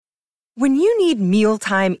When you need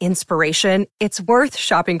mealtime inspiration, it's worth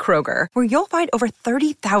shopping Kroger, where you'll find over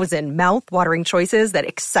 30,000 mouth-watering choices that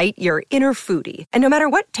excite your inner foodie. And no matter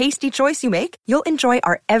what tasty choice you make, you'll enjoy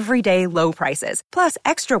our everyday low prices, plus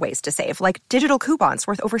extra ways to save, like digital coupons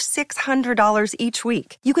worth over $600 each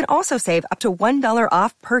week. You can also save up to $1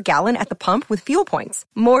 off per gallon at the pump with fuel points.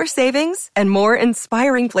 More savings and more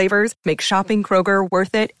inspiring flavors make shopping Kroger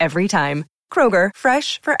worth it every time. Kroger,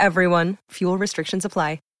 fresh for everyone. Fuel restrictions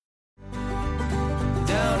apply.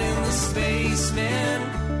 Down in the space,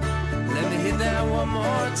 man. Let me hit that one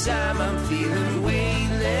more time. I'm feeling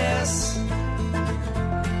weightless.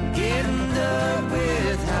 Getting dug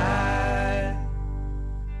with high.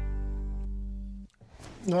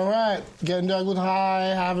 All right. Getting dug with high,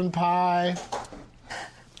 having pie.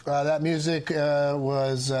 That music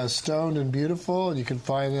was Stoned and Beautiful. You can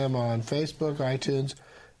find them on Facebook, iTunes,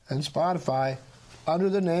 and Spotify under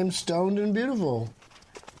the name Stoned and Beautiful.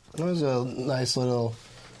 That was a nice little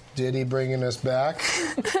ditty bringing us back.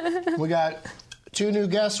 We got two new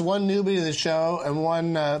guests, one newbie to the show, and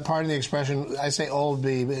one, pardon the expression, I say old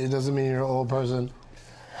bee, but it doesn't mean you're an old person.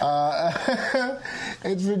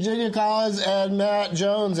 It's Virginia Collins and Matt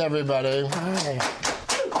Jones, everybody. Hi.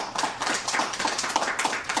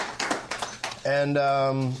 And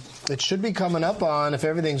it should be coming up on, if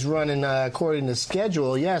everything's running according to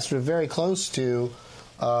schedule, yes, we're very close to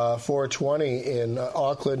 420 in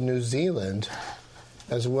Auckland, New Zealand,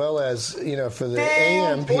 as well as, you know, for the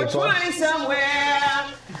AM people. 420 somewhere.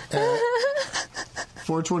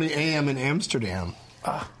 420 AM in Amsterdam.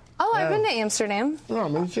 Oh, I've been to Amsterdam. Oh,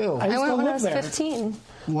 me too. I went when I was there. 15.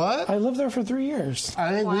 What? I lived there for 3 years.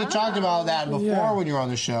 I think we talked about that before when you were on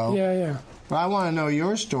the show. Yeah, yeah. But I want to know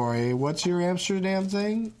your story. What's your Amsterdam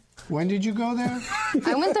thing? When did you go there?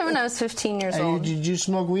 I went there when I was 15 years old. Did you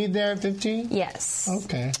smoke weed there at 15? Yes.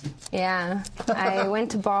 Okay. Yeah. I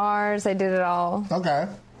went to bars. I did it all. Okay.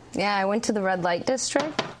 Yeah, I went to the red light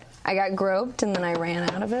district. I got groped, and then I ran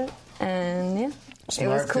out of it. And, yeah, Smart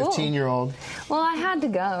it was cool. 15-year-old. Well, I had to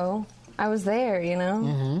go. I was there, you know?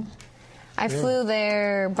 Mm-hmm. I flew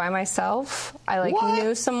there by myself. I,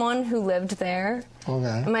 knew someone who lived there.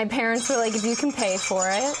 Okay. And my parents were like, if you can pay for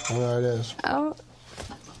it. There it is. Oh,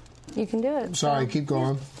 you can do it. Sorry, keep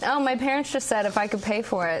going. Oh, my parents just said if I could pay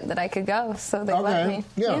for it, that I could go. So they let me.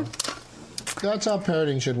 Yeah. That's how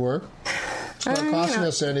parenting should work. It's not costing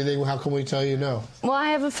us anything. How can we tell you no? Well,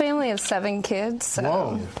 I have a family of 7 kids. So,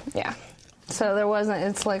 Whoa. Yeah. So there wasn't,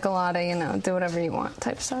 it's like a lot of, do whatever you want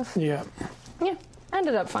type stuff. Yeah. Yeah.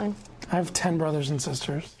 Ended up fine. I have 10 brothers and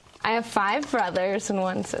sisters. I have 5 brothers and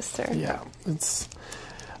 1 sister. Yeah.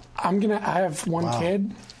 I have 1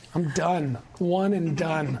 kid. I'm done. 1 and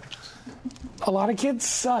done. A lot of kids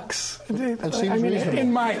sucks. That seems reasonable.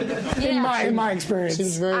 in my experience.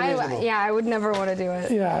 Seems very reasonable. I would never want to do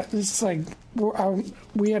it. Yeah, it's like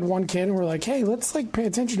we had 1 kid and we're like, hey, let's pay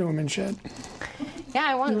attention to him and shit. Yeah,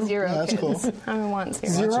 I want 0 That's kids. cool. I want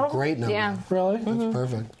 0. Zero? That's a great number. Yeah. Really? That's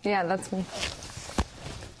perfect. Yeah, that's me.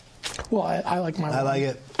 Well, I like my. I like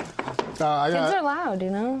it. Kids are loud,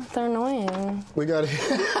 They're annoying. We got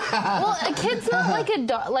Well, a kid's not like a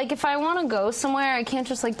dog. Like, if I want to go somewhere, I can't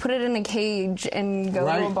just, put it in a cage and go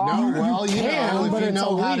to a bar. No, well, if you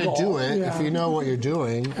know how to illegal. do it, Yeah. if you know what you're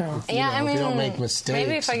doing, if you don't make mistakes,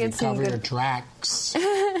 maybe if I get some cover good... your tracks.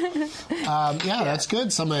 That's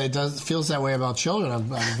good. Somebody feels that way about children. I'm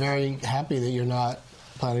very happy that you're not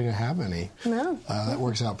planning to have any. No. That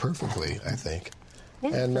works out perfectly, I think.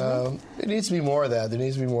 Yeah, and it needs to be more of that. There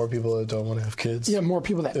needs to be more people that don't want to have kids. Yeah, more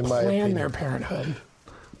people that plan their parenthood.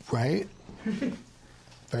 Right?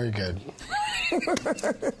 Very good.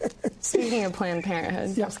 Speaking of Planned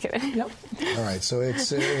Parenthood, just kidding. Yep. All right, so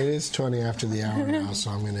it is 20 after the hour now, so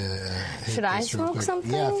I'm going to Should I smoke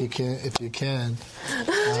something? Yeah, if you can.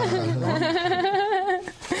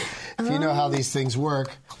 If you know how these things work,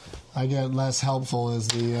 I get less helpful as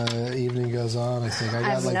the evening goes on. I think I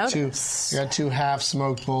got 2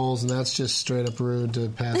 half-smoked bowls, and that's just straight up rude to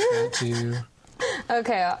pass that to you.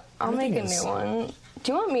 Okay, I'll make a new one.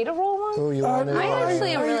 Do you want me to roll one? Oh, you want to? I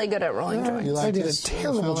actually am really good at rolling joints. You like I did this a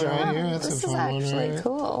terrible filter right job. here? That's This a is fun one, actually right?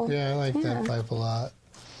 cool. Yeah, I like that pipe a lot.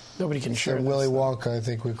 Nobody can share this. Willy Wonka, I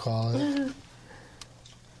think we call it.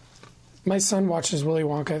 My son watches Willy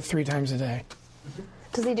Wonka 3 times a day.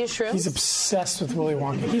 Does he do shrooms? He's obsessed with Willy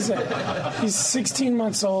Wonka. He's 16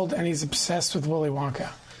 months old, and he's obsessed with Willy Wonka.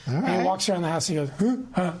 All right. And he walks around the house, and he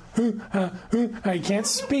goes, He can't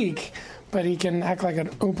speak, but he can act like an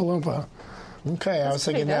Oompa Loompa. Okay, I was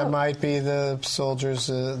thinking pretty that dope. might be the soldiers,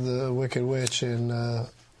 the Wicked Witch in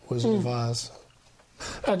Wizard of Oz.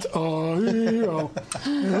 That's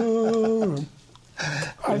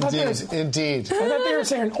Indeed. I thought they were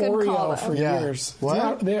saying Oreo for Yeah. years. What?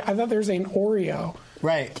 I thought they were saying Oreo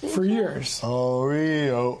Right. for years.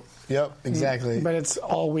 Oreo. Yep, exactly. But it's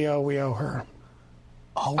all we owe her.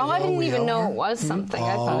 Oh, I didn't even know it was something.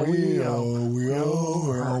 I thought. We owe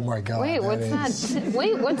her. Oh my God. Wait, what's that?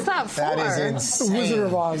 Wait, what's that for? That is insane. Wizard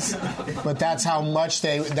of Oz. But that's how much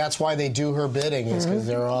that's why they do her bidding, is because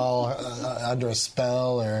they're all under a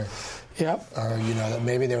spell, or Yep.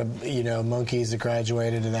 maybe they were, monkeys that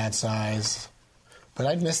graduated to that size. But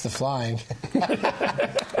I'd miss the flying.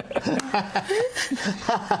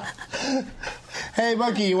 Hey,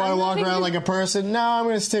 monkey, you want to walk around like a person? No, I'm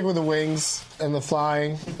going to stick with the wings and the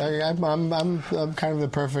flying. I'm kind of the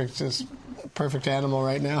perfect animal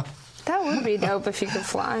right now. That would be dope if you could I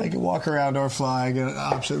fly. can walk around or fly. I get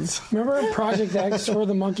options. Remember in Project X where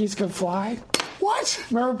the monkeys could fly? What?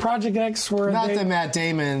 Remember Project X where Not they... the Matt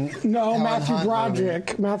Damon. No, Helen Matthew Hunt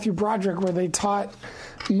Broderick. Matthew Broderick, where they taught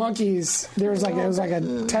monkeys. It was like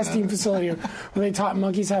a testing facility where they taught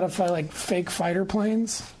monkeys how to fly like fake fighter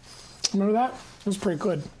planes. Remember that? It was pretty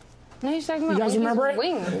good. No, you're talking You about guys remember it?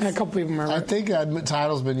 wings. Yeah, a couple people remember I it. think that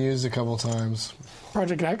title's been used a couple times.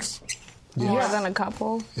 Project X. More than a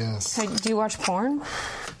couple. Yes. Hey, do you watch porn?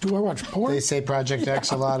 Do I watch porn? They say Project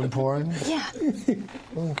X a lot in porn. Yeah.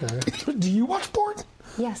 Okay. Do you watch porn?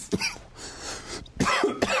 Yes.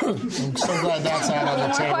 I'm so glad that's out on the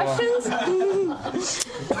More table. questions?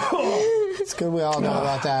 It's good we all know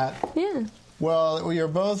about that. Yeah. Well, you're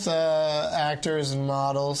both actors and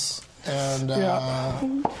models.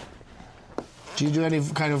 And do you do any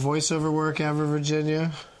kind of voiceover work ever,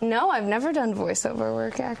 Virginia? No, I've never done voiceover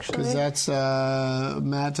work, actually. Because that's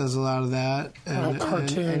Matt does a lot of that, and,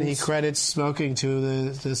 cartoons. and he credits smoking to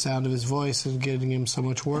the sound of his voice and getting him so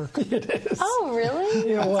much work. It is. Oh, really?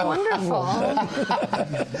 Yeah, That's well, wonderful.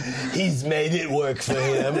 He's made it work for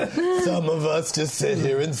him. Some of us just sit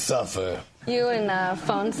here and suffer. You and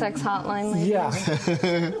phone sex hotline lady? Yeah.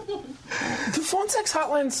 Do phone sex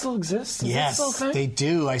hotlines still exist? Is that still a Yes, thing? they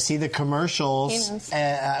do. I see the commercials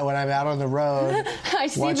when I'm out on the road I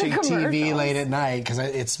see watching the TV commercials. late at night, because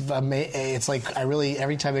it's like I really,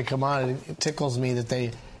 every time they come on, it tickles me that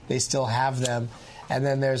they still have them. And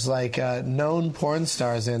then there's like known porn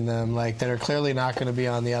stars in them, like that are clearly not going to be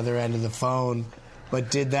on the other end of the phone, but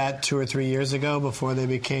did that 2 or 3 years ago before they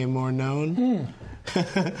became more known.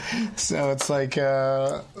 So it's like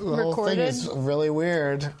the whole thing is really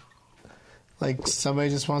weird. Like somebody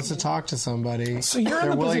just wants to talk to somebody. So you're in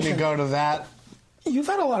They're the willing position- to go to that. You've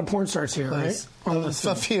had a lot of porn stars here, right? A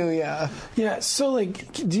few, yeah. Yeah, so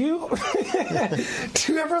like, do you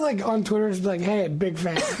ever like on Twitter just be like, hey, big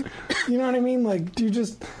fan? You know what I mean? Like, do you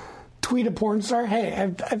just tweet a porn star, hey, I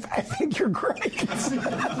think you're great?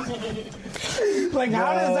 Like,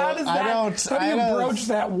 how do you broach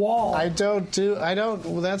that wall?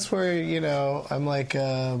 That's where, I'm like,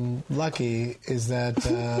 lucky is that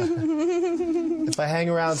if I hang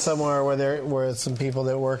around somewhere where some people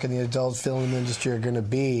that work in the adult film industry are going to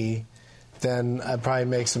be, then I probably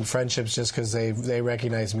make some friendships just because they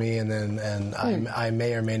recognize me, and I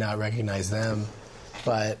may or may not recognize them,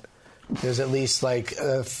 but there's at least like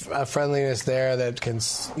a friendliness there that can,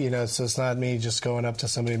 so it's not me just going up to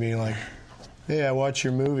somebody and being like, hey, I watch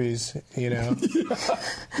your movies, Wait,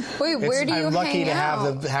 where do you I'm lucky hang to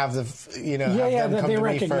out? have them that come they to me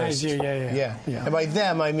recognize first. you, yeah. And by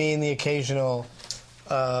them, I mean the occasional,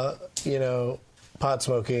 pot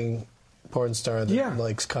smoking porn star that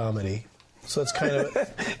likes comedy. So it's kind of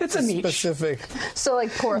it's a niche. specific. So,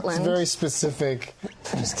 like Portland. It's very specific.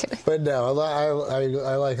 Just kidding. But no,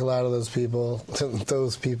 I like a lot of those people.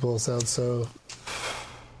 Those people sound so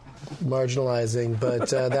marginalizing, but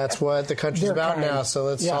that's what the country's They're about kind. now, so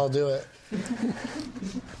let's all do it.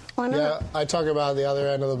 Why not? Yeah, I talk about the other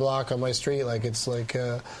end of the block on my street like it's like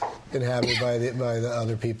inhabited by the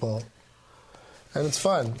other people. And it's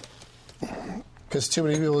fun. Because too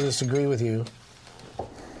many people just agree with you.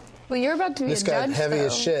 Well, you're about to be This a guy judge, heavy though.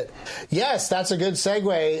 as shit. Yes, that's a good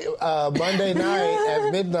segue. Monday night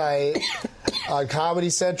at midnight on Comedy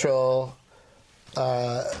Central,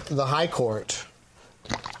 the High Court.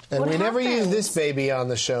 And What we never happens? used this baby on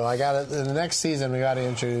the show. I got it in the next season. We got to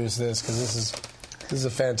introduce this because this is a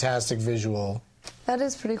fantastic visual That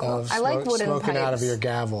is pretty cool. of I like wooden smoking pipes. out of your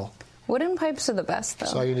gavel. Wooden pipes are the best, though.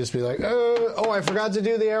 So I can just be like, oh, I forgot to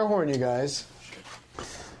do the air horn, you guys.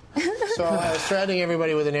 So I was threatening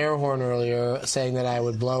everybody with an air horn earlier, saying that I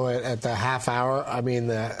would blow it at the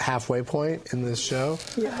the halfway point in this show.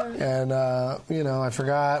 Yeah. And, I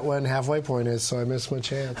forgot when halfway point is, so I missed my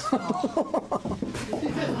chance.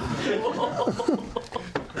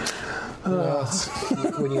 Well,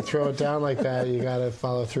 when you throw it down like that, you got to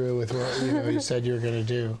follow through with what you said you were going to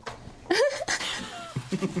do.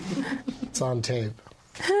 It's on tape.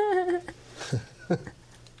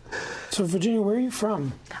 So, Virginia, where are you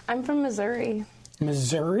from? I'm from Missouri.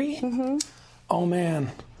 Missouri? Mm-hmm. Oh,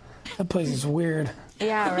 man. That place is weird.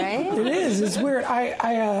 Yeah, right? It is. It's weird.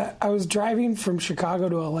 I was driving from Chicago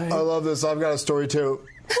to LA. I love this. I've got a story, too.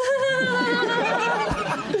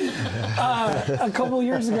 A couple of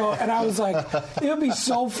years ago, and I was like, it would be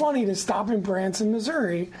so funny to stop in Branson,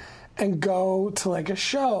 Missouri, and go to like a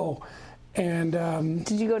show. And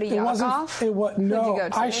did you go to Yakov? No,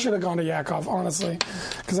 I should have gone to Yakov, honestly,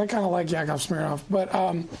 because I kind of like Yakov Smirnoff. But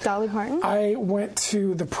Dolly Parton? I went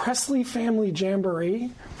to the Presley Family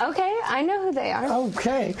Jamboree. Okay, I know who they are.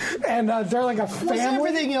 Okay, and they're like a family. Was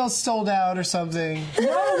everything else sold out or something?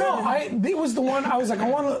 No. It was the one. I was like, I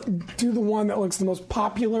want to do the one that looks the most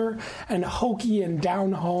popular and hokey and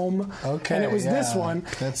down home. Okay, and it was this one.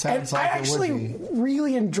 That sounds and like I actually it would be.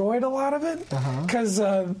 really enjoyed a lot of it because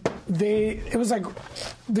it was like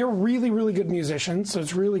they're really, really good musicians. So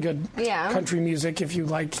it's really good country music if you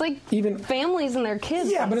like. It's like even families and their kids.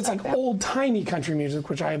 Yeah, but it's like old timey country music,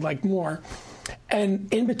 which I like more.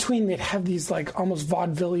 And in between, they'd have these like almost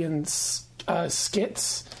vaudevillian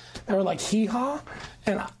skits that were like hee-haw.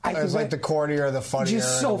 And it was like the cornier or the funnier.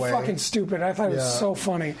 Just so fucking stupid. I thought it was so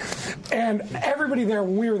funny. And everybody there,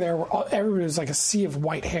 when we were there, everybody was like a sea of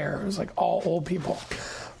white hair. It was like all old people.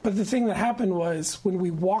 But the thing that happened was when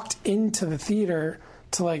we walked into the theater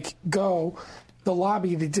to like go, the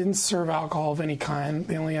lobby, they didn't serve alcohol of any kind.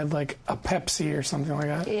 They only had like a Pepsi or something like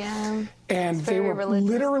that. Yeah. And they were religious.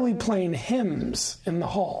 literally playing hymns in the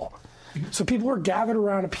hall. So people were gathered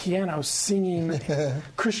around a piano singing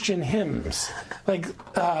Christian hymns, like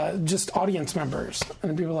just audience members.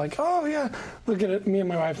 And people were like, oh, yeah. Look at it. Me and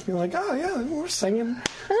my wife being like, oh, yeah, we're singing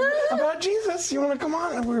about Jesus. You want to come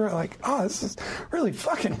on? And we were like, oh, this is really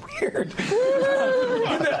fucking weird.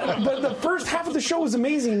 But the first half of the show was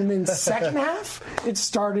amazing. And then the second half, it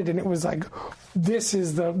started and it was like,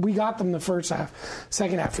 we got them the first half.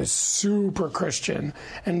 Second half is super Christian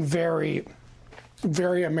and very...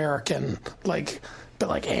 very American,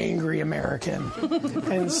 but angry American.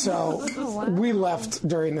 And so we left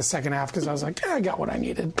during the second half because I was like, I got what I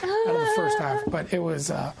needed out of the first half. But it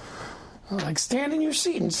was like, stand in your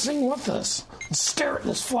seat and sing with us. And stare at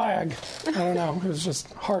this flag. I don't know. It was just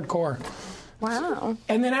hardcore. Wow.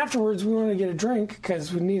 And then afterwards, we wanted to get a drink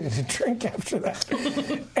because we needed a drink after that.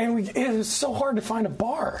 And it was so hard to find a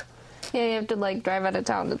bar. Yeah, you have to drive out of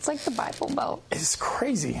town. It's like the Bible Belt. It's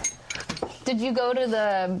crazy. Did you go to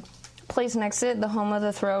the place next to it, the home of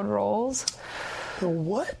the throwed rolls? The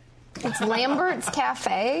what? It's Lambert's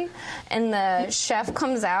Cafe, and the chef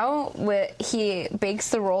comes out he bakes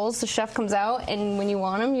the rolls. The chef comes out, and when you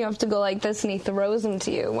want them, you have to go like this, and he throws them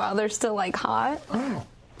to you while they're still hot. Oh.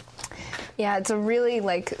 Yeah, it's a really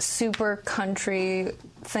super country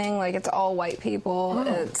thing. It's all white people.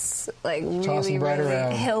 Oh. It's really, Tossing bread really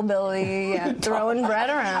around. hillbilly. Yeah, throwing bread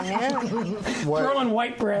around. Yeah. Throwing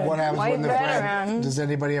white bread. What happens White when the bread bread? around. Does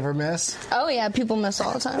anybody ever miss? Oh yeah, people miss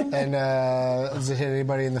all the time. And does it hit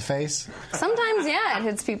anybody in the face? Sometimes, yeah, it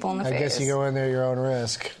hits people in the face. I guess you go in there your own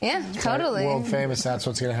risk. Yeah, totally. World famous, that's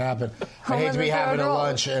what's going to happen. I Home hate of to be the having a throwed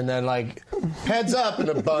lunch and then heads up and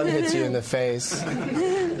a bun hits you in the face.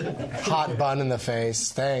 Hot bun in the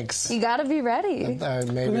face. Thanks. You gotta be ready.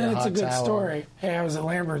 Maybe But then a it's hot a good towel. story. Hey, I was at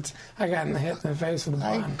Lambert's. I got hit in the face with a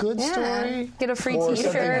bun. Good Yeah. story. Get a free or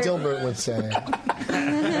T-shirt. something Dilbert would say.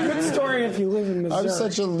 Good story if you live in Missouri. I'm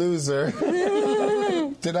such a loser.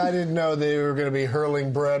 that I didn't know they were going to be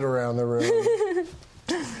hurling bread around the room.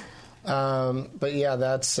 But yeah,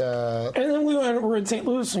 that's... And then we were in St.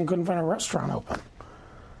 Louis and couldn't find a restaurant open.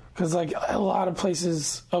 Because, a lot of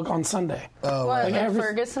places on Sunday. Oh, What, right.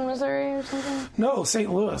 Ferguson, Missouri or something? No,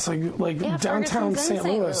 St. Louis. Yeah, downtown Ferguson's in St. St.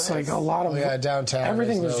 Louis. Louis. A lot of... Yeah, downtown.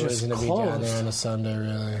 Everything There's was no just reason to be down there closed. on a Sunday,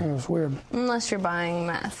 really. It was weird. Unless you're buying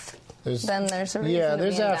meth. Then there's a reason Yeah, to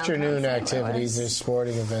there's be in afternoon downtown St. activities. Louis. There's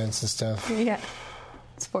sporting events and stuff. Yeah.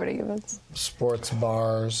 Sporting events. Sports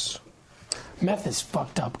bars. Meth is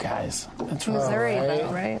fucked up, guys. That's right. Missouri, right.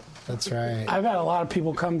 though, right? That's right. I've had a lot of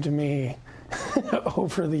people come to me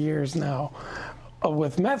over the years now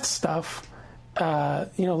with meth stuff. My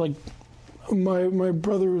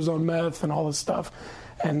brother was on meth and all this stuff,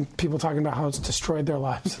 and people talking about how it's destroyed their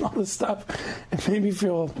lives and all this stuff. It made me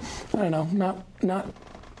feel, I don't know,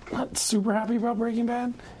 not super happy about Breaking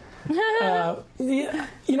Bad. Yeah, you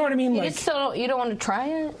know what I mean? You don't want to try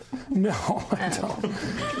it? No, I don't.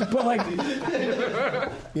 But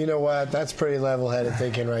You know what? That's pretty level-headed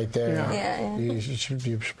thinking right there. Yeah. Yeah. You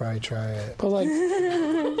should probably try it. But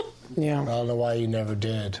Yeah. I don't know why you never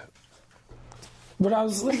did. But I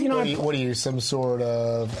was, you know, What are you, some sort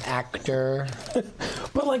of actor?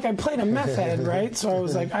 but like I played a meth head, right? So I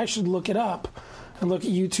was like, I should look it up and look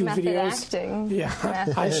at YouTube Method videos. acting. Yeah,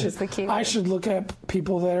 Meth is the key I word. should look at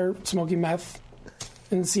people that are smoking meth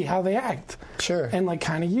and see how they act. Sure. And like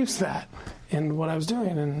kind of use that in what I was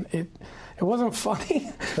doing, and it wasn't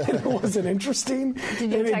funny, and it wasn't interesting,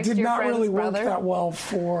 Did you and it text did your not friend's really work brother? that well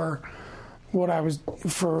for what I was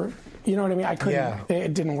for. You know what I mean? I couldn't. Yeah.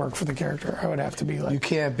 It didn't work for the character. I would have to be like. You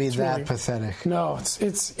can't be that really- pathetic. No, it's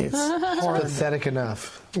hard. Pathetic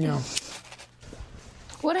enough. You know.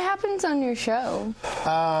 What happens on your show?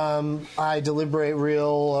 I deliberate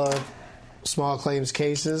real small claims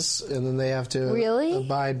cases, and then they have to Really?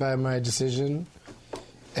 abide by my decision.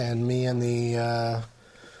 And me and the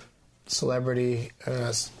celebrity,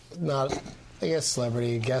 not, I guess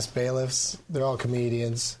celebrity, guest bailiffs, they're all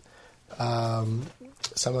comedians.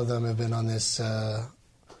 Some of them have been on this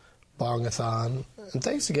Bongathon. And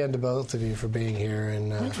thanks again to both of you for being here.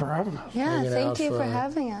 And Thanks for having us. Yeah, hanging thank out you for for,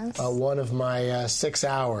 having us. one of my 6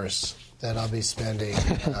 hours that I'll be spending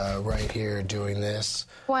right here doing this.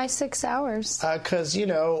 Why 6 hours? Because, you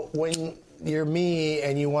know, when you're me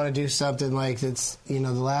and you want to do something like that's, you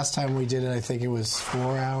know, the last time we did it, I think it was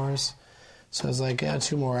 4 hours. So I was like, yeah,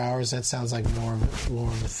 2 more hours. That sounds like more of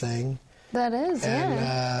a thing. That is,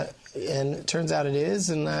 yeah. And it turns out it is.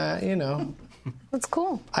 And, you know, That's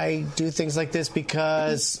cool. I do things like this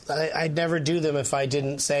because I'd never do them if I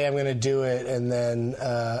didn't say I'm going to do it and then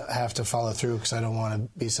have to follow through, because I don't want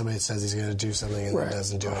to be somebody that says he's going to do something and then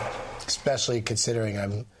doesn't do it. Especially considering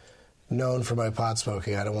I'm known for my pot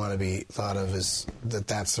smoking. I don't want to be thought of as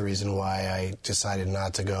that's the reason why I decided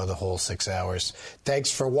not to go the whole 6 hours.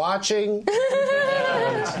 Thanks for watching.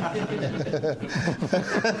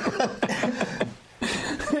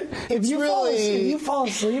 If you fall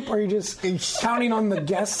asleep, or you're just counting on the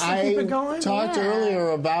guests to keep it going? I talked Yeah. earlier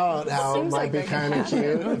about how it Seems might like be that could kind of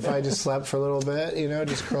happen. cute if I just slept for a little bit, you know,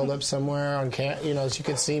 just curled up somewhere on you know, so you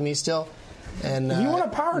could see me still. And If you want a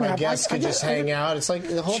power my nap, guests I could just hang out. It's like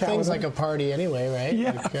the whole chat thing's with like them. a party anyway, right?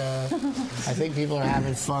 Yeah. Like, I think people are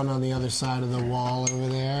having fun on the other side of the wall over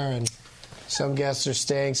there, and some guests are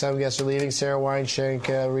staying, some guests are leaving. Sarah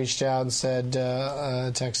Weinschenk reached out and said,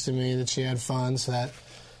 texted me that she had fun, so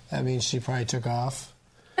that means she probably took off.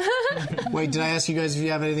 Wait, did I ask you guys if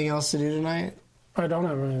you have anything else to do tonight? I don't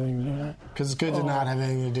have anything to do with that. Because it's good to not have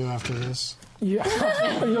anything to do after this. Yeah,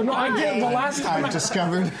 you know, I did the last time. I've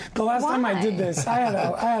discovered. The last time I did this, I had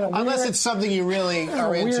a weird, Unless it's something you really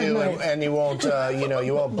are weird into, night. and you won't,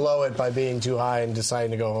 you won't blow it by being too high and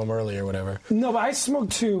deciding to go home early or whatever. No, but I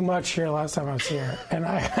smoked too much here last time I was here, and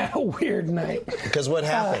I had a weird night. Because what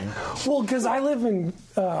happened? Well, because I live in,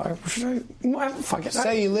 fuck it.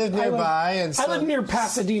 Say you live nearby and I so- live near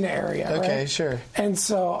Pasadena area. Okay, right? sure. And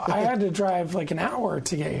so I had to drive like an hour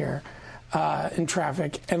to get here in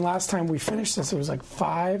traffic. And last time we finished this, it was like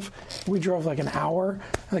 5. We drove like an hour,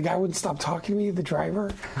 and the guy wouldn't stop talking to me, the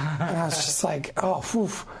driver. And I was just like, oh, phew.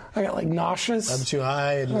 I got like nauseous. I'm too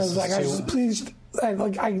high. And I was like, this is too- please. I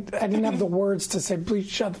didn't have the words to say, please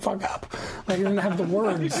shut the fuck up. Like, I didn't have the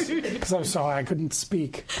words because I was so high I couldn't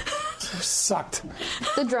speak. So it sucked.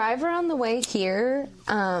 The driver on the way here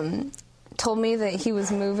told me that he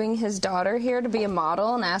was moving his daughter here to be a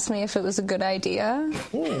model and asked me if it was a good idea.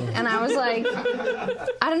 And I was like,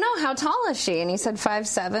 I don't know, how tall is she? And he said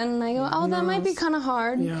 5'7". And I go, oh, that might be kind of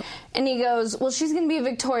hard. Yeah. And he goes, well, she's going to be a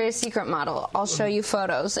Victoria's Secret model. I'll show you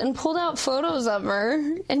photos. And pulled out photos of her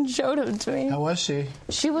and showed them to me. How was she?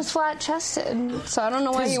 She was flat-chested. So I don't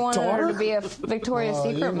know why His you wanted her daughter? to be a Victoria's Well,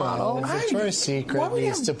 Secret you know, model. Victoria's why Secret would you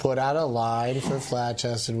needs have- to put out a line for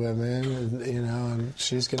flat-chested women, and, you know, and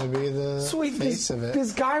she's going to be the Sweet, face of it.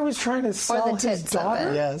 this guy was trying to sell the his tits of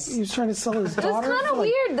daughter. it. Yes. He was trying to sell his It daughter. was kind for, of like,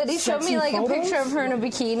 weird that he showed me sexy like a photos. picture of her in a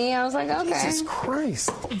bikini. I was like, okay. Jesus Christ.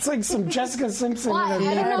 It's like some Jessica Simpson. Why? I in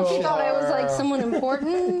a don't know if he People thought I was like are- someone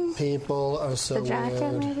important. People are so The jacket,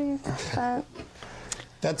 weird. maybe. But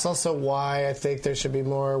That's also why I think there should be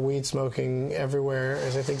more weed smoking everywhere,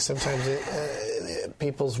 as I think sometimes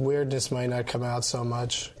people's weirdness might not come out so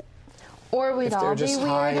much. or we'd If all they're be just weird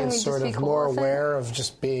high and and we'd sort just be of cool more with it. aware of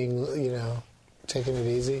just being, you know, taking it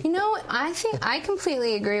easy. You know, I think I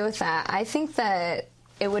completely agree with that. I think that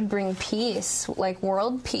it would bring peace, like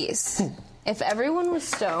world peace. If everyone was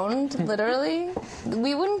stoned, literally,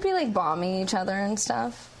 we wouldn't be like bombing each other and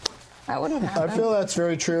stuff. That wouldn't happen. I feel that's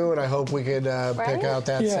very true, and I hope we could pick out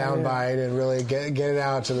that soundbite and really get it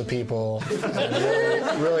out to the people.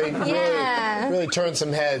 And really turn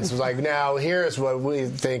some heads. Like, now, here's what we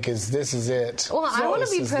think this is it. Well, I want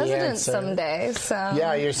to be president someday, so...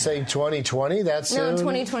 Yeah, you're saying 2020? That's soon? No,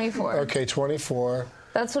 2024. Okay, 24.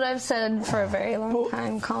 That's what I've said for a very long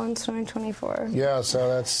time. Collins 2024. Yeah, so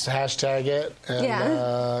that's hashtag it,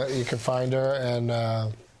 and you can find her,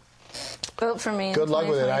 and... vote for me. Good luck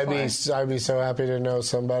with it. I'd be so happy to know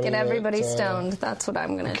somebody. Get everybody stoned. That's what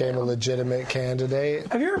I'm going to do. Became a legitimate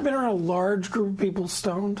candidate. Have you ever been around a large group of people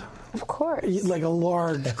stoned? Of course. Like a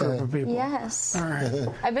large group of people? Yes. All right.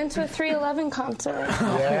 I've been to a 311 concert.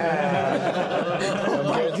 Yeah.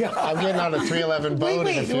 I'm getting on a 311 boat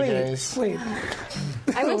in a few days. Wait.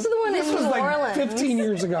 I went to the one in New Orleans. 15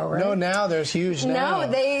 years ago, right? No, now there's huge now.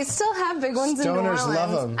 No, they still have big ones in New Orleans. Stoners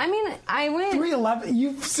love them. I mean, I went... 311?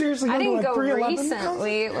 You seriously I didn't go 311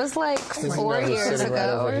 recently. It was like 4 years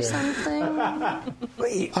ago or something.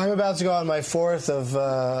 Wait. I'm about to go on my fourth of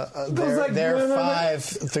their 5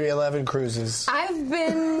 311 cruises. I've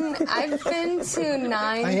been to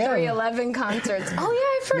 9 311 concerts. Oh yeah,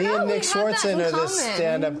 I forgot. Me and Nick we had that Swartzen in are the common.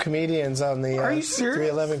 stand-up comedians on the Are you serious?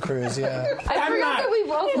 311 cruise. Yeah. I forgot that we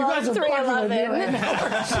both You guys love are fucking with me 311. right now.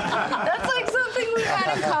 That's like something we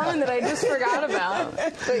had in common that I just forgot about.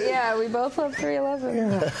 But yeah, we both love 311.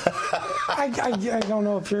 Yeah. I don't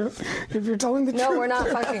know if you're telling the truth. No, we're not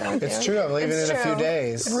fucking with you. It's true. I'm leaving It's in a few true.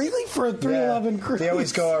 days. Really? For a 311 cruise? They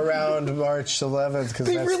always go around March 11th because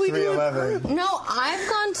They that's really do a 311. No, I've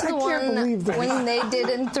gone to the can't believe one that. when they did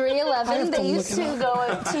in I 311. have to They look used it to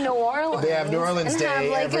up. go to New Orleans. They have New Orleans and have, Day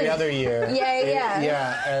like, every other year. Yeah.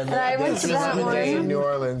 Yeah, and I went this to is that the day in one. New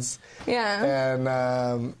Orleans. Yeah. And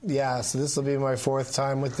so this will be my 4th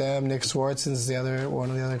time with them. Nick Swartzen's one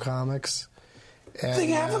of the other comics. And, They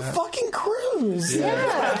have a fucking cruise. Yeah.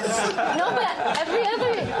 No, but that's every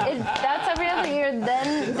other year.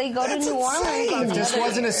 Then they go to New Orleans. insane. On If the this other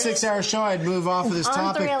wasn't a year. 6-hour show, I'd move off of this On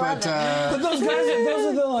topic. But 311. But those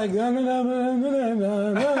are the like,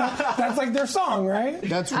 that's like their song, right?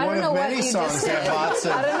 that's I one don't know of what many you songs. just They did. have lots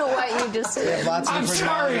I of. don't know what you just They have did. lots of I'm different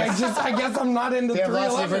sorry. melodies. I guess I'm not into They have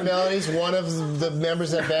lots of different 311. melodies. One of the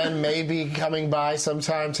members of the band may be coming by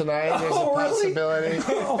sometime tonight. There's Oh, a really? possibility.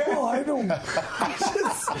 Oh, I don't. I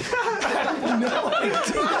had no idea.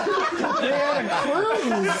 They had a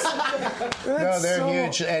cruise. No, they're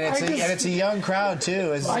huge, and it's a young crowd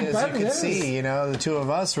too, as I you bet can it see. is. You know, the two of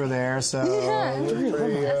us were there, so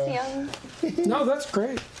That's young. No, that's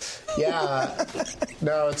great. yeah.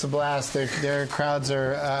 No, it's a blast. Their crowds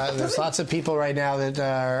are. There's lots of people right now that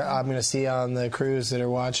I'm going to see on the cruise that are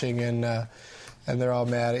watching, and they're all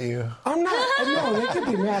mad at you. I'm not. No, they could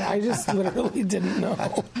be mad. I just literally didn't know.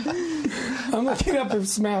 I'm looking up if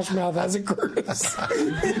Smash Mouth has a cruise.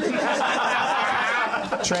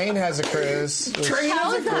 Train has a cruise.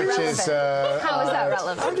 How is that relevant? How is that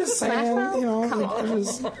relevant? I'm just saying, you know.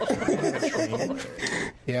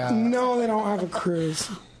 Yeah. No, they don't have a cruise.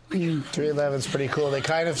 311's pretty cool. They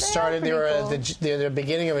kind of started. They were at the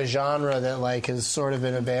beginning of a genre that like has sort of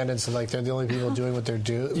been abandoned. So like they're the only people doing what they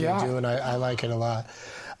do, and I like it a lot.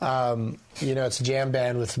 You know, it's a jam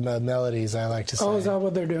band with melodies. I like to say. Oh, is that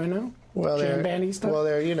what they're doing now? Well, jam bandy stuff? Well,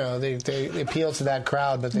 they appeal to that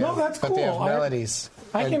crowd, but they that's but they have cool. melodies.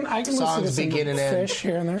 I can and listen songs to some begin and end. Fish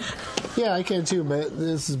here and there. Yeah, I can too, but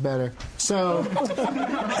this is better. So,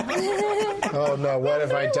 oh no, what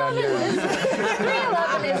have I done here?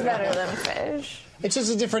 311 is better than Fish. It's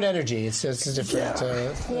just a different energy. It's just a different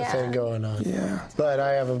thing going on. Yeah. But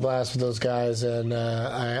I have a blast with those guys, and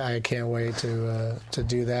I can't wait to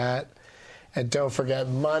do that. And don't forget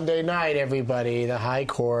Monday night, everybody, the High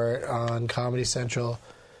Court on Comedy Central.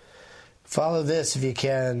 Follow this if you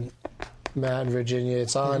can, Matt and Virginia.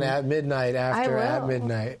 It's on at midnight. After I at will.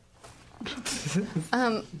 midnight.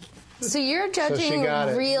 So you're judging got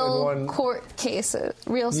it in real one- court cases,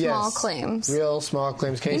 real small Yes. claims. Real small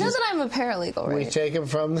claims cases. You know that I'm a paralegal, right? We take them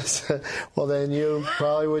from this. Well, then you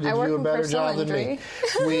probably would I work do a in better personal job than me.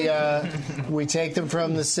 We take them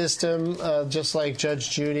from the system, just like Judge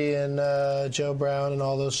Judy and Joe Brown and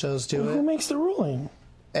all those shows do Who it. makes the ruling?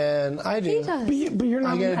 And I do. He does. But you're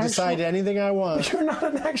not I get an to decide actual, anything I want. You're not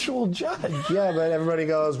an actual judge. Yeah, but everybody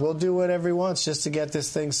goes, we'll do whatever he wants just to get this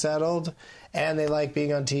thing settled. And they like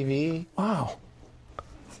being on TV. Wow.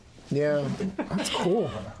 Yeah. That's cool.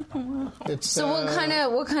 It's, So what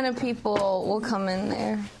kind of people will come in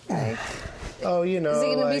there? Like, oh, you know, Is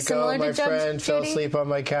it gonna be like, similar to my Judge friend fell Judy? asleep on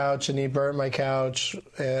my couch and he burnt my couch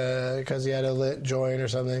because he had a lit joint or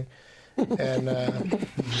something. And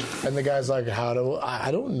the guy's like, I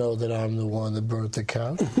don't know that I'm the one that burnt the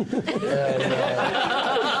couch. And,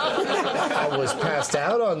 I was passed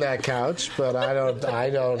out on that couch, but I don't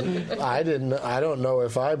know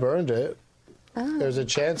if I burned it. Oh. There's a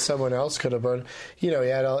chance someone else could have burned. You know,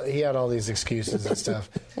 he had all these excuses and stuff.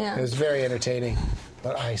 Yeah. It was very entertaining,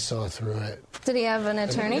 but I saw through it. Did he have an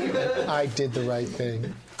attorney? I did the right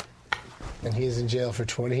thing. And he's in jail for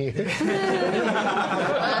 20 years.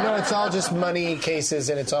 No, it's all just money cases,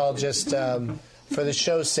 and it's all just, for the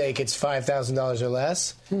show's sake, it's $5,000 or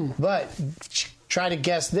less. But try to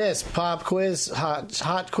guess this. Pop quiz,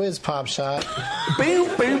 hot quiz pop shot. Have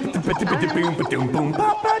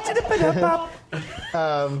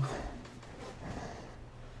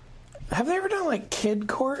they ever done, like, Kid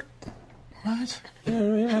Court? What? You know what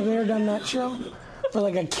I mean? Have they ever done that show? Where,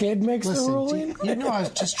 like, a kid makes the ruling? You know I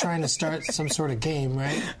was just trying to start some sort of game,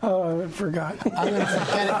 right? Oh, I forgot. I'm going to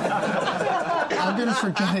forget it. I'm going to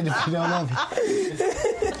forget it if you don't know me.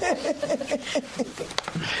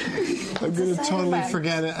 I'm going to totally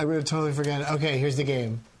forget it. Okay, here's the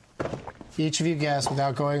game. Each of you guess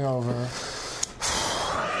without going over.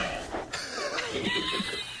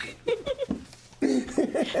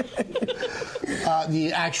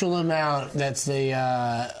 The actual amount that's the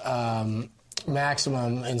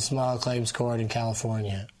maximum in small claims court in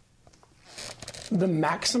California. The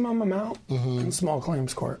maximum amount in small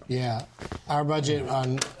claims court? Yeah. Our budget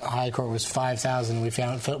on high court was $5,000. We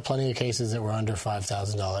found plenty of cases that were under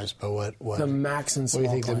 $5,000. But what the max in small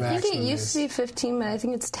what do you think the I maximum think it used to be 15, but I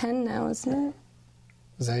think it's 10 now, isn't it?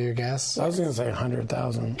 Is that your guess? I was going to say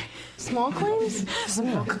 100,000. Small claims?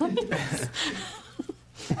 Small claims.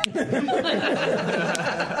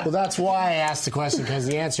 Well, that's why I asked the question, because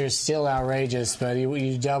the answer is still outrageous, but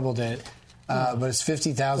you doubled it. But it's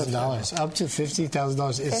 $50,000. Up to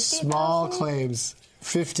 $50,000. It's small claims.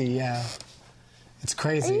 50, yeah. It's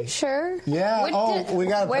crazy. Are you sure? Yeah. We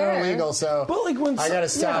got a paralegal, so But like when I got to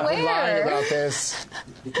stop Where? lying about this.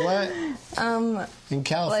 What? In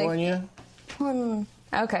California?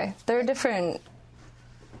 Okay, they're different.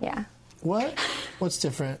 Yeah. What? What's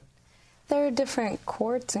different? There are different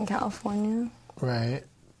courts in California. Right.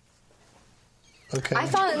 Okay. I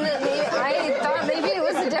thought maybe it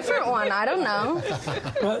was a different one. I don't know.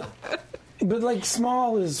 But like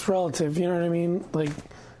small is relative, you know what I mean? Like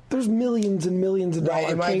there's millions and millions of dollar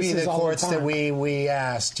Right, it might be cases the all courts the that time. we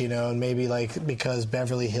asked, you know, and maybe like because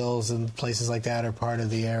Beverly Hills and places like that are part of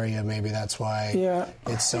the area, maybe that's why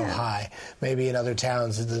it's so high. Maybe in other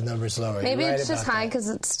towns the number's lower. Maybe You're right it's just about high that. because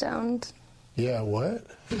it's stoned. Yeah, what?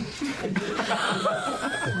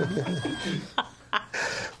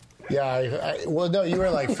 Yeah, well, no, you were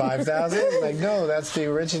like 5,000. Like, no, that's the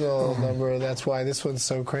original number. That's why this one's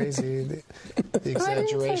so crazy. The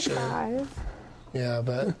exaggeration. I didn't say 5. Yeah,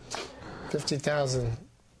 but 50,000.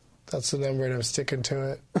 That's the number, and I'm sticking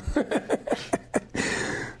to it. You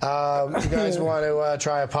guys want to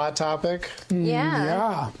try a pot topic?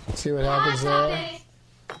 Yeah. See what happens there.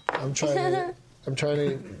 I'm trying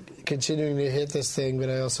to continuing to hit this thing, but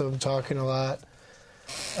I also am talking a lot.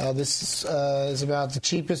 This is about the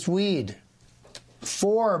cheapest weed.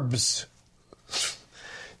 Forbes.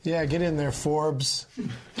 Yeah, get in there, Forbes.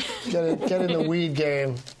 Get in the weed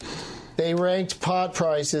game. They ranked pot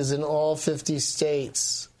prices in all 50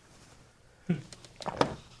 states.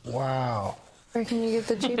 Wow. Where can you get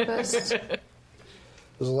the cheapest? There's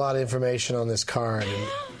a lot of information on this card, and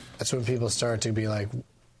that's when people start to be like,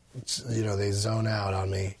 you know, they zone out on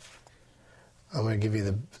me. I'm going to give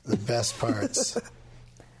you the best parts.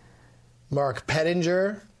 Mark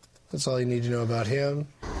Pettinger. That's all you need to know about him.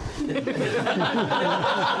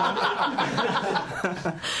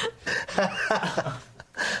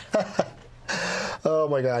 Oh,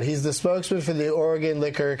 my God. He's the spokesman for the Oregon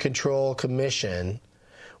Liquor Control Commission,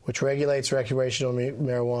 which regulates recreational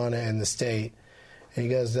marijuana in the state. And he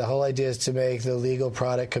goes, the whole idea is to make the legal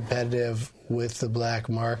product competitive with the black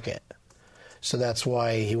market. So that's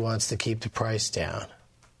why he wants to keep the price down.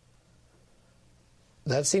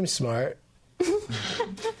 That seems smart.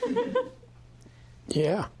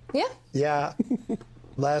 Yeah. Yeah. Yeah.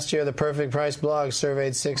 Last year, the Perfect Price blog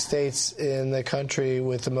surveyed 6 states in the country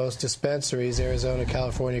with the most dispensaries: Arizona,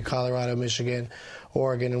 California, Colorado, Michigan,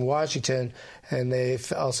 Oregon, and Washington. And they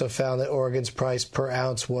also found that Oregon's price per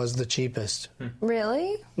ounce was the cheapest.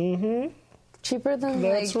 Really? Mm-hmm. Cheaper than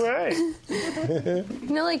That's right. You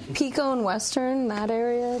know, like Pico and Western, that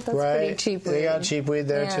area? That's pretty cheap weed. They got cheap weed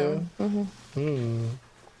there, too?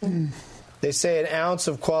 Mm-hmm. They say an ounce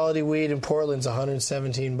of quality weed in Portland's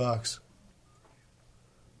 $117.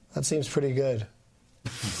 That seems pretty good.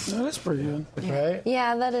 That is pretty good. Right?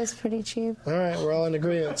 Yeah, that is pretty cheap. All right, we're all in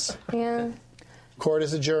agreement. Yeah. Court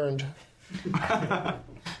is adjourned.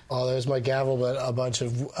 Oh, there's my gavel, but a bunch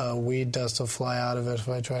of weed dust will fly out of it if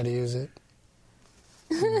I try to use it.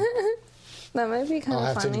 That might be kind I'll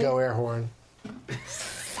of have funny. to go air horn.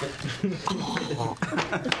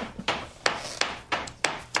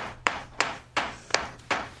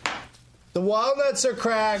 The walnuts are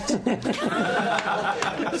cracked.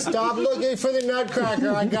 Stop looking for the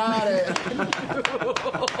nutcracker. I got it.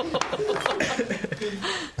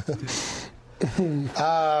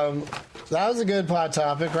 That was a good pot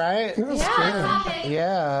topic, right?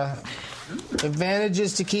 Yeah.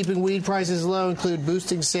 Advantages to keeping weed prices low include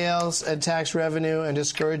boosting sales and tax revenue and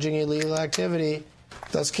discouraging illegal activity,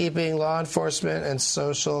 thus keeping law enforcement and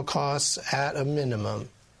social costs at a minimum.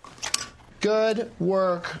 Good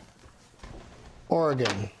work,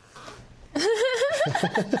 Oregon.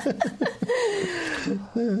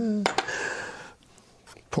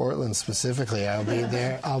 Portland specifically. I'll be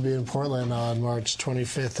there. I'll be in Portland on March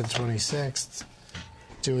 25th and 26th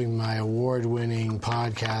doing my award-winning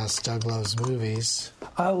podcast, Doug Loves Movies.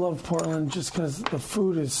 I love Portland just because the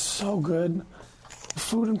food is so good. The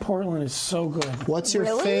food in Portland is so good. What's your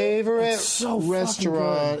Really? favorite It's so fucking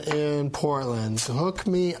restaurant in Portland? Hook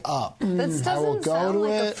me up. This I will doesn't go sound to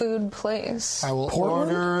like it. a food place. I will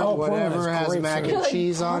Portland? order Oh, Portland whatever has has great mac food. and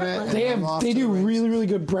cheese on it. They and I'm off they to do the races. really, really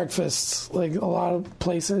good breakfasts. Like a lot of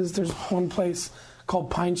places. There's one place called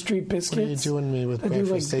Pine Street Biscuits. What are you doing me with They do,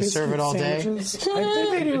 breakfast? like, They serve it all day? biscuit sandwiches. I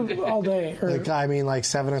think they do all day. Or, Like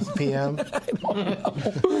 7 p.m.?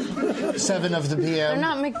 7 of the p.m.? They're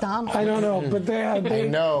not McDonald's. I don't know, but they I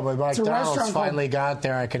know, but it's a McDonald's restaurant finally got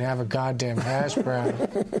there. I can have a goddamn hash brown.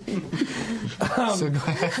 So go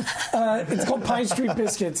ahead. it's called Pine Street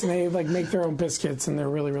Biscuits, and they like make their own biscuits, and they're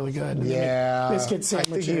really, really good. And they make Yeah. biscuit I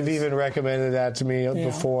sandwiches. think you've even recommended that to me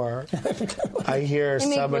before. I hear They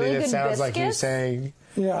make somebody really that good sounds like you biscuits? saying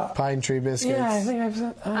Yeah. Pine Tree Biscuits. Yeah, I think I've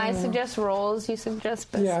said. I suggest rolls. You suggest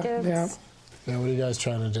Yeah, biscuits. yeah. Now, what are you guys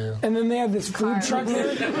trying to do? And then they had this food truck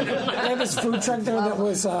there. They had this food truck there that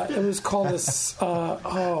was it was called this I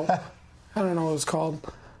don't know what it was called.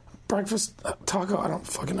 Breakfast taco. I don't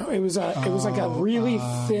fucking know. It was like a really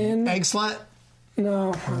thin. Egg slut?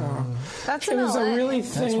 No. That's It in was LA. a really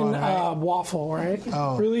thin one, right? waffle, right?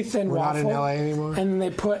 Oh, really thin we're not waffle. in LA anymore? And they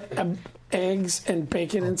put eggs and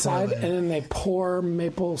bacon inside, Portland. and then they pour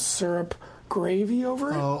maple syrup gravy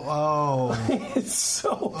over it. Oh. It's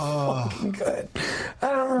so fucking good.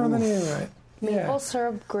 I don't remember the name of it. Maple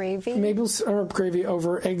syrup gravy. Maple syrup gravy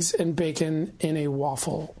over eggs and bacon in a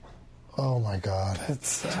waffle. Oh, my God.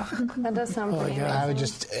 It's That does sound pretty God. I would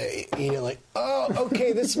just eat it like, oh,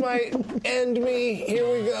 okay, this might end me. Here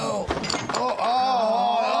we go.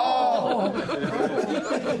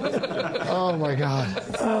 Oh, my God.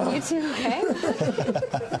 You two okay?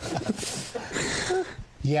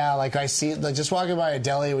 Yeah, like I see, like just walking by a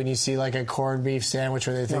deli when you see like a corned beef sandwich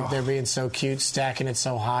where they think they're being so cute, stacking it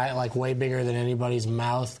so high, like way bigger than anybody's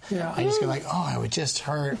mouth. Yeah. I just go like, oh, I would just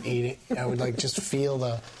hurt eating. I would like just feel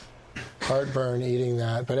the heartburn eating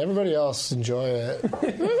that, but everybody else enjoy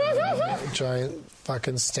it. Giant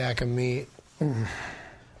fucking stack of meat.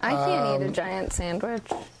 I can't eat a giant sandwich.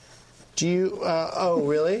 Do you? Oh,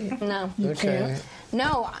 really? No. Okay.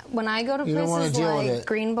 No, when I go to You don't wanna places deal with like it.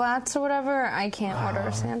 Greenblatt's or whatever, I can't order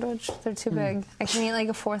a sandwich. They're too big. I can eat like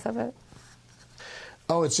a fourth of it.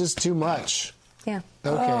 Oh, it's just too much. Yeah.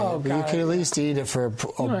 Okay, Oh, but you got can it. at least eat it for a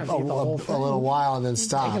don't have to eat the whole thing. little while and then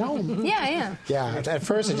stop. Take it home. Yeah, yeah. Yeah, at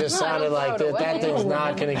first it just No, I sounded don't like throw it that away. thing's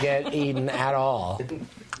not going to get eaten at all.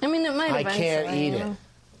 I mean, it might I eventually. can't eat you it.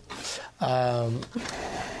 know.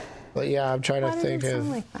 But yeah, I'm trying Why to did it think sound of.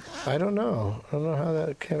 like that? I don't know. I don't know how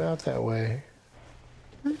that came out that way.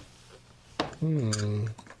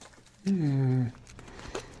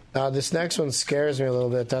 This next one scares me a little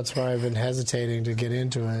bit. That's why I've been hesitating to get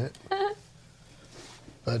into it.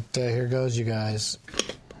 But here goes, you guys.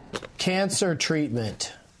 Cancer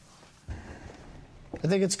treatment. I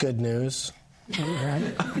think it's good news.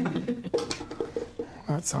 Right?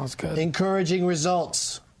 That sounds good. Encouraging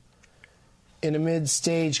results. In a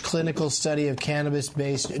mid-stage clinical study of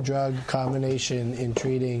cannabis-based drug combination in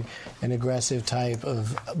treating an aggressive type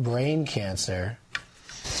of brain cancer.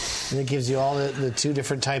 And it gives you all the two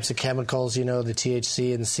different types of chemicals, you know, the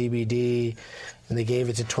THC and the CBD. And they gave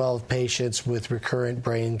it to 12 patients with recurrent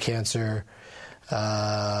brain cancer.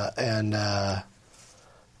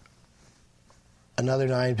 Another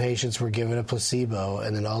 9 patients were given a placebo,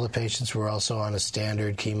 and then all the patients were also on a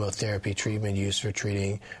standard chemotherapy treatment used for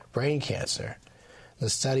treating brain cancer. The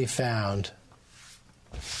study found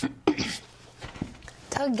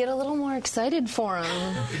Doug, get a little more excited for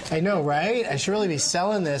him. I know, right? I should really be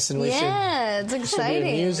selling this, and we should. Yeah, it's Be a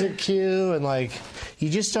exciting. music cue, and like, you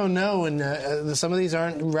just don't know. And some of these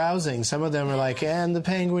aren't rousing. Some of them are like, and the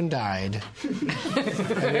penguin died.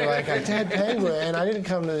 And you're like, a dead penguin. I didn't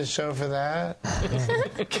come to the show for that.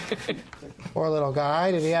 Poor little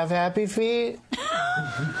guy. Did he have happy feet?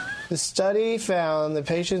 The study found that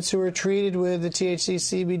patients who were treated with the THC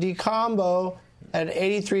CBD combo had an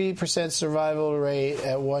 83% survival rate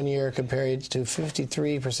at 1 year compared to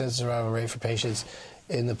 53% survival rate for patients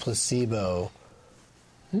in the placebo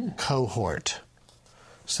cohort.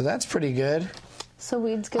 So that's pretty good. So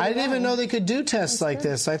weed's good. I didn't even know they could do tests like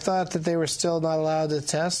this. I thought that they were still not allowed to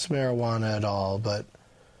test marijuana at all, but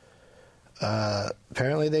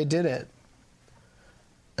apparently they did it.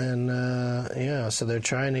 And yeah, so they're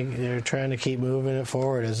trying to keep moving it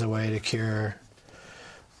forward as a way to cure.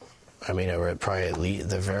 I mean, or probably at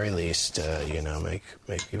the very least, make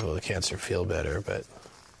people with cancer feel better. But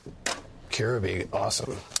cure would be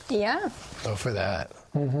awesome. Yeah, Go for that.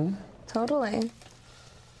 totally.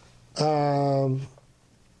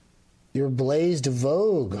 Your Blazed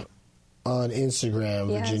Vogue on Instagram,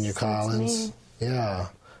 Yes, Virginia that's Collins. me. Yeah,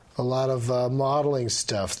 a lot of modeling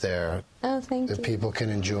stuff there Oh, thank that you. people can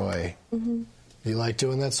enjoy. Do you like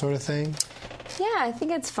doing that sort of thing? Yeah, I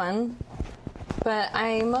think it's fun. But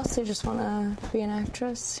I mostly just want to be an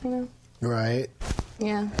actress, Right.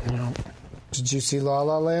 Yeah. Did you see La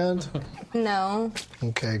La Land? No.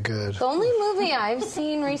 Okay, good. The only movie I've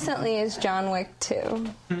seen recently is John Wick 2.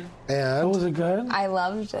 And Was it good? I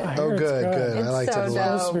loved it. oh, It's good, good. good. I It's liked so it a It's lot.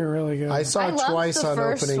 supposed to be really good. I saw I it loved twice the on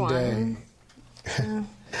first opening one. day.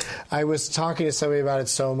 I was talking to somebody about it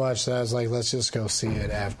so much that I was like, let's just go see it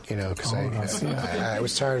after, because I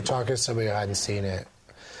was tired of talking to somebody who hadn't seen it.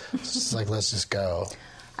 It's just like, let's just go.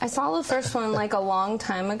 I saw the first one like a long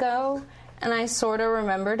time ago, and I sort of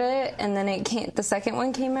remembered it, and then the second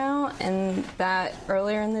one came out, and that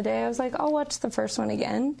earlier in the day I was like, I'll watch the first one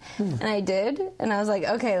again. And I did, and I was like,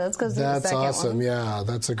 okay, let's go see the That's second awesome. one. Yeah,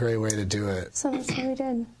 that's a great way to do it. So that's what we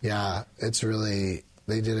did. Yeah, it's really,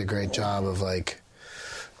 they did a great job of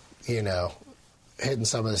hitting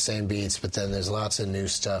some of the same beats, but then there's lots of new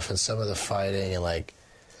stuff and some of the fighting and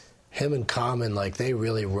him and Common, they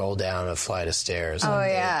really roll down a flight of stairs. Oh,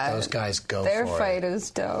 yeah. Those guys go Their for fight it.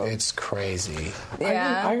 is dope. It's crazy.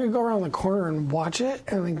 Yeah. I could go around the corner and watch it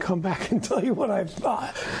and then come back and tell you what I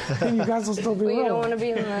thought. And you guys will still be But you don't wrong. want to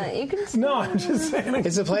be in the. You can. No, I'm just saying.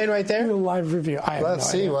 Is it playing right there? A live review. I have Let's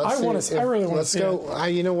no see. idea. Let's see. I want to. I really want to Let's see go.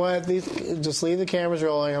 it. You know what? Just leave the cameras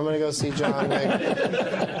rolling. I'm going to go see John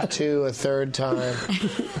Wick 2 a third time.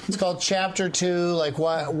 It's called Chapter 2.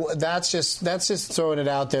 What? That's just throwing it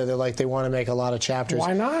out there. That they want to make a lot of chapters.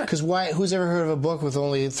 Why not? Because who's ever heard of a book with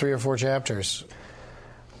only 3 or 4 chapters?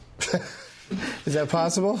 Is that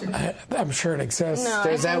possible? I'm sure it exists. No.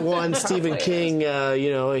 There's that one Stephen King.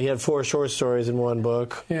 He had 4 short stories in one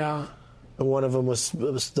book. Yeah. And one of them was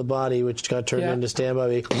The Body, which got turned into Stand By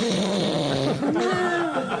Me.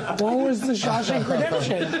 What was the Shawshank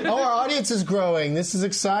Redemption? Oh, our audience is growing. This is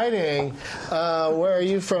exciting. Where are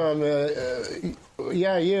you from?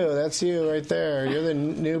 Yeah, you. That's you right there. You're the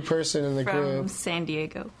new person in the From group. San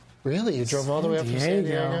Diego. Really? You drove all the way up from San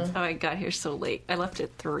Diego? Oh, I got here so late. I left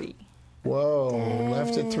at 3. Whoa.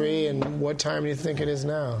 Left at 3. And what time do you think it is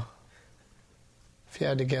now? If you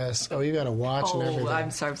had to guess. Oh, you got a watch and everything.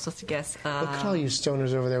 I'm sorry. I'm supposed to guess. Look at all you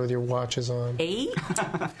stoners over there with your watches on. 8?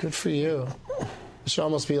 Good for you. It should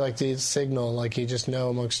almost be like the signal, you just know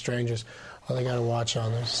amongst strangers. Oh, they got a watch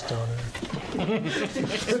on. They're a stoner.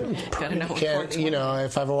 Gotta know. Can't,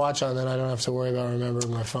 if I have a watch on, then I don't have to worry about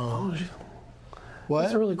remembering my phone. What?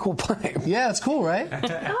 That's a really cool pipe. Yeah, it's cool, right?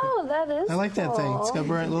 Oh, that is. I like that thing. It's got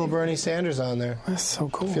little Bernie Sanders on there. That's so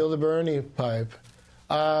cool. Feel the Bernie pipe.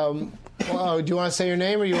 Do you want to say your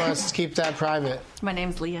name or you want us to keep that private? My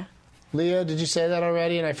name's Leah. Leah, did you say that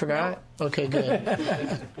already and I forgot? Okay,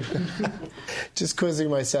 good. Just quizzing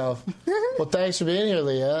myself. Well, thanks for being here,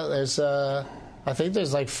 Leah. There's, I think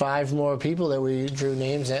there's 5 more people that we drew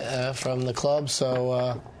names from the club,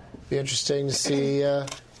 so be interesting to see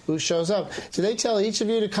who shows up. Did they tell each of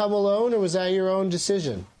you to come alone, or was that your own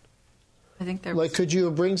decision? I think they're. Could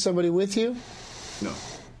you bring somebody with you? No.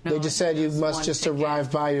 They just said you must just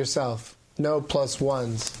arrive by yourself. No plus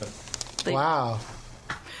ones. Wow.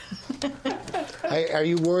 Are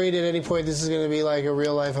you worried at any point this is going to be like a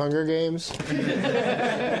real-life Hunger Games?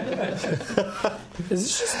 Is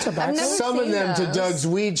this just tobacco? Summon them to those. Doug's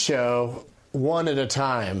Weed Show one at a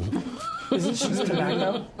time. Is this just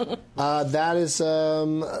tobacco? That is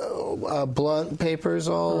blunt papers,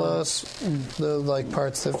 all the like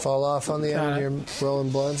parts that fall off on the end. You're rolling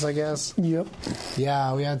blunts, I guess. Yep.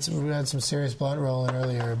 Yeah, we had some serious blunt rolling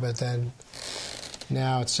earlier, but then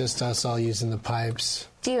now it's just us all using the pipes.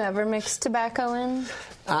 Do you ever mix tobacco in?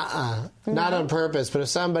 Not on purpose, but if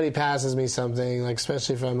somebody passes me something, like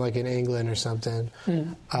especially if I'm like in England or something,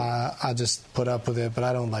 I'll just put up with it. But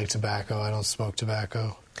I don't like tobacco. I don't smoke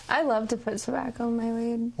tobacco. I love to put tobacco in my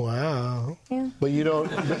weed. Wow. Yeah. But you don't.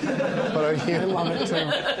 But are you? I love it too.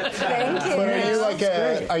 Thank you.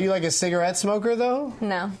 But are you like a cigarette smoker though?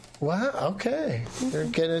 No. Wow. Okay. You're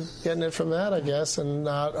getting it from that, I guess, and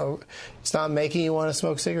it's not making you want to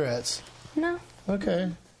smoke cigarettes. No. Okay.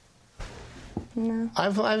 No.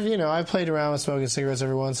 I've played around with smoking cigarettes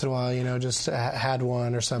every once in a while. Just had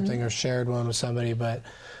one or something, or shared one with somebody, but.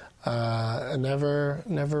 I never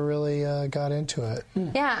really got into it.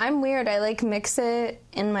 Yeah, I'm weird. I like mix it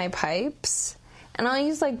in my pipes, and I'll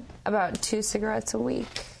use like about 2 cigarettes a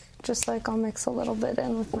week. Just like I'll mix a little bit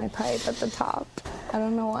in with my pipe at the top. I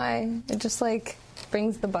don't know why. It just like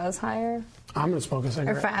brings the buzz higher. I'm gonna smoke a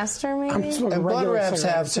cigarette. Or faster, maybe. I'm smoking And blunt regular wraps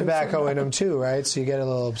have cigarettes. tobacco in them too, right? So you get a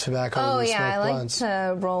little tobacco when you smoke blunts.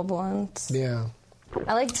 I like to roll blunts. Yeah.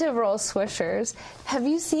 I like to roll Swishers. Have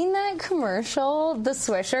you seen that commercial, the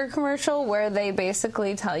Swisher commercial, where they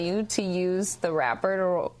basically tell you to use the wrapper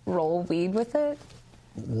to roll weed with it?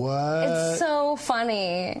 What? It's so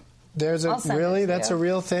funny. There's I'll send really? it to That's you. a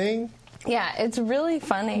real thing? Yeah, it's really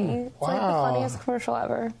funny. It's like the Wow. funniest commercial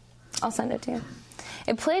ever. I'll send it to you.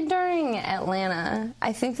 It played during Atlanta.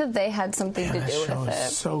 I think that they had something to That do show with it.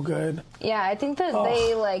 is so good. Yeah, I think that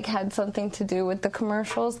they like had something to do with the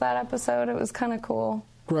commercials that episode. It was kind of cool.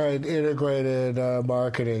 Right, integrated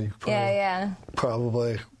marketing. Yeah.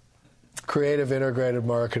 Probably. Creative integrated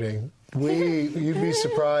marketing. You'd be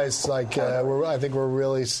surprised. Like, I think we're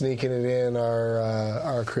really sneaking it in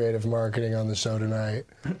our creative marketing on the show tonight.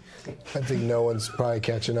 I think no one's probably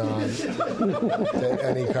catching on that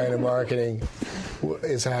any kind of marketing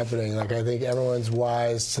is happening. Like, I think everyone's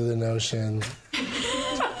wise to the notion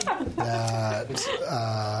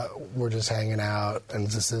that we're just hanging out, and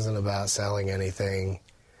this isn't about selling anything.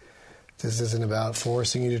 This isn't about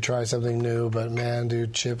forcing you to try something new, but man,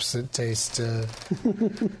 dude, chips that taste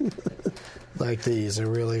like these are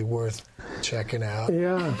really worth checking out.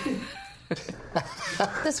 Yeah.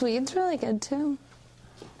 This weed's really good too.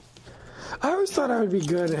 I always thought I would be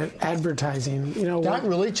good at advertising. That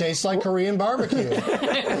really tastes like Korean barbecue.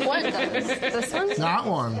 What does? This one? Not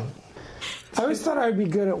one. I always thought I would be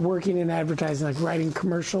good at working in advertising, like writing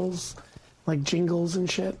commercials, like jingles and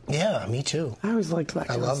shit. Yeah, me too. I always liked that I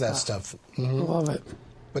kind love of that stuff. stuff. I love it.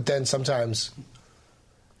 But then sometimes,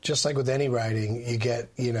 just like with any writing, you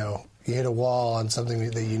hit a wall on something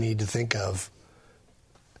that you need to think of.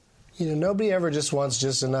 Nobody ever just wants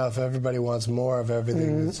just enough. Everybody wants more of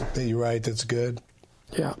everything that you write that's good.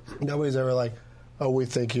 Yeah. Nobody's ever like, oh, we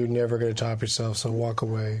think you're never going to top yourself, so walk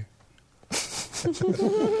away.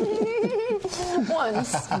 Once.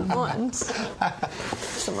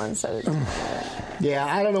 Someone said it. Yeah,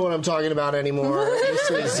 I don't know what I'm talking about anymore. This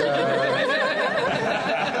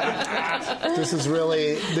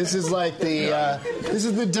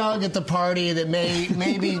is the Doug at the party that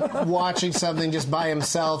may be watching something just by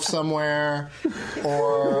himself somewhere,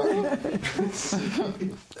 or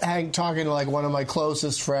talking to like one of my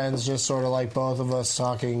closest friends, just sort of like both of us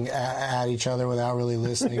talking at each other without really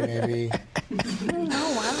listening, maybe.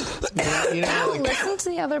 Oh, wow. You Listen to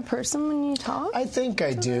the other person when you talk? I think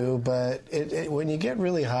I do, but when you get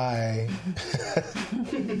really high,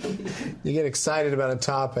 you get excited about a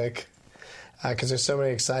topic because there's so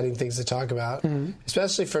many exciting things to talk about. Mm-hmm.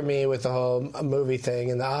 Especially for me with the whole movie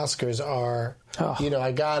thing, and the Oscars are.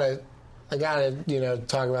 I gotta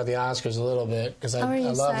talk about the Oscars a little bit because I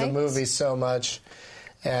love the movie so much.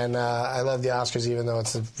 And I love the Oscars, even though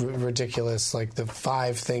it's ridiculous, like the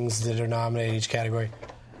 5 things that are nominated in each category.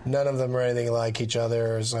 None of them are anything like each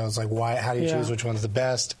other. So it's like, why? How do you choose which one's the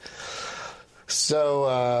best?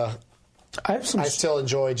 So I still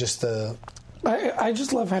enjoy just the... I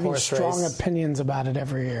just love having strong race. opinions about it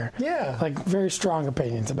every year. Yeah. Like, very strong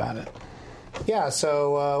opinions about it. Yeah,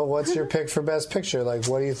 so what's your pick for Best Picture? Like,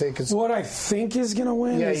 what do you think is... What I think is going to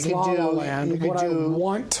win is La La Land. What I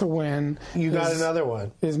want to win got another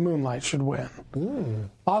one. Is Moonlight should win.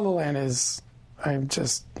 La La Land is...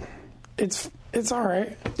 It's all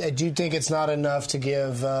right. Do you think it's not enough to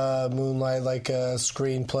give Moonlight like a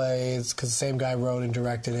screenplay? It's because the same guy wrote and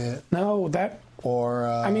directed it. No, that... Or...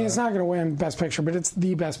 it's not going to win Best Picture, but it's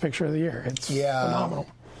the Best Picture of the year. It's phenomenal.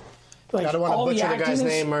 Like, I don't want to all butcher the acting guy's is-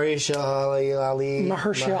 name, Mahershala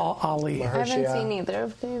Ali. I haven't Mahershala. seen either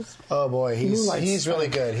of these. Oh boy, Moonlight's he's really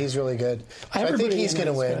good. He's really good. So I think Everybody he's in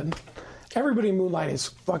going to it is win. good. Everybody in Moonlight is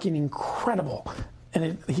fucking incredible,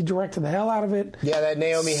 and he directed the hell out of it. Yeah, that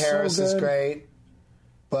Naomi So Harris is good. great.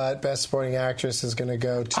 But Best Supporting Actress is going to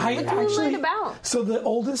go to I actually about? So the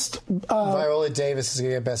oldest, Viola Davis is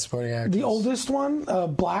going to get Best Supporting Actress. the oldest one,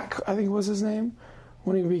 Black, I think was his name,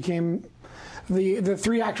 when he became the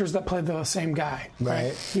three actors that played the same guy.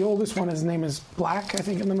 Right. The oldest one, his name is Black, I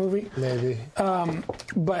think, in the movie. Maybe.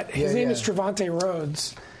 But his Yeah, name yeah. is Trevante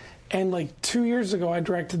Rhodes. And like 2 years ago, I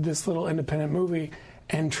directed this little independent movie,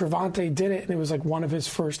 and Trevante did it, and it was like one of his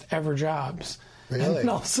first ever jobs. Really? And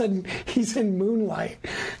all of a sudden, he's in Moonlight.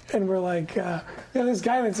 And we're like, this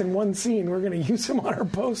guy that's in one scene, we're going to use him on our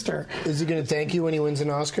poster. Is he going to thank you when he wins an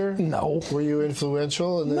Oscar? No. Were you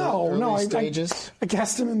influential in the early stages? I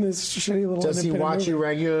cast him in this shitty little Does he independent watch you movie.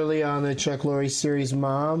 regularly on the Chuck Lorre series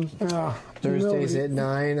Mom? Thursdays at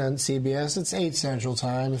 9 on CBS. It's 8 Central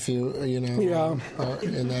Time if you know are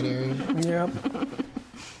in that area.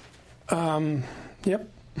 Yep. Yep.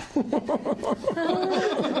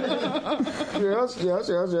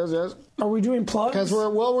 Yes. Are we doing plugs? Because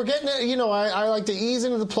we're getting it. I like to ease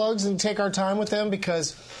into the plugs and take our time with them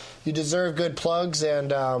because you deserve good plugs. And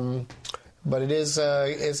but it is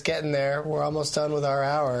it's getting there. We're almost done with our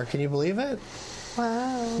hour. Can you believe it?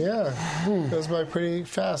 Wow. Yeah, it goes by pretty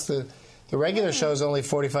fast. The regular show is only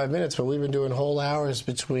 45 minutes, but we've been doing whole hours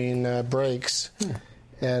between breaks.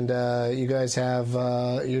 And you guys have,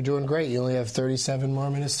 you're doing great. You only have 37 more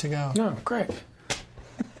minutes to go. No, great.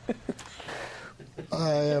 I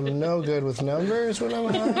am no good with numbers when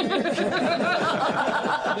I'm high.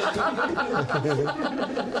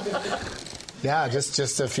 Yeah,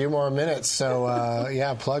 just a few more minutes.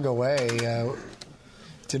 So, plug away.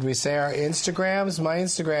 Did we say our Instagrams? My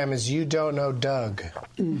Instagram is You Don't Know Doug.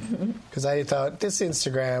 Because I thought, this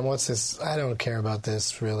Instagram, what's this? I don't care about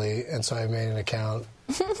this, really. And so I made an account.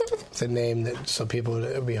 It's a name so people,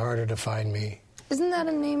 it would be harder to find me. Isn't that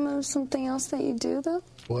a name of something else that you do, though?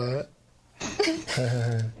 What?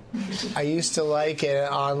 I used to like an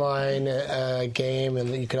online game, and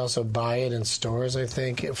you could also buy it in stores, I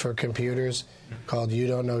think, for computers, called You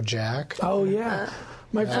Don't Know Jack. Oh, yeah.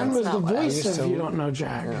 My friend was the not what I voice used of to- You Don't Know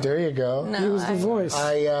Jack. There you go. No, He was the voice.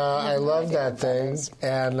 I love idea that what that thing is.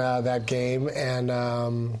 and that game,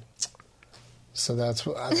 and so that's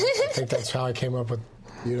I think that's how I came up with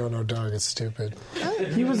You Don't Know Doug. It's stupid.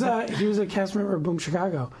 He was a cast member of Boom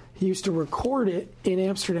Chicago. He used to record it in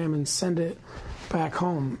Amsterdam and send it back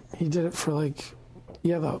home. He did it for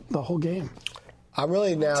the whole game. I'm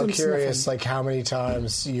really now Tim curious, Sniffen. like how many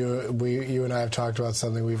times you and I have talked about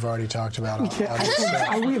something we've already talked about. On this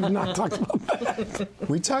show. We have not talked about that.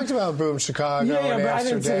 We talked about Boom Chicago Yeah, and but I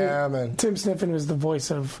didn't say Amsterdam, and Tim Sniffen was the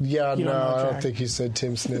voice of. yeah, You no, Don't Know I don't Jack. think you said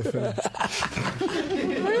Tim Sniffen.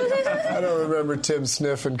 I don't remember Tim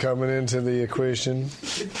Sniffen coming into the equation.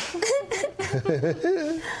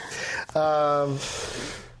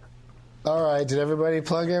 All right, did everybody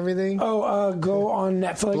plug everything? Oh, go on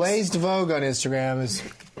Netflix. Blazed Vogue on Instagram is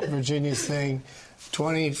Virginia's thing.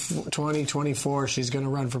 2024, she's going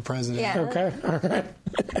to run for president. Yeah. Okay, all right.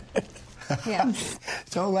 Yeah.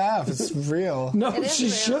 Don't laugh, it's real. No, It is she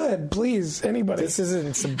real. should. Please, anybody. This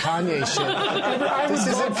isn't some Kanye shit. I would This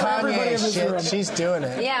isn't vote for everybody in Kanye this room. shit. She's doing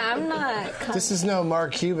it. Yeah, I'm not. This is no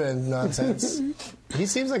Mark Cuban nonsense. He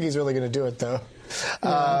seems like he's really going to do it, though.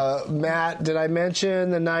 Matt, did I mention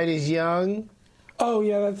The Night is Young? Oh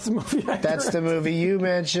yeah, that's the movie. That's the movie you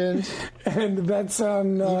mentioned. and that's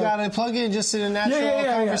on. You got to plug in just in a natural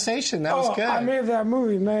conversation. That was good. I made that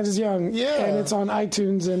movie, Man is Young. Yeah. And it's on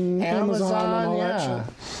iTunes and Amazon and all that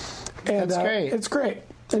shit. And, That's great. It's great.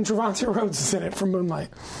 And Trevante Rhodes is in it from Moonlight.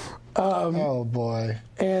 Oh, boy.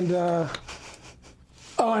 And and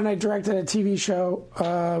I directed a TV show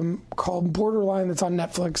called Borderline that's on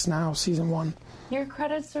Netflix now, season 1. Your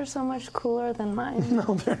credits are so much cooler than mine.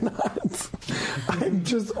 No, they're not. I'm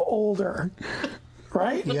just older.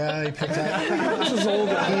 Right? Yeah, he picked that. Just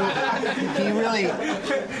older.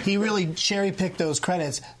 He really cherry picked those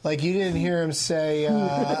credits. Like you didn't hear him say,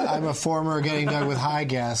 "I'm a former Getting Dug with High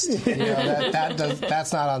guest." You know,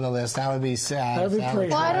 that's not on the list. That would be sad. That'd be That would-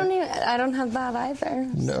 crazy. Well, I don't have that either.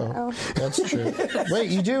 No, So. that's true. Wait,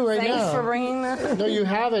 you do right Thanks now. for bringing that. No, you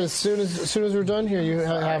have it. As soon as we're done here, you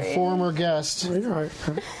have former guest, You're right.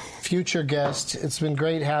 future guest. It's been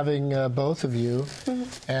great having both of you.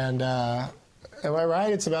 And am I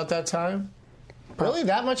right? It's about that time. Really,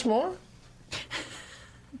 that much more?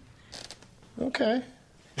 Okay.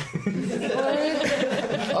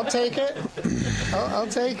 I'll take it. I'll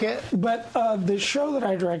take it. But the show that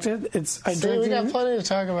I directed, I See, directed we got in- plenty to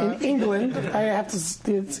talk about. in England.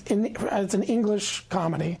 It's an English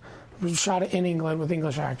comedy. It was shot in England with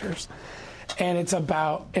English actors, and it's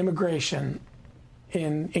about immigration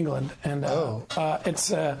in England. And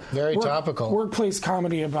it's a Very topical. workplace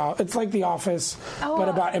comedy about. It's like The Office, but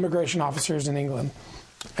about immigration officers in England,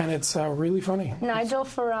 and it's really funny. Nigel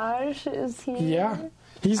Farage is he? Yeah.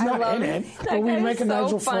 He's I not love in it, that but we guy make a is so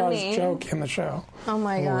Nigel funny. Farage joke in the show. Oh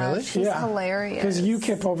my gosh, really? he's hilarious. Because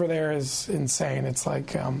UKIP over there is insane. It's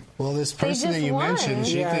like, Well, this person just that you won. mentioned,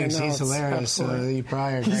 she Yeah, I thinks know, he's it's hilarious, so absolutely- you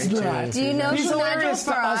probably are He's great not. too. Do you know he's who Nigel hilarious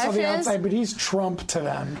to us on the Farage is? outside, but he's Trump to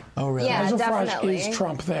them. Oh, really? Yeah, Nigel Farage definitely. is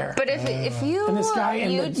Trump there. But if you And this guy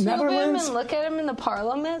in the YouTube him Netherlands- and look at him in the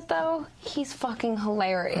Parliament, though, he's fucking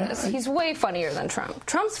hilarious. He's way funnier than Trump.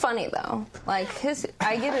 Trump's funny though. Like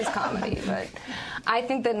I get his comedy, but I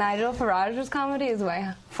think that Nigel Farage's comedy is way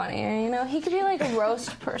funnier. You know, he could be like a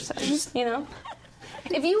roast person. You know.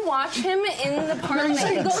 If you watch him in the Parliament, he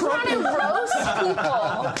saying goes Trump around and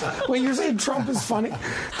roasts people. Wait, you're saying Trump is funny?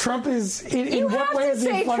 Trump is in You what have way to is he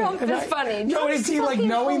say funny? Trump is funny. No, Trump's is he like fucking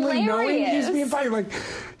knowingly knowing he's hilarious. being funny? Like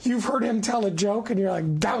you've heard him tell a joke and you're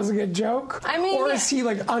like, that was a good joke. I mean, or yeah. is he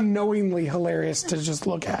like unknowingly hilarious to just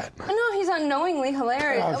look at? No, he's unknowingly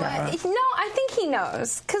hilarious. Okay. No, I think he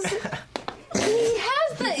knows because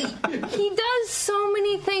he does so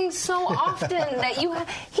many things so often that he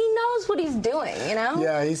knows what he's doing. You know?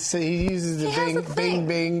 Yeah, he uses the He has a bing, thing. bing,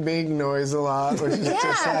 bing, bing noise a lot, which is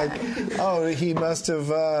just like, oh, he must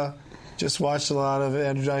have just watched a lot of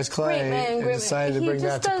Energized Clay Great man, and great decided man. to bring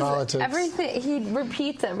that to politics. Everything he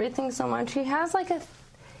repeats everything so much. He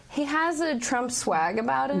has a Trump swag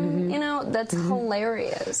about him. You know, that's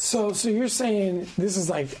hilarious. So you're saying this is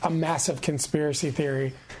like a massive conspiracy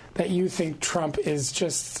theory that you think Trump is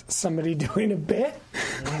just somebody doing a bit?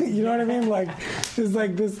 You know what I mean? Like, there's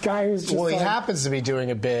like this guy who's just Well, he like, happens to be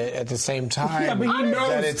doing a bit at the same time. Yeah, but he knows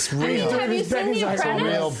that it's I mean, real. have you He's been- seen he's The like a Apprentice?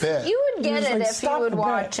 real bit. You would get he's it like, if you stop would the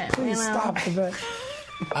watch bit. him. Please you know? stop the bit.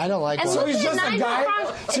 I don't like And that. So look he's at just a Nigel guy-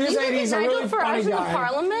 Farage. so you're If you saying look he's at a Nigel really funny Farage in the guy.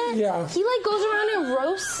 Parliament, Yeah. he like goes around and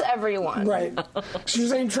roasts everyone. Right. So you're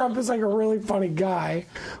saying Trump is like a really funny guy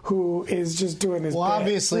who is just doing his Well, bit.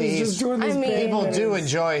 obviously, He's just doing his I mean- bit. People and do it's-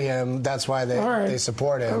 enjoy him. That's why All right. they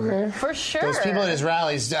support him. Okay. For sure. Those people at his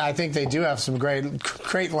rallies, I think they do have some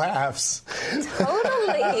great laughs.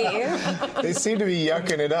 Totally. They seem to be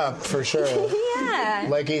yucking it up for sure. Yeah.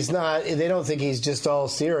 Like he's not. They don't think he's just all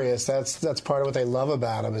serious. That's part of what they love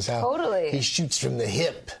about him is how Totally. he shoots from the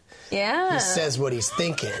hip. Yeah. He says what he's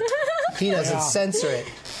thinking. He doesn't Yeah. censor it.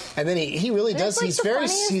 And then he really That's does. like He's the very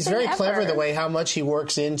funniest very thing clever ever. the way how much he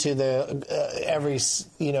works into the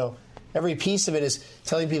every piece of it is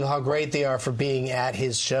telling people how great they are for being at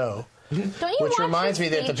his show. Don't you Which watch reminds me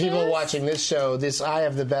his that the people speeches? watching this show, I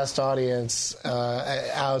have the best audience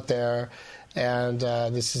out there, and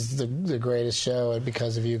this is the greatest show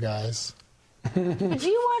because of you guys. Did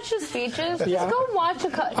you watch his speeches? Yeah. Just go watch a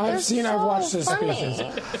cut. I've watched his funny.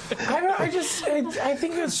 speeches. I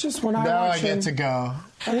think it's just when I Now watch I get him. to go.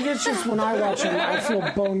 I think it's just when I watch him, I feel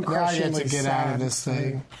bone Now I crushingly get to get sad. out of this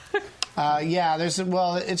thing. Yeah,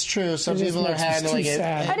 it's true. Some It just people are makes me handling too it.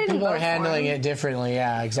 sad. I didn't People are vote for handling him. it differently.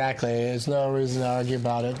 Yeah, exactly. There's no reason to argue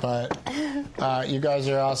about it. But you guys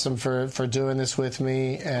are awesome for doing this with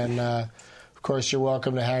me, and of course you're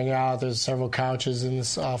welcome to hang out. There's several couches in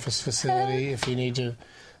this office facility if you need to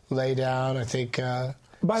lay down. I think.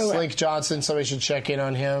 By the way- Slink Johnson, somebody should check in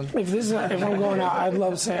on him. If I'm going out, I'd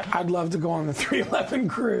love to go on the 311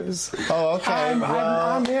 cruise. Oh, okay. I'm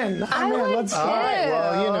in. I'm in. would Let's too. All right,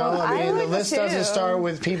 well, I the would list too. doesn't start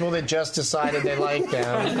with people that just decided they like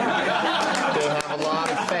them. They have a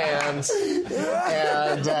lot of fans,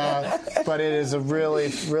 and but it is a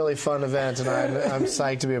really, really fun event, and I'm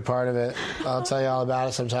psyched to be a part of it. I'll tell you all about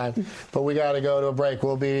it sometime. But we got to go to a break.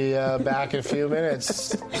 We'll be back in a few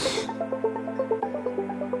minutes.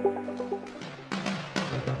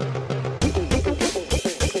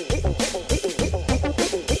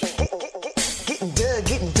 Getting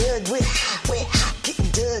dug with, getting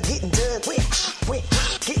dug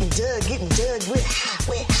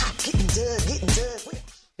with, getting dug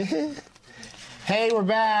with. Hey, we're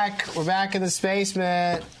back. We're back in the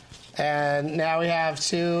Spaceman, and now we have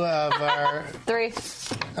two of our. 3.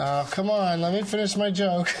 Oh, come on, let me finish my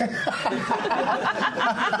joke.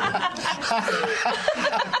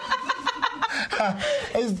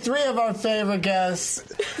 It's three of our favorite guests.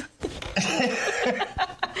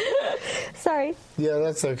 Sorry. Yeah,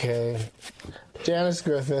 that's okay. Janice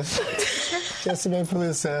Griffith, Jessamine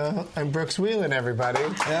Peluso, and Brooks Wheelan, everybody.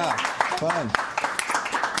 Yeah, fun.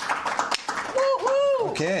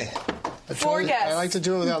 Okay. 4 guests. I like to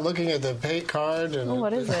do it without looking at the paint card. And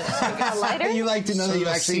What is it? A lighter? You like to know that you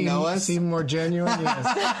actually know us? Seem more genuine.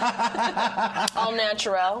 Yes. All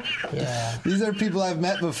natural. Yeah. These are people I've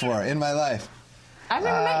met before in my life. I've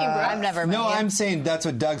never met you, bro. I've never met No, you. I'm saying that's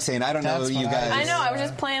what Doug's saying. I don't know That's you what I guys. I know, I was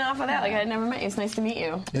just playing off of that. Like, I'd never met you. It's nice to meet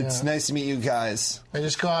you. It's nice to meet you guys. I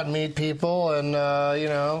just go out and meet people, and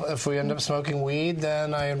if we end up smoking weed,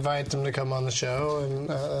 then I invite them to come on the show, and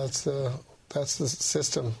that's the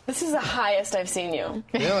system. This is the highest I've seen you.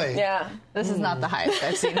 Really? Yeah. This is not the highest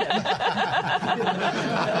I've seen him.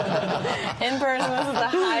 In person, this is the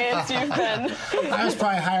highest you've been. I was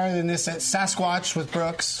probably higher than this at Sasquatch with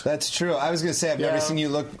Brooks. That's true. I was going to say I've never seen you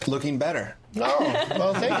looking better. No,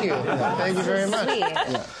 well, thank you. Thank you very much.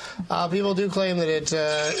 Sweet. People do claim that it,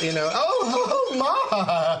 oh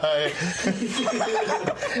my!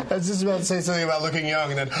 I was just about to say something about looking young,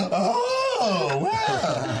 and then, oh,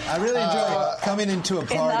 well. I really enjoy coming into a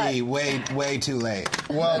party way too late.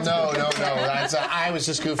 Well, no. I was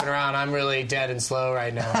just goofing around. I'm really dead and slow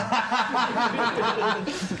right now.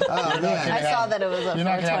 Oh, man. I saw that it was a You're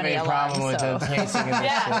not going to have 420 any alarm, problem with so the pacing of this shit.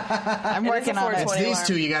 Yeah. I'm working on it. It's these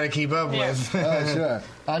two you got to keep up with. Oh, sure.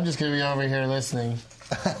 I'm just going to be over here listening.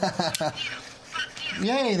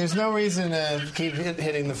 Yay, there's no reason to keep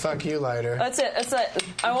hitting the fuck you lighter. That's it.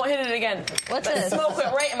 I won't hit it again. What's this? Smoke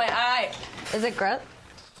went right in my eye. Is it Gret?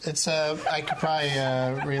 It's I could probably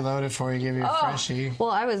reload it for you, give you a freshie. Well,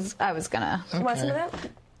 I was gonna. You want some of that?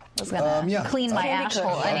 I was gonna Yeah. clean my Candy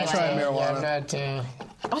asshole cookie. anyway. I'll try marijuana. I'm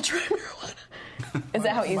not, I'll try marijuana. Is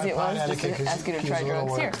that how easy it was? Just to ask you to try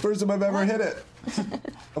drugs? Here. First time I've ever hit it.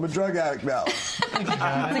 I'm a drug addict now.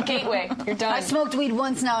 It's a gateway. You're done. I smoked weed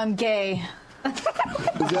once, now I'm gay. Is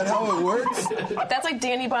that how it works? That's like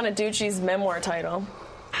Danny Bonaducci's memoir title.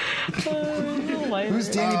 Who's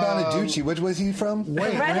Danny Bonaducci? Which was he from?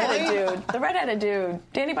 Wait, The redheaded dude.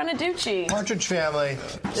 Danny Bonaducci. Partridge Family.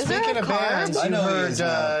 Speaking of bands, I you know he is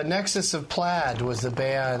heard Nexus of Plaid was the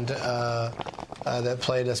band that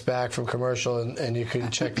played us back from commercial, and you can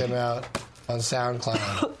check them out on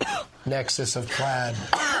SoundCloud. Nexus of Plaid.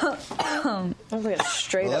 I'm like a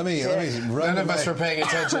straight Let up me dick. run. None to of us my- were paying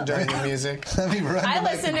attention during the music. Let me run. I to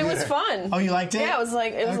my listened. It was computer. fun. Oh, you liked it? Yeah, it was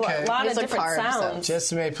Okay. a lot of It's a different carb, sounds.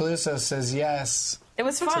 Jessime Peluso says yes It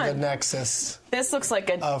was to the fun. Nexus. This looks like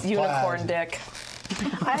a Of unicorn plaid. dick.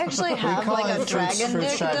 I actually have call like it a dragon fruit dick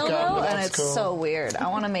stripe gum, dildo, but and that's it's cool. so weird. I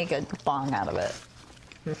want to make a bong out of it.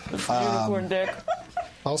 Unicorn dick.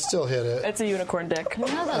 I'll still hit it. It's a unicorn dick. You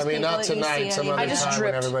know those I mean, not people that you tonight. see Some on other I just time when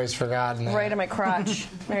dripped everybody's forgotten that. Right in my crotch.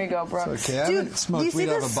 There you go, Brooks. Okay, I Dude, haven't smoked you see weed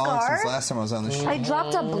out the of a bong scar? since last time I was on the show. I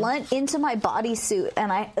dropped a blunt into my bodysuit,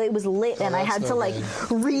 and it was lit, and I that's had no to like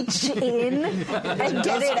good. reach in and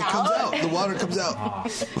get it comes out. out. The water comes out.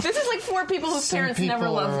 This is like 4 people whose Some parents people never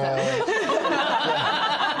loved are, them.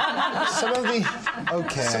 Some of the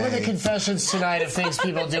Okay. some of the confessions tonight of things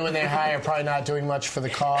people do when they're high are probably not doing much for the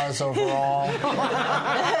cause overall.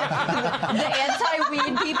 The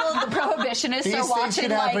anti-weed people, the prohibitionists These are things watching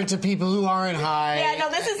can happen like. to people who aren't high. Yeah, no,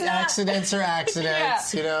 this is not- Accidents are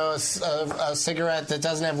accidents. Yeah. You know, a cigarette that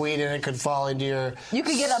doesn't have weed in it could fall into your You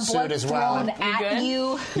could get a suit blunt as well. thrown at good?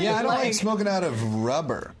 you. Yeah, I don't like smoking out of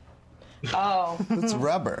rubber. Oh. It's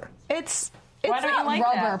rubber. It's Why don't you not like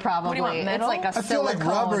rubber, that? probably. What do you want, metal? It's like a I feel like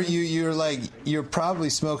silicone. rubber. You're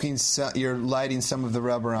probably smoking. You're lighting some of the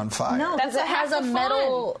rubber on fire. No, That's because it has half a the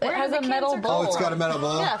metal. fun. It Where has do a the metal kids are bowl. Oh, it's got a metal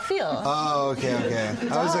bowl. Yeah, feel. Oh, okay.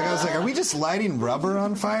 I was like, are we just lighting rubber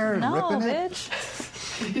on fire and No, ripping it?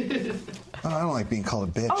 bitch. Oh, I don't like being called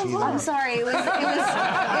a bitch either. I'm sorry. It was It's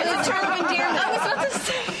a term of endearment. I was about to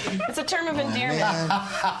say. It's a term of endearment. Man,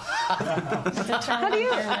 It's a term of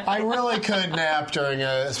endearment. I really could nap during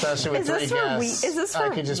especially with Is 3 this for guests. is this I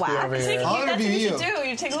for could just wax? be over here. I'll That's what interview you you. should do.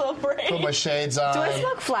 You take a little break. Put my shades on. Do I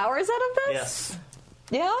smoke flowers out of this? Yes.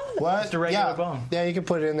 Yeah. What? Just a regular yeah. bong. Yeah, you can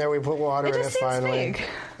put it in there. We put water It in just it seems finally. fake.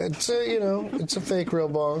 It's it's a fake real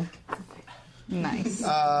bong. Nice.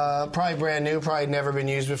 Probably brand new. Probably never been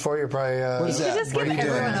used before. You're probably. what is that? just What are give you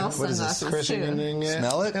doing? everyone else What is this? sunglasses. Christening it.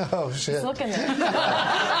 Smell it? Oh shit! Look in there.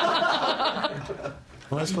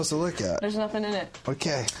 What am I supposed to look at? There's nothing in it.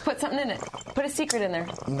 Okay. Put something in it. Put a secret in there.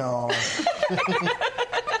 No.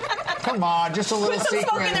 Come on, just a little Put some secret.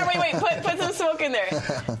 smoke in there. Wait. Put some smoke in there.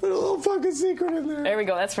 Put a little fucking secret in there. There we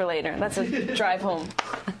go. That's for later. That's a drive home.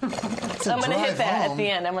 So I'm going to hit drive that home. at the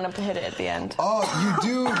end. I'm going to hit it at the end. Oh, you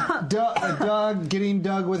do. Doug, getting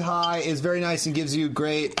Doug with high is very nice and gives you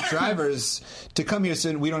great drivers to come here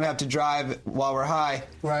so we don't have to drive while we're high.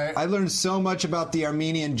 Right. I learned so much about the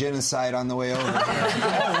Armenian genocide on the way over here.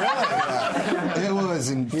 Oh, really? Yeah. It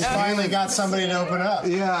was. You finally got somebody to open up.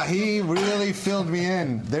 Yeah, he really filled me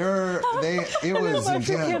in. It was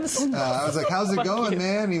intense. I was like, "How's it going,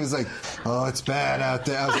 man?" He was like, "Oh, it's bad out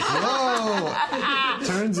there." I was like, "Whoa!"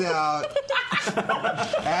 Turns out,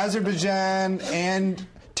 Azerbaijan and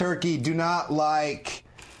Turkey do not like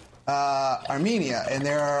Armenia, and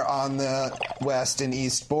they're on the west and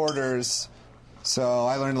east borders. So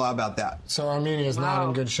I learned a lot about that. So Armenia is not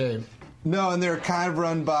in good shape. No, and they're kind of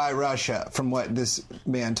run by Russia, from what this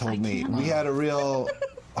man told me. We had a real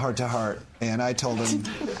heart-to-heart, and I told him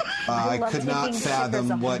I could not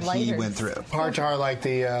fathom what he went through. Heart-to-heart like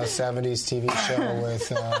the 70s TV show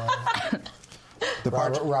with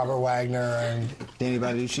Robert Wagner and Danny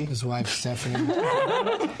Bonaducci, his wife Stephanie.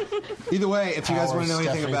 Either way, if you guys want to know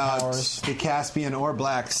anything Stephanie about Powers. the Caspian or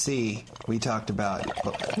Black Sea, we talked about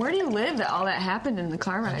it. Where do you live that all that happened in the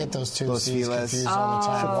car ride? I get those two Los seas Feliz. confused all the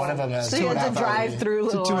time. One of them has So you have to drive through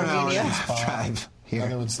It's a Little 2 Armenia. hour drive The here.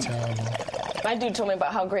 other one's terrible. My dude told me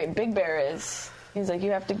about how great Big Bear is. He's like,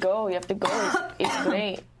 you have to go. It's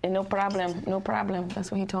great. And no problem.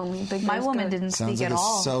 That's what he told me. Big My Bear's woman good. didn't Sounds speak like at a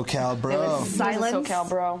all. SoCal It bro. was silence SoCal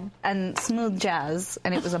bro. and smooth jazz,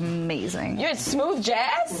 and it was amazing. You're in smooth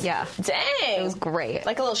jazz? Yeah. Dang. It was great.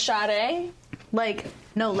 Like a little Sade? Like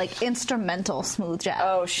instrumental smooth jazz.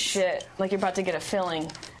 Oh, shit. Like you're about to get a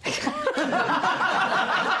filling.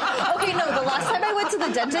 Okay, no, the last time I went to the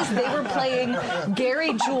dentist, they were playing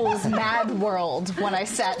Gary Jules' Mad World when I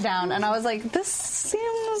sat down, and I was like, this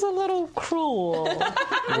seems a little cruel.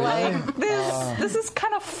 Like, this is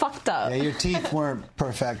kind of fucked up. Yeah, your teeth weren't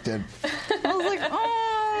perfected. I was like,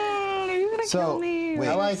 oh, are you gonna kill me? wait.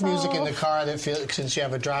 I like music in the car that feels, since you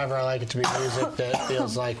have a driver, I like it to be music that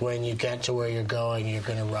feels like when you get to where you're going, you're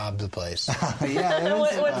going to rob the place. Yeah,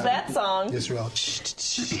 What's that song? Just real.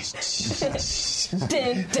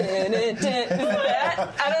 Dun, dun, dun, dun.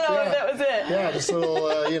 That? I don't know if that was it. Yeah, just a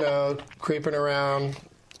little, creeping around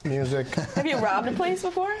music. Have you robbed a place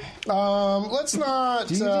before? Let's not.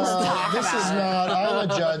 This is not. I'm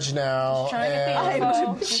a judge now. I'm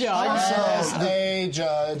a judge. As a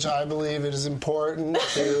judge, I believe it is important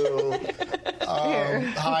to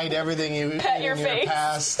hide everything you Pet in your face.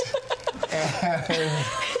 past.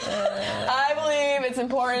 I believe it's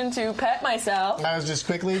important to pet myself I was just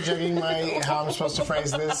quickly checking how I'm supposed to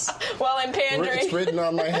phrase this. while I'm pandering. It's written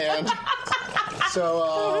on my hand.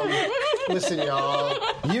 So, listen, y'all.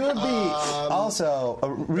 You would be also a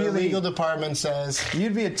The really legal department says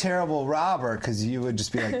You'd be a terrible robber because you would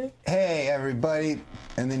just be like, "Hey, everybody,"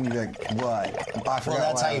 and then you'd be like, "What?" I forgot well,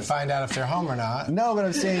 that's why how you find out if they're home or not. No, but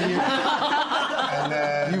I'm saying you. And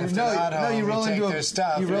then if they're not home, you roll take into their a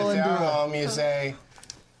stuff. You And roll if they into are a. home, you say,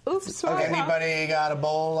 Oops, okay, anybody got a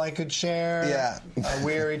bowl I could share? Yeah. A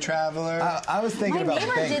weary traveler? I was thinking My about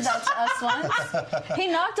neighbor things. did that to us once. He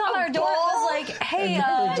knocked on our door and was like, hey,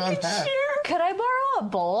 never done that. could I borrow a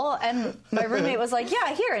bowl? And my roommate was like,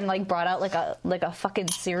 yeah, here, and brought out like a fucking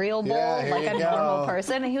cereal bowl, Yeah, here like a you go. normal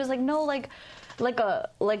person. And he was like, no, like a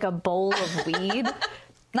bowl of weed.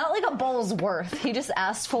 Not like a bowl's worth. He just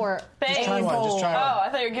asked for Thanks. a Try one, bowl. just try one. Oh, I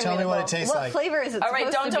thought you were giving Tell me me the what bowl. it tastes What like. flavor is it All right,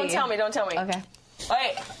 supposed to don't be? tell me. Don't tell me. Okay.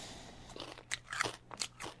 Wait.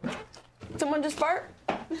 Someone just fart?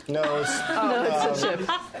 No, it's, It's a chip.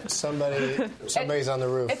 somebody's on the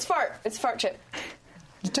roof. It's fart. It's fart chip.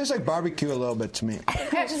 It tastes like barbecue a little bit to me.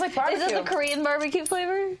 Yeah, just like barbecue. Is it the Korean barbecue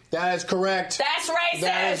flavor? That is correct. That's racist.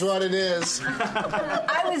 That is what it is.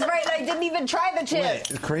 I was right. I didn't even try the chip.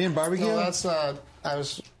 Wait, Korean barbecue? No, that's not.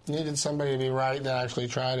 Needed somebody to be right that actually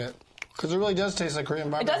tried it. Because it really does taste like Korean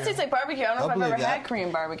It barbecue. does taste like barbecue. I don't know if I've believe ever that. had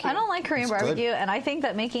Korean barbecue. I don't like Korean It's good. barbecue, and I think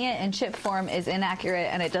that making it in chip form is inaccurate,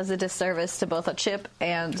 and it does a disservice to both a chip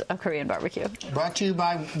and a Korean barbecue. Brought to you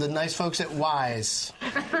by the nice folks at Wise.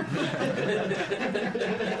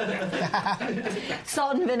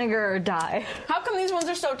 Salt and vinegar or die. How come these ones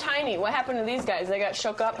are so tiny? What happened to these guys? They got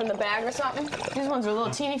shook up in the bag or something? These ones are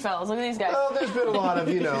little teeny fellas. Look at these guys. Well, there's been a lot of,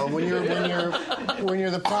 when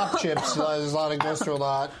you're the pop chips, there's a lot of goes through a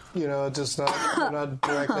lot. It's just not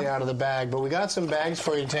directly out of the bag. But we got some bags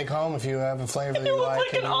for you to take home if you have a flavor that You you look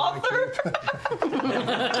like. like an author.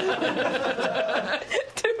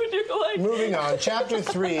 Dude, you're like... Moving on. Chapter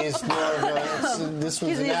 3 is more of this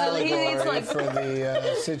was an allegory for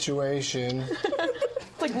the situation.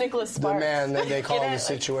 It's like Nicholas The Sparks. man that they call Get the it?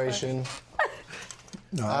 situation.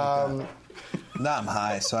 No, I'm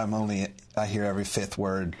high, so I hear every fifth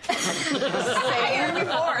word. Every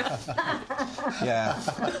fourth. Yeah.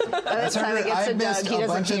 That's how it gets I to missed Doug. He a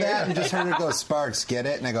bunch doesn't of hear. that and just heard her go, Sparks, get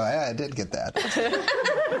it? And I go, yeah, I did get that.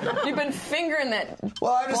 You've been fingering that.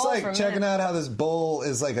 Well, I'm just bowl like for a checking minute. out how this bowl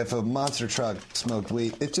is like if a monster truck smoked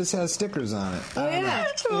wheat. It just has stickers on it. Yeah.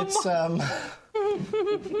 It's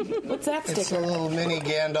What's that sticker? It's a little mini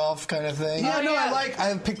Gandalf kind of thing. Yeah, no,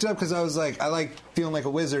 I picked it up because I was like, I like feeling like a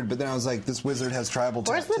wizard, but then I was like, this wizard has tribal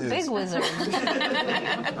Where's tattoos. the big wizard?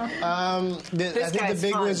 I think the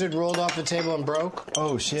big wizard rolled off the table and broke.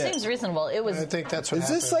 Oh shit! Seems reasonable. It was. I think that's what Is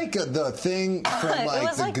happened. this like the thing from It like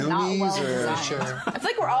was, the like, not Goonies well or? designed. Sure. It's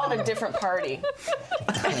like we're all at a different party.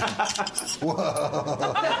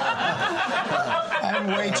 Whoa! I'm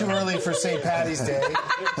way too early for St. Patty's Day.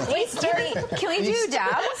 Wait, can we do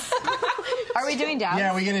dabs? Are we doing dabs?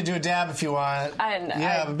 Yeah, we're gonna do a dab if you want.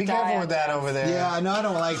 I but be careful with that over there. Yeah, no, I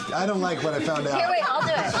don't like what I found out. Here, wait, I'll do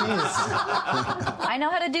it. Jeez. I know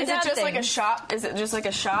how to do Is dab it just like a things. shop? Is it just like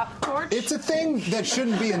a shop torch? It's a thing that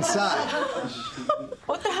shouldn't be inside.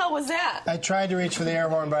 What the hell was that? I tried to reach for the air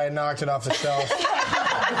horn, but I knocked it off the shelf.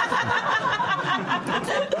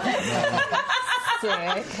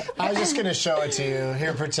 Sick. I was just gonna show it to you.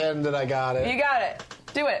 Here, pretend that I got it. You got it.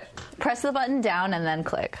 Do it. Press the button down and then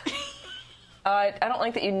click. I don't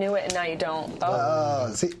like that you knew it and now you don't.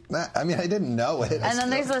 Oh, see, I mean, I didn't know it. And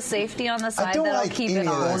then there's a safety on the I side don't that'll like keep any it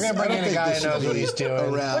of on. this. We're gonna bring I don't in a think guy this who knows should what be he's doing.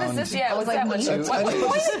 around. What is this? Yeah, what's like, that one? me too. What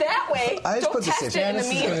point it that way? I just Don't put the test it safety. into Janice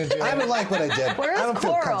is me. gonna do I it. don't like what I did. Where's I don't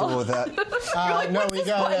feel Coral? comfortable with that. No, we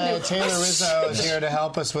got Taylor Rizzo is here to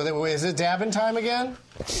help us with it. Wait, is it dabbing time again?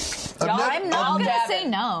 I'm not going to dab say it.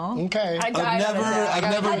 no. Okay. I died on a dab.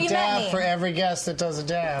 I've never Have you met dab me? for every guest that does a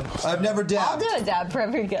dab. I've never I'll dabbed. do a dab for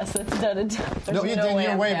every guest that's done a dab. No, no way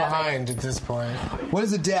you're I'm way dabbing. behind at this point. What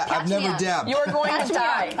is a dab? I've Catch me never up. dabbed. You're going Catch to me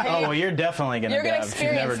die. up. Oh, well, you're definitely going to You're gonna dab if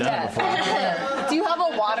you've never experience done it death. before. Do you have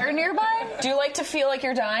a water nearby? Do you like to feel like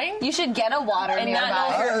you're dying? You should get a water And not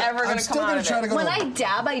know if nearby. you're ever I'm going to still come out gonna of try it. to go When to I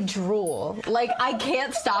dab, I drool. Like, I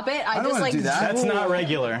can't stop it. I don't just wanna like do that. That's drool. not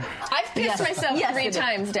regular. I've pissed Yes. myself Yes, 3 it is.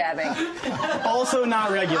 times dabbing. Also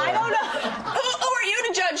not regular. I don't know. Who are you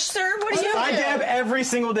to judge, sir? What do you I do? dab every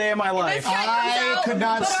single day of my life. This guy comes I out, could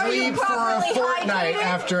not but are you sleep for a properly fortnight hydrated?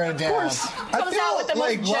 after a dab. Comes out with the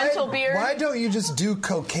most gentle beard. Why don't you just do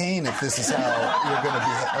cocaine if this is how you're going to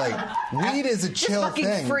be? Like, weed is a chill fucking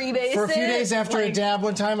thing. freebase For a few it. days after a Like, dab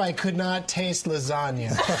one time, I could not taste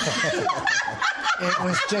lasagna. It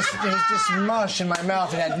was just mush in my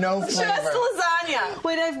mouth. It had no flavor. Just lasagna.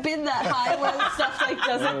 When I've been that high where stuff like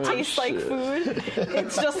doesn't taste like food,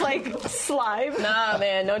 it's just like slime. Nah,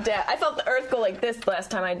 man, no dab. I felt the earth go like this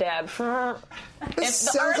last time I dabbed. This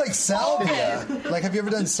sounds like salvia. Like, have you ever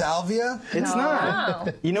done salvia? It's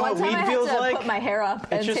not. You know One what time weed I had feels to like? put my hair up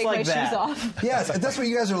and It's just take like my that. shoes off. Yes, that's what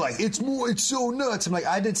you guys are like. It's so nuts. I'm like,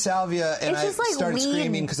 I did salvia and It's I just like started weed.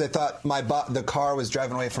 screaming because I thought the car was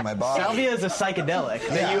driving away from my body. Salvia is a psychedelic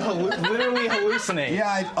that Yeah. you literally hallucinate. Yeah,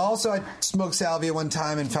 I smoked salvia one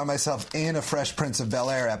time and found myself in a Fresh Prince of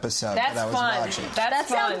Bel-Air episode That's that I was fun. watching. That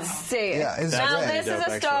Sounds sick. Yeah, it's Now great. this is dope, a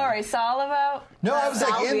actually. story. It's all about. No, I was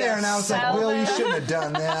like in there and I was like, Will, you Salvia. shouldn't have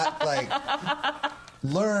done that. Like,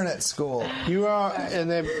 learn at school. You are, and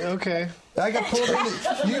then okay. I got pulled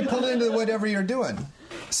into. You pulled into whatever you're doing.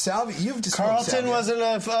 Salvia, you've just smoked Carlton salvia.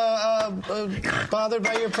 wasn't bothered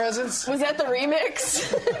by your presence. Was that the remix?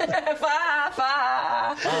 Fa,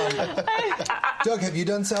 fa. Doug, have you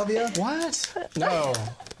done salvia? What? No.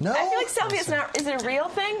 No. I feel like salvia's not. Is it a real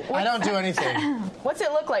thing? I don't do anything. What's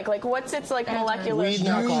it look like? Like, what's its like molecular? Weed and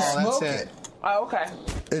You alcohol. That's smoke it. it. Oh, okay.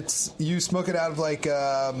 It's you smoke it out of like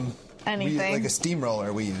Anything. like a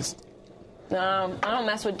steamroller we use. I don't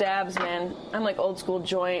mess with dabs, man. I'm like old school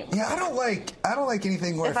joint. Yeah, I don't like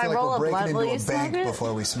anything where If I feel I roll like a we're blunt, breaking will into you a smoke bank it?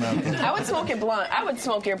 before we smoke it. I would smoke your blunt. I would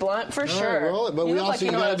smoke your blunt for sure. Roll it, but You we look also like you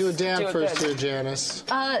you know gotta how do a to dab do it first, good. here, Janice.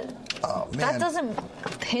 Oh man, That doesn't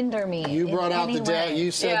hinder me. You in brought out any the dab. way.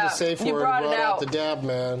 You said Yeah, the safe you word. brought it Brought out out. the dab,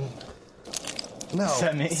 man. no. Is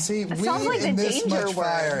that me? See, weed sounds like and the this danger much word.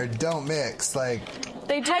 fire don't mix. Like,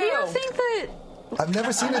 They do. How do you think that? I've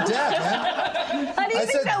never seen a dab, man. How do you I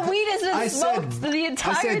think said that weed has been I smoked said- the I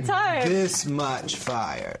entire said time? this much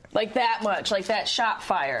fire. Like that much, like that shot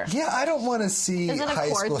fire. Yeah, I don't want to see Is it a high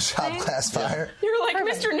school quartz shop thing? class fire. You're like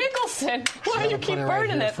Mr. Nicholson. Why do you keep put it right burning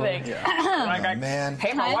here that for me. thing? Oh, man.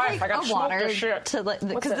 Hey, my Can I wife, take I got a to smoke water this shit. to like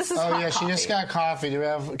because What's this is Oh hot yeah, she coffee. just got coffee. Do we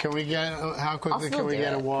have? Can we get? How quickly still can we do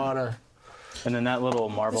get it. a water? And then that little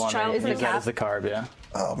marble This on child there, is use the that cap. as the carb, yeah.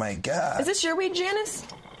 Oh my god. Is this your weed, Janice?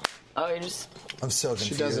 Oh, you're just I'm so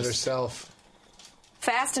confused. She does it herself.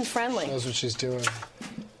 fast and friendly. Knows what she's doing.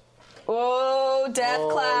 Oh, death Oh,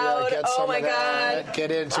 cloud. yeah, get Oh some my of that. god.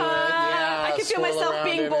 Get into it. Yeah. I can feel swirl myself around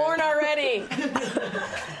being in born it. already.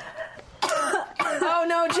 Oh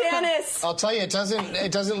no, Janice. I'll tell you, it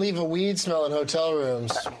doesn't leave a weed smell in hotel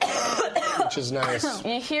rooms, which is nice.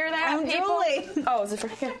 You hear that, I'm people? drooling. Oh, is it for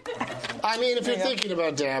here? I mean, if you're There you go. thinking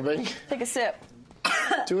about dabbing, Take a sip.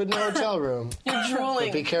 Do it in a hotel room. You're drooling.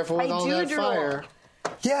 But be careful with all that fire.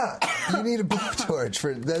 Yeah, you need a blowtorch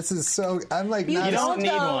for this. Is so. I'm like, You not don't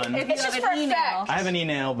need one. If you It's have just an for email. effect. I have an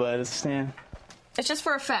e-nail, but it's It's just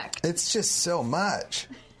for effect. It's just so much.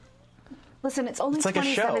 Listen, it's only It's like a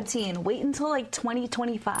show. 2017. Wait until like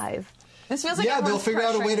 2025. This feels like Yeah, they'll everyone's figure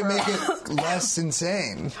out a way to pressuring make for- it less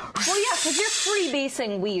insane. Well, yeah, because you're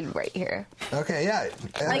freebasing weed right here. Okay, yeah.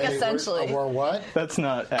 Like, essentially. Or what? That's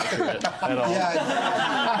not accurate at all. Yeah,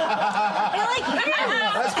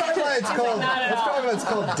 that's probably why it's called. That's probably why it's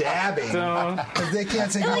called dabbing. Because they can't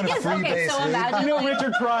say going to freebase so weed. imagine You know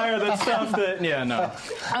Richard Pryor, that stuff that, yeah, no.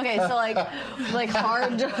 Okay, so like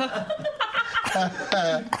hard.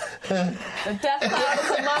 The death cloud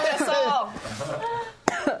is among us all.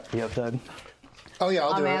 You have Doug? Oh, yeah,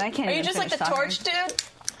 I'll Oh do man, it. I can't. Are you even just like the finish torch talking. dude?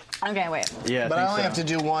 Okay, wait. Yeah, But I only think have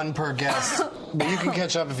to do one per guest. But you can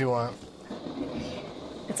catch up if you want.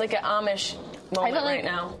 It's like an Amish moment feel like- right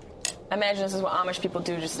now. I imagine this is what Amish people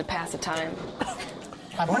do just to pass the time.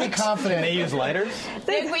 I'm pretty confident. And they use lighters?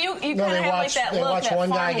 Yeah, but you kind No, of they have watch, like that they look, watch that one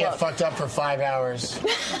guy farm get look. fucked up for 5 hours.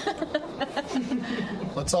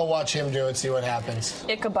 Let's all watch him do it, see what happens.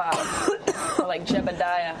 Ichabod. Or like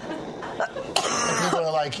Jebediah. People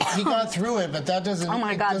are like, he got through it, but that doesn't, Oh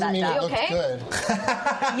my it God, doesn't that mean guy. it looked Okay. good.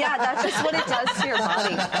 Yeah, that's just what it does to your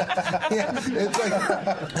body. Yeah, it's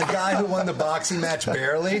like the guy who won the boxing match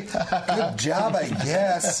barely. Good job, I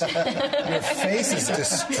guess. Your face is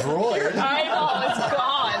destroyed. Eyeball is gone.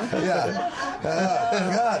 Yeah.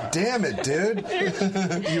 God damn it, dude.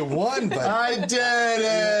 You won, but I did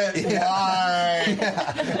it! Why?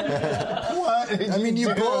 What did I mean,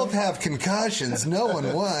 you do? both have concussions. No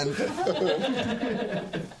one won.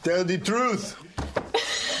 Tell the truth.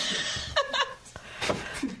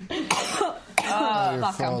 Your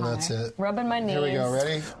Fuck, phone, I'm that's it. Rubbing my knees. Here we go,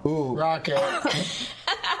 ready? Ooh. Rocket.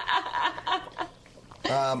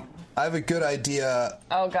 I have a good idea.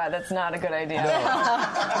 Oh god, that's not a good idea.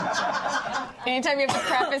 Anytime you have to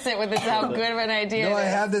preface it with this, how good of an idea No, it I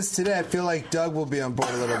is. had this today. I feel like Doug will be on board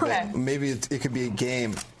a little bit. Okay. Maybe it could be a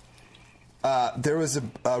game. There was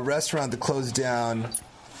a restaurant that closed down,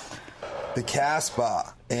 the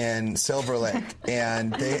Casbah in Silver Lake,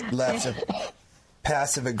 and they left a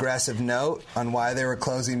passive-aggressive note on why they were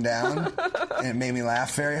closing down, and it made me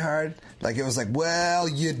laugh very hard. Like, it was like, well,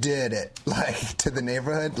 you did it. Like, to the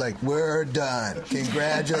neighborhood, like, we're done.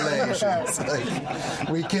 Congratulations. Like,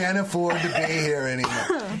 we can't afford to be here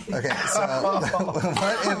anymore. Okay, so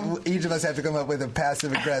what if each of us have to come up with a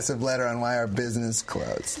passive-aggressive letter on why our business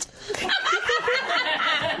closed?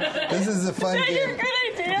 This is a fun game. Your good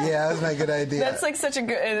idea. Yeah, that was my good idea. That's like such a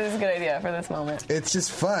good. It is a good idea for this moment. It's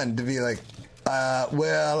just fun to be like,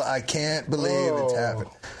 well, I can't believe it's happened.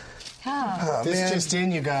 Oh, This man. just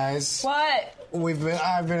in, you guys. What?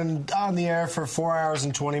 I've been on the air for 4 hours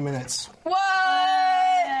and 20 minutes. What?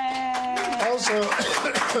 Also,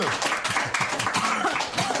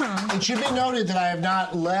 it should be noted that I have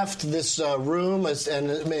not left this room, and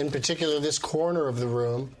in particular this corner of the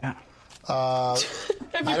room. Yeah.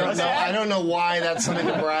 I don't know why that's something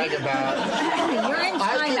to brag about. You're in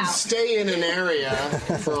I can timeout. stay in an area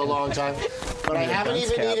for a long time, but I haven't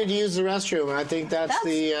even needed to use the restroom. And I think that's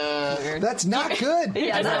That's not good.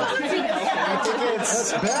 Yeah,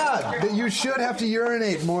 That's bad. That you should have to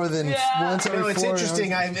urinate more than once You every know, it's 4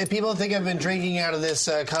 interesting. hours. People think I've been drinking out of this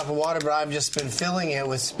cup of water, but I've just been filling it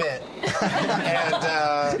with spit.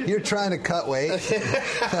 And You're trying to cut weight.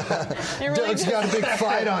 Doug's got a big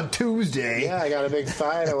fight on Tuesday. yeah, I got a big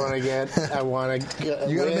fight. I want to get. I want to You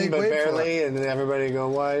gotta win, make but weight for barely. And then everybody go,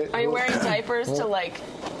 "Why?" Are you wearing diapers to like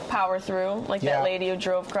power through, like Yeah. that lady who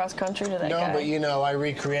drove cross country to that No, guy? but you know, I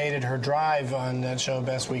recreated her drive on that show,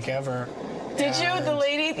 Best Week Ever. Did you? The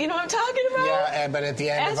lady, you know what I'm talking about? Yeah, but at the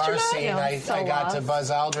end of our Astronaut? scene, Yeah, so I got to lost.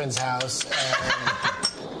 Buzz Aldrin's house,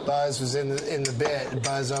 and Buzz was in the bit. And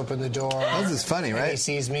Buzz opened the door. Buzz is funny, and right? He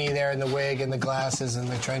sees me there in the wig and the glasses and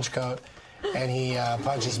the trench coat, and he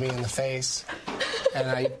punches me in the face.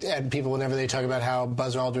 And people, whenever they talk about how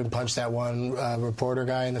Buzz Aldrin punched that one reporter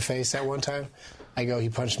guy in the face that one time, I go, he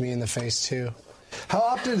punched me in the face too. How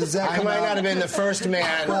often does that I come might out? not have been the first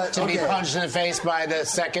man But, to be okay. punched in the face by the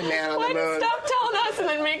second man on Why the moon. stop telling us and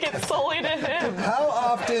then make it solely to him? How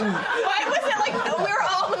often? Why was it like we were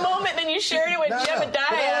all in the moment, then you shared it with No, but I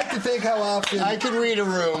Jebediah? like to think how often. I could read a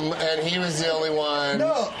room, and he was the only one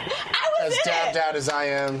No. I was as in dabbed it. out as I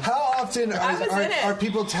am. How often I was in it. are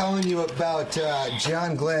people telling you about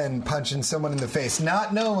John Glenn punching someone in the face,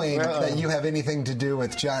 not knowing that you have anything to do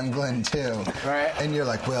with John Glenn too? Right. And you're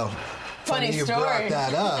like, well, Funny you story. brought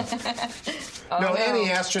that up. No, any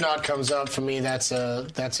astronaut comes up for me. That's a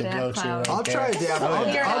go-to. Right I'll try a dab. I'll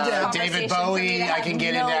dab. David Bowie. I can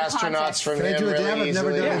get into astronauts from Can I him do a dab? really I've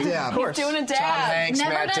never easily. done a dab. He's doing a dab. Tom Hanks,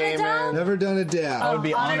 Never Matt done a Damon. dab? Never done a dab. I would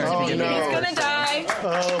be honored Oh, to give no. you. He's gonna die.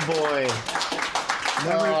 Oh boy.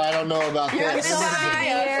 No, I don't know about You're gonna this. die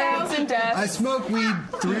a 1,000 deaths. I smoke weed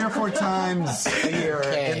 3 or 4 times a year,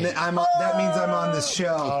 Okay. and that means I'm on this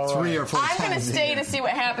show 3 or 4 times. I'm gonna a stay year. to see what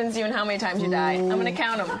happens to you and how many times you die. I'm gonna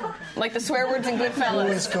count them, like the swear words in Who is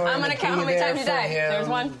Goodfellas. going I'm gonna to count how be many there times you for die. him? There's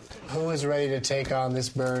one. Who is ready to take on this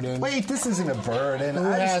burden? Wait, this isn't a burden. Who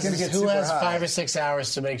I'm just has, gonna get who super has high. 5 or 6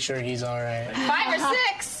 hours to make sure he's all right? 5 or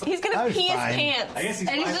 6. He's gonna I'm pee fine. his pants. And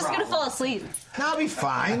he's just gonna fall asleep. No, I'll be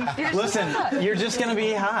fine. Listen, you're just gonna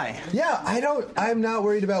be high. Yeah, I'm not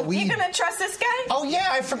worried about weed. You gonna trust this guy? Oh yeah,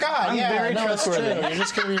 I forgot. I'm yeah, very no, it's true. trustworthy. You're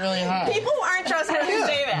just gonna be really high. People who aren't trustworthy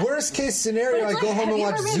say that. Worst case scenario, I go home and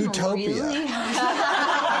watch Zootopia.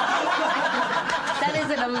 That is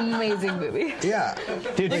an amazing movie. Yeah.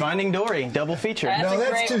 Dude, Finding Dory, double feature. That's No, a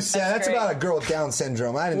that's great- too sad. that's That's great. about a girl with Down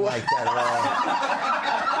syndrome. I didn't like that at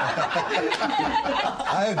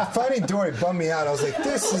all. Finding Dory bummed me out. I was like,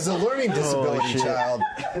 this is a learning disability shit. child.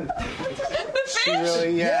 She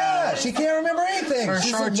really, Yeah, she can't remember anything. Her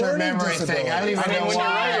She's a short-term learning memory disability. thing. I don't even know when you're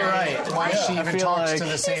why. right, you're right. Why Yeah. she I even feel talks like- to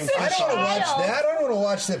the same I fish. don't want to watch that. I don't want to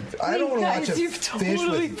watch the. I don't want to watch a you've fish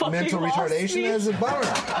totally with fucking mental lost retardation me. as a bummer.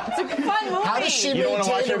 It's a fun movie. How does she You don't wanna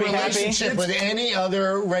watch maintain a her be happy? relationship with any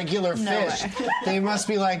other regular fish? They must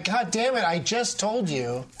be like, God damn it! I just told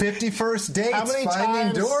you. 51st dates. How many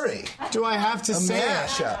Finding times Dory. do I have to A say it?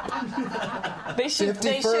 mashup. They should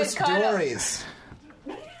 51st cut him. Dories.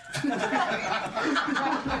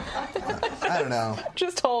 I don't know.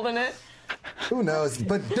 Just holding it. Who knows?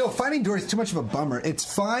 But no, Finding Dory is too much of a bummer. It's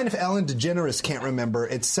fine if Ellen DeGeneres can't remember.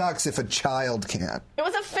 It sucks if a child can't. It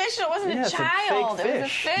was a fish. It wasn't Yeah, a it's a fake child. It was a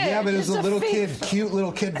fish. fish. Yeah, but it was It's a little fake- kid, cute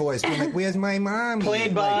little kid voice, being like, "Where's my mom?"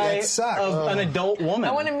 Played like, by that sucks. an adult woman.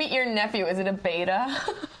 I want to meet your nephew. Is it a beta?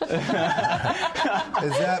 Is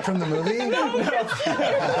that from the movie? Yeah,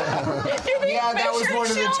 that was one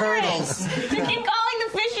of the turtles. You keep calling the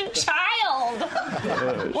fish a child.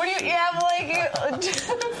 What do you have, like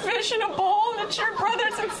a fish in a bowl that's your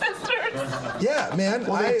brothers and sisters? Yeah, man.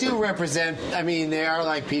 Well, they do represent. I mean, they are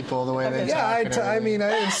like people the way they Yeah, talk. and I mean, I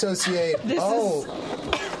associate This all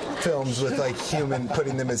films with like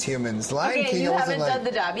putting them as humans. Lion Okay, King you wasn't haven't like done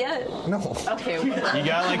the job yet? no. Okay. You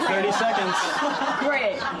got like 30 seconds.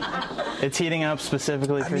 Great. It's heating up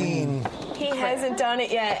specifically for you. He hasn't done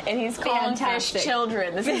it yet, and he's calling Fantastic. fish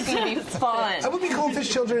children. This is going to be fun. I would be calling fish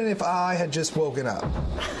children if I had just woken up.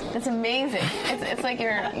 That's amazing. It's like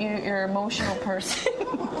you're emotional person.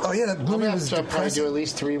 Oh yeah, that I'm movie gonna have was to probably depressing. do at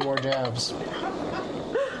least 3 more dabs.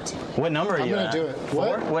 What number are I'm you gonna at? do it. 4?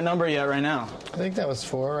 What? What number are you at right now? I think that was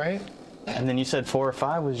 4, right? And then you said 4 or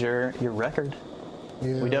 5 was your record.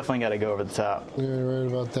 Yeah. We definitely got to go over the top. Yeah, right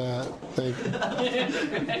about that.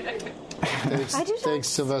 Thanks,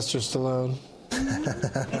 Sylvester Stallone.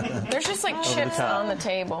 There's just like chips on the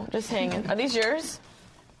table, just hanging. Are these yours?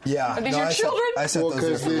 Yeah. Are these your children? I set Well, those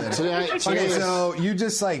there 'cause for later. today Okay, is- so you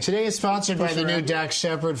just like Today is sponsored by the new Dax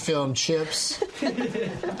Shepard film, Chips.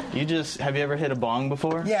 Have you ever hit a bong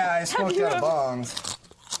before? yeah, I smoked you out ever- bongs.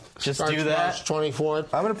 Just Starts do March that.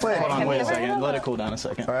 24th. I'm gonna play it. Hold on, wait a you ever second. had Let a- it cool down a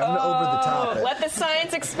second. All right, I'm gonna over the top it. Let the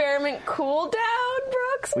science experiment cool down,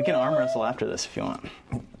 Brooks. We can arm wrestle after this if you want.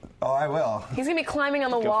 Oh, I will. He's gonna be climbing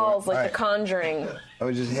on the for it. walls like All The right. Conjuring. I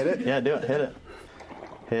would just hit it. Yeah, do it. Hit it.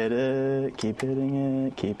 Hit it. Keep hitting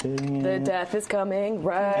it. Keep hitting The it. death is coming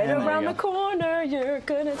right there you around go. the corner. You're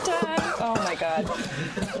gonna die. Oh my God.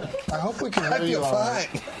 I hope we can I hear you feel all right.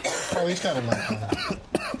 fine. Oh, he's got a mic on.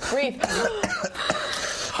 Breathe.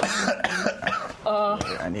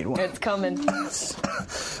 Here, I need one. It's coming.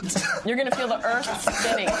 You're gonna feel the earth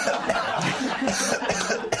spinning.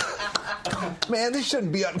 Man, this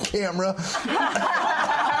shouldn't be on camera.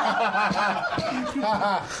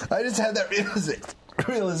 I just had that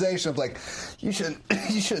realization of like, you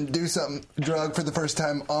shouldn't do some drug for the first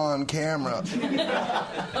time on camera.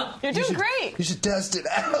 You're doing great. You should test it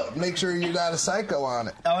out. Make sure you're not a psycho on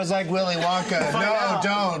it. I was like Willy Wonka. No,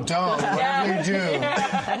 don't. Whatever you do,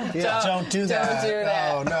 don't do that. Don't do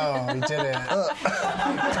that. Oh no, he did it.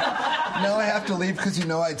 Now I have to leave because you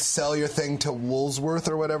know I'd sell your thing to Woolsworth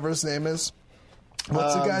or whatever his name is.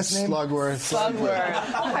 What's the guy's name? Slugworth. I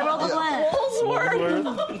rolled a blunt.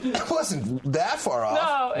 Woolsworth. It wasn't that far off.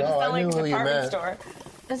 No, it just No, I sounded like knew a who you department meant. store.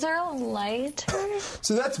 Is there a lighter?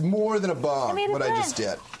 So that's more than a bomb, I made a what I plan. just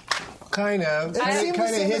did. Kind of. It seemed the Kind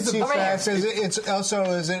of same hits as you a- fast. Does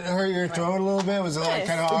it hurt your throat a little bit? Was it like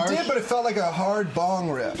kind of hard? It did, but it felt like a hard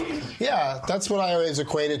bong rip. Yeah, that's what I always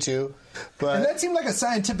equate it to. And that seemed like a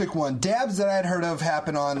scientific one. Dabs that I'd heard of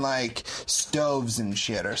happen on like stoves and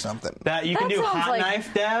shit or something. That you can do hot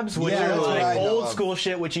knife dabs, which are like old school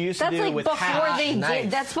shit, which you used to do with hash.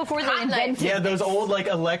 That's before they invented. Yeah, those old like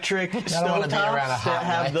electric stove tops that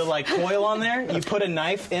have the like coil on there. You put a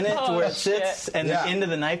knife in it to where it sits, and the end of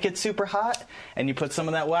the knife gets super hot, and you put some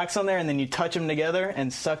of that wax on there, and then you touch them together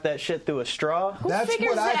and suck that shit through a straw. That's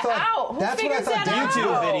what I thought. That's what I thought.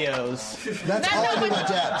 YouTube videos. That's all I do with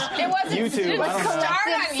dabs. It wasn't YouTube. It didn't start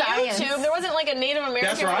on YouTube. There wasn't like a Native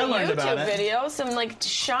American YouTube video. Some like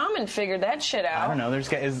shaman figured that shit out. I don't know.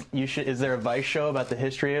 Is there a Vice show about the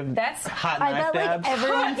history of hot knife dabs? Like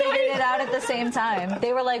everyone figured it out at the same time.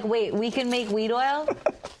 They were like, "Wait, we can make weed oil.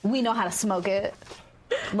 We know how to smoke it."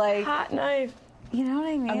 Like hot knife. You know what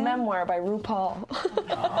I mean? A memoir by RuPaul.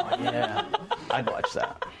 Oh yeah, I'd watch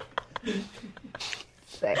that.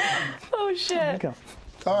 Oh shit.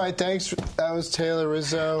 All right, thanks. That was Taylor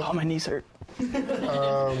Rizzo. Oh, my knees hurt.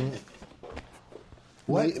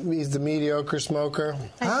 What? He's the mediocre smoker.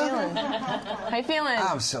 How you feeling?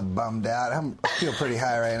 I'm so bummed out. I feel pretty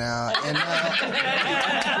high right now. And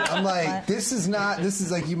I'm like, this is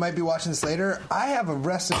like, you might be watching this later. I have a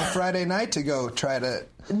rest of the Friday night to go try to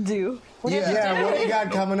do. What do you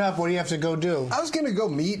got coming up? What do you have to go do? I was going to go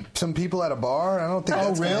meet some people at a bar. I don't think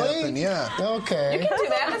that's going to happen. Yeah. Okay. You can do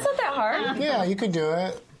that. That's not that hard. Yeah, you could do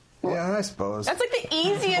it. Yeah, I suppose. That's like the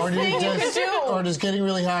easiest thing you could do. Or does getting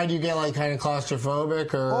really high, do you get like kind of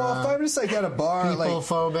claustrophobic or? Well, if I'm just like at a bar,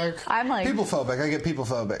 people-phobic. I'm like people-phobic. I get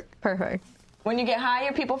people-phobic. Perfect. When you get high,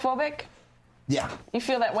 you're people-phobic? Yeah. You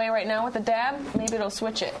feel that way right now with the dab? Maybe it'll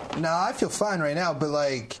switch it. No, I feel fine right now, but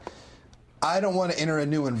like, I don't want to enter a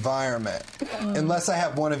new environment unless I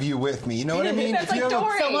have one of you with me. You know what I mean? That's if like you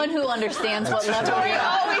Dory. Someone who understands what level Dory you're on.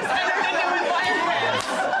 always enters a new environment.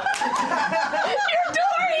 You're Dory!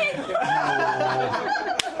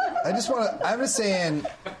 I'm just saying.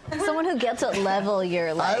 Someone who gets what level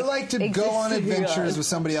you're like. I like to go on adventures with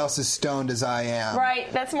somebody else as stoned as I am.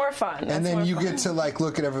 Right, that's more fun. And then you get to like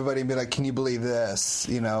look at everybody and be like, can you believe this?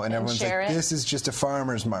 You know, and everyone's like, this is just a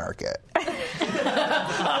farmer's market.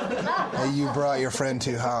 You brought your friend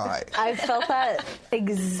too high. I felt that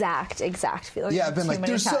exact feeling. Yeah, I've been like,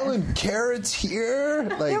 they're selling carrots here.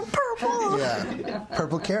 Like, they're purple. Yeah,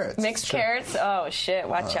 purple carrots. Mixed carrots? Oh, shit,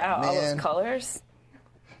 watch out. All those colors.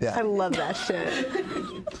 Yeah. I love that shit.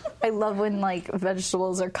 I love when like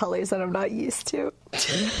vegetables are colors that I'm not used to.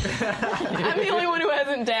 I'm the only one who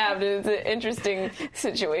hasn't dabbed. It's an interesting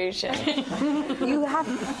situation.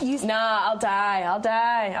 Nah, I'll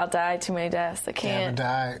die too many deaths. I can't.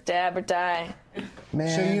 Dab or die.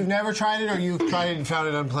 Man. So you've never tried it, or you've tried it and found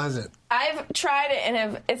it unpleasant? I've tried it and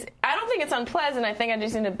I don't think it's unpleasant. I think I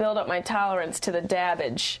just need to build up my tolerance to the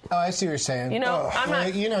dabbage. Oh, I see what you're saying. You know, I'm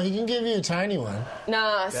not. You know, he can give you a tiny one.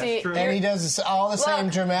 Nah, see, and he does all the same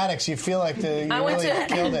dramatics. You feel like you really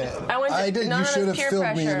killed it. I did. You should have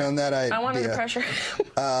filled me in on that idea. I wanted the pressure.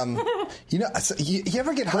 You know, you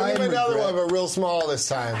ever get high? Bring him another one, but real small this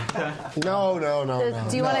time. No.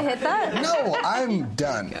 Do you want to hit that? No, I'm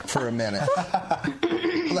done for a minute.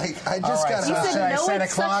 Like, I just got high. You said no set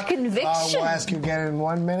with a clock. such conviction. We'll ask you again in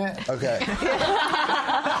 1 minute. Okay.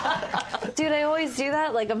 Dude, I always do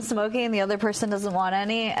that. Like, I'm smoking and the other person doesn't want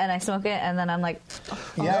any, and I smoke it, and then I'm like,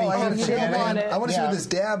 I want to see what this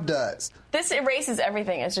dab does. This erases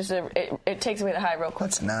everything. It's just it takes away the high real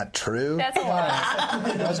quick. That's not true. That's a lie.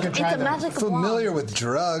 That's a good try. It's a magic familiar with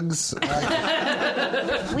drugs.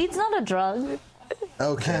 Weed's not a drug.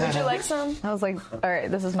 Okay. Would you like some? I was like, all right,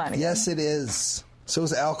 this is mine again. Yes, it is. So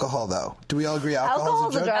is alcohol, though. Do we all agree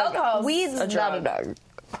alcohol's a drug? Alcohol's Weed's not a drug.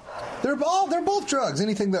 They're both drugs.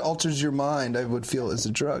 Anything that alters your mind, I would feel is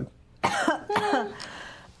a drug.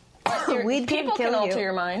 Weed people can alter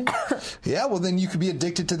your mind. Yeah, well, then you could be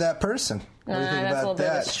addicted to that person. What do you think that's about a little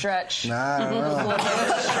that? bit of a stretch. Nah, I don't know. A little bit of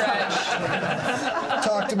a stretch.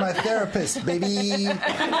 Talk to my therapist, baby.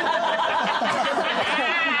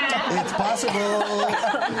 It's possible.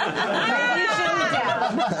 You shouldn't dab.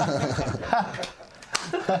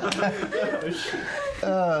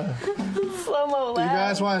 Slow-mo laugh. You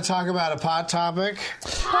guys want to talk about a pot topic?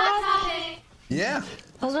 Yeah.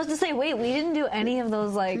 I was about to say, wait, we didn't do any of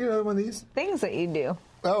those like one of these things that you do.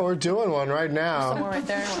 Oh, we're doing one right now. Somewhere right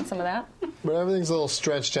there. Want some of that? But everything's a little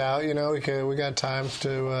stretched out. You know, we got time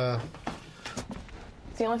to.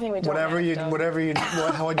 It's the only thing we do.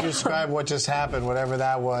 How would you describe what just happened? Whatever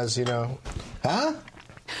that was, you know. Huh?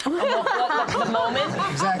 The moment?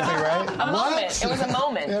 Exactly right. A moment. It was a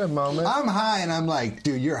moment. You had a moment. I'm high and I'm like,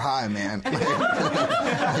 dude, you're high, man. I'm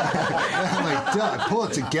like, Doug, pull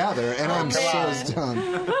it together, and I'm so stoned.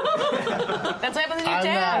 That's what happens with your I'm dad.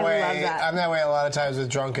 that way. I love that. I'm that way a lot of times with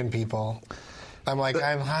drunken people. I'm like,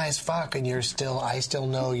 I'm high as fuck, and I still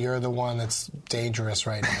know you're the one that's dangerous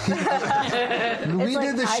right now. We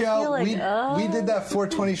did the show. like, We did that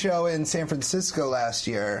 420 show in San Francisco last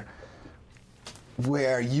year,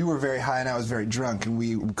 where you were very high and I was very drunk, and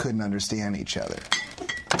we couldn't understand each other.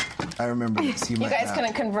 I remember this. You guys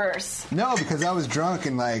couldn't converse. No, because I was drunk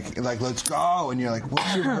and like let's go, and you're like,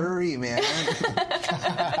 what's your hurry, man?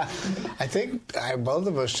 I think both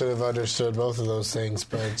of us should have understood both of those things,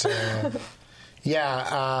 but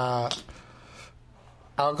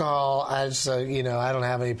alcohol. I just I don't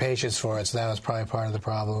have any patience for it, so that was probably part of the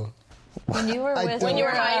problem. When you were When you were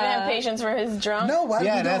high, you didn't have patience for his drunk? No, why?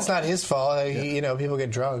 Yeah, that's not his fault. People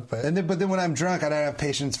get drunk, but then when I'm drunk, I don't have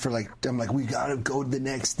patience for I'm like, we gotta go to the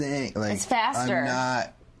next thing. Like, it's faster. I'm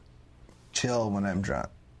not chill when I'm drunk.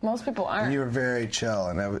 Most people aren't. And you were very chill,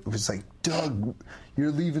 and I was like, Doug,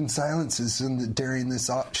 you're leaving silences during this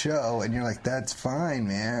show, and you're like, that's fine,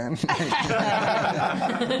 man. I'm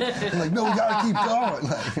like, no, we gotta keep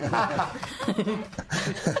going.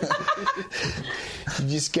 You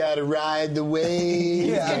just gotta ride the wave.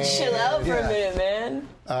 Yeah, chill out for a minute, man.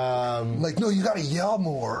 No, you gotta yell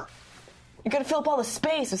more. You gotta fill up all the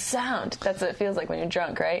space with sound. That's what it feels like when you're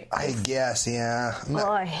drunk, right? I guess, yeah.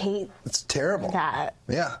 I hate it's terrible. that.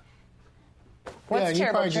 Yeah. What's you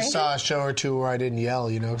terrible, probably just saw a show or two where I didn't yell,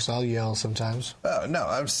 because I'll yell sometimes. Oh,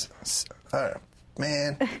 no,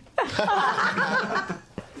 man. I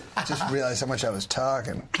just realized how much I was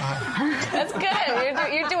talking. That's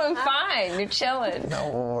good. You're doing fine. You're chilling.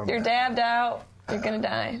 No, you're dabbed out. You're gonna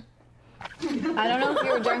die. I don't know if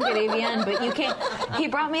you were drunk at AVN, but you can't. He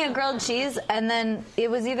brought me a grilled cheese, and then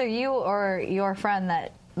it was either you or your friend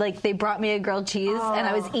that. They brought me a grilled cheese, and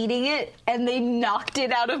I was eating it, and they knocked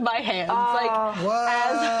it out of my hands. what?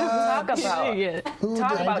 As I was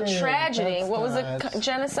Talk about tragedy. That's what was the nuts.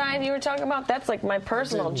 genocide you were talking about? That's like my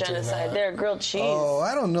personal genocide there, grilled cheese. Oh,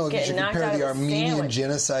 I don't know if you Getting should knocked compare out the of a Armenian sandwich.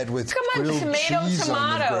 genocide with Come on, grilled tomato, cheese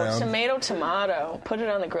on the ground. tomato. Put it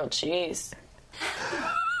on the grilled cheese.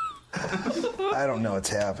 I don't know what's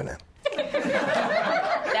happening.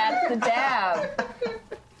 That's the dab.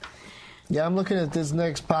 Yeah, I'm looking at this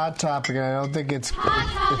next pod topic, and I don't think it's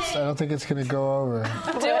going to go over. Do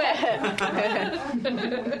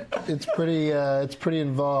it. It's pretty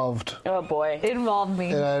involved. Oh boy, it involved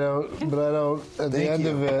me. And I don't. At the end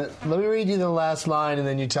of it, let me read you the last line, and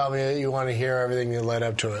then you tell me that you want to hear everything that led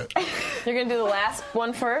up to it. You're gonna do the last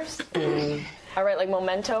one first. Mm-hmm. All right, like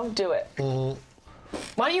memento. Do it. Mm-hmm.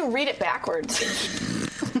 Why don't you read it backwards?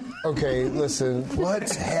 Okay, listen.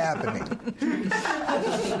 What's happening?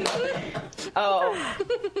 Oh.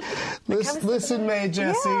 Listen, May,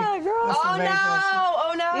 Jesse. Yeah, girl. Listen, May,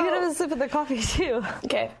 Oh no! You gotta have a sip of the coffee too.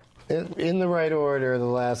 Okay. In the right order, the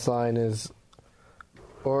last line is,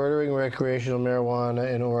 ordering recreational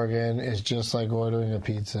marijuana in Oregon is just like ordering a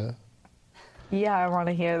pizza. Yeah, I want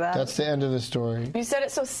to hear that. That's the end of the story. You said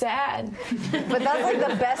it so sad. But that's like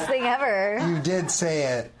the best thing ever. You did say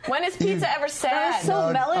it. When is pizza ever sad? That was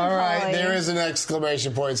so melancholy. All right, there is an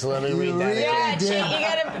exclamation point, so let me read that Yeah, again. you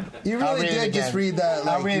gotta. You I'll really read it did again. just read that.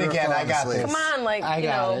 I'll read you it were again. I falling got asleep. this. Come on, I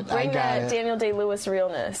got it. bring I got that it. Daniel Day-Lewis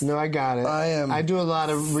realness. No, I got it. I do a lot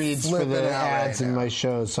of reads for flipping the out right ads in now. my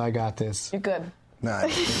shows, so I got this. You're good. No,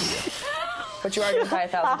 But you are going to die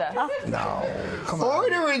 1,000 deaths. no. Come on.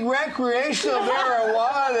 Ordering recreational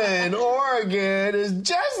marijuana in Oregon is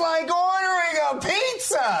just like ordering a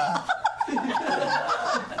pizza.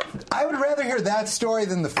 I would rather hear that story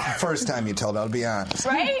than the first time you told it, I'll be honest.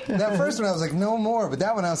 Right? That first one I was like, no more. But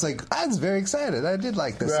that one I was like, I was very excited. I did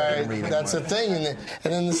like this second Right, reading. that's the thing. And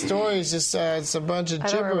then the story is just, it's a bunch of I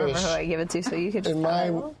don't remember gibberish who I give it to, so you could just in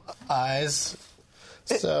my eyes.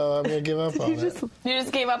 So I'm going to give up on it. You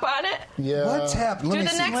just gave up on it? Yeah. What's happened? Do Let me the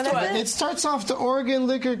see. next one. It starts off the Oregon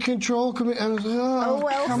Liquor Control Commission. Oh,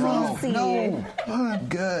 well, come on. fancy. No. I'm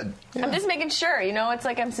good. I'm just making sure. It's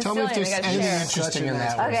like I'm Tell me Sicilian. if there's I got to anything share. interesting Such a in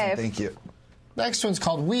nice that person. one. Okay. Thank you. Next one's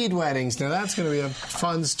called Weed Weddings. Now that's going to be a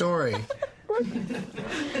fun story.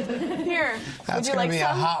 Here. That's Would you going like to be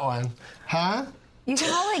some? a hot one. Huh? You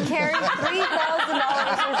can only carry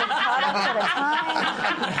 $3,000 worth of products at a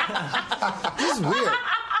time. This is weird.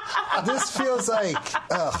 This feels like,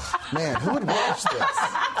 oh, man, who would watch this?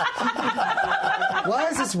 Why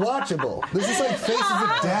is this watchable? This is like Faces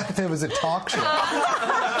of Death if it was a talk show.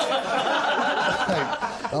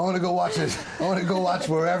 I want to go watch it. I want to go watch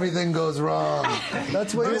where everything goes wrong.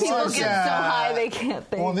 That's what People it was. get so high they can't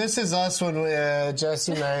think. Well, this is us when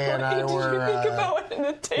Jesse May and I were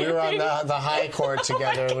we were on the high court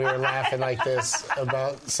together and we were laughing like this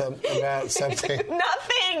about something. Nothing.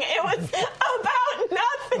 It was about nothing.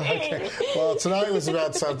 Okay. Well, tonight was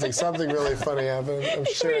about something. Something really funny happened. I'm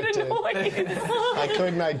sure it did. I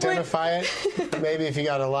couldn't identify it. Maybe if you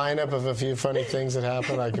got a lineup of a few funny things that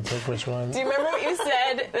happened, I could pick which one. Do you remember what you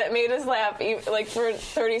said that made us laugh like for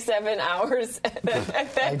 37 hours that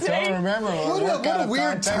I day? don't remember. What a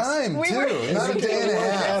weird time, too. Not a day and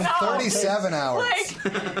a half. 37 hours. Like,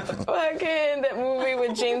 fucking that movie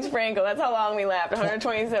with James Franco. That's how long we laughed.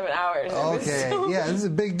 127 hours. Okay. Yeah, this is a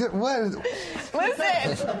big... What?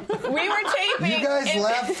 Listen, we were taping. You guys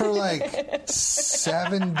laughed for like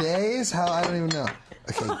 7 days? How? I don't even know.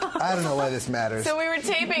 Okay, I don't know why this matters. So we were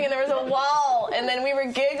taping, and there was a wall, and then we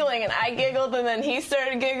were giggling, and I giggled, and then he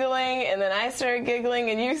started giggling, and then I started giggling,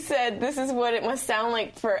 and you said, "This is what it must sound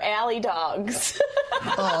like for alley dogs."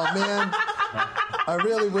 Oh man, I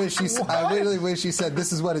really wish you said,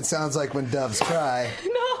 "This is what it sounds like when doves cry."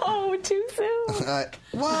 No, too soon.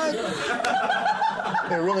 What?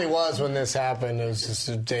 It really was when this happened. It was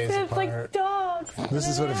just days It's apart. like dogs. This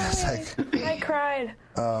is what it feels like. I cried.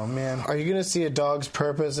 Oh man. Are you going to see a dog's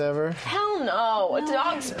purpose ever? Hell no. A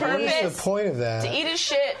dog's purpose. What's the point of that? To eat his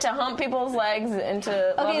shit, to hump people's legs, and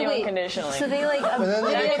to love you unconditionally. So they like But then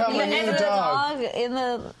they become a new dog.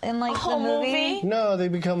 in like whole the movie. No, they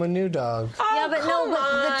become a new dog. Yeah, but no,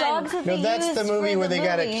 but the dogs that No, they that's used the movie for where the they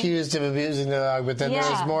got movie. accused of abusing the dog, but then there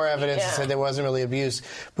was more evidence that said there wasn't really abuse.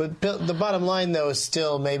 But the bottom line, though, is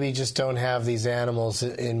still maybe just don't have these animals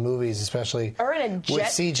in movies, especially Or in a jet with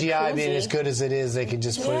CGI being jacuzzi. as good as it is. They can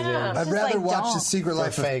just put it in. I'd rather like, watch don't. The Secret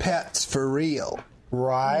Life of fake. Pets for real.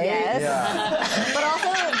 Right? Yes. Yeah. But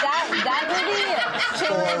also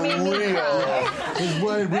that movie made me cry. Is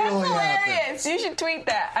what That's really happened. hilarious. You should tweet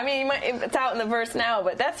that. I mean, it's out in the verse now,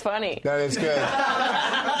 but that's funny. That is good.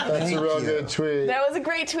 That's a real good tweet. That was a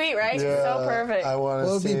great tweet, right? Yeah, So perfect. I want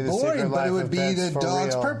Well, to it'd see be The Secret boring, but Life it would of be Pets the for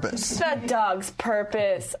dog's real. purpose. The dog's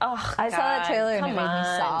purpose. Oh, I saw that trailer and it made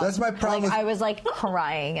me sob. That's my problem Like, with- I was like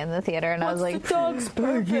crying in the theater, and I was like, dog's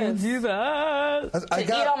purpose. do that. To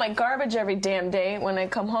eat all my garbage every damn day when I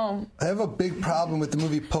come home. I have a big problem with the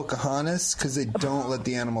movie Pocahontas because they don't let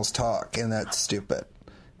the animals talk, and that's stupid.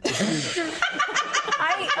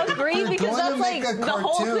 I agree You're because going that's to like make a the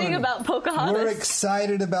whole cartoon. thing about Pocahontas. We're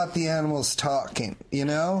excited about the animals talking. You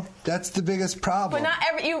know, that's the biggest problem. But not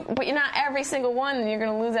every single one. You're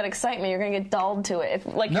going to lose that excitement. You're going to get dulled to it.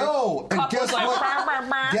 If like No, your and couple's guess like, what? "Bah, bah,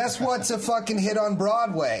 bah." Guess what's a fucking hit on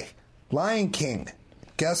Broadway? Lion King.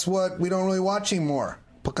 Guess what? We don't really watch anymore.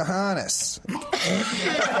 Pocahontas. Why'd you say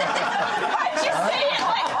it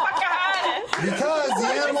like Pocahontas? Because the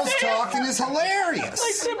animals talking is hilarious.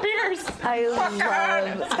 Like the beers.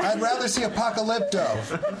 I'd rather see Apocalypto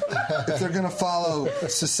if they're going to follow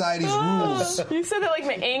society's rules. You said that like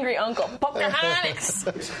my angry uncle. Pocahontas.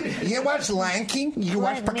 You can watch Lion King, you can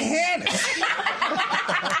watch Pocahontas.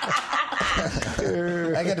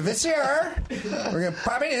 I got a visitor. We're going to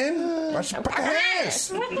pop it in. Watch Pocahontas.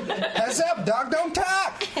 Heads up, dog don't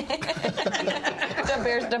talk. The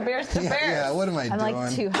bears. Yeah, what am I I'm doing?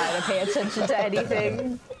 like too high to pay attention to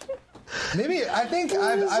anything. Maybe, I think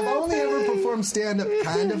I've only ever performed stand-up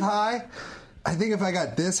kind of high. I think if I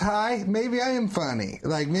got this high, maybe I am funny.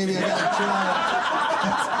 Like, maybe I gotta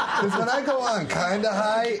try. Because when I go on kind of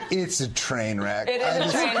high, it's a train wreck. It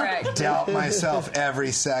is a train wreck. Doubt myself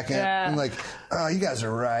every second. Yeah. I'm like, oh, you guys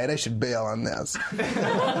are right. I should bail on this. But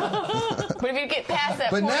if you get past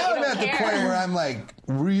that But point, now you I'm don't at the care. point where I'm like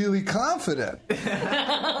really confident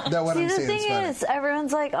that what See, I'm the saying thing is funny. is,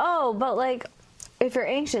 everyone's like, oh, but like, if you're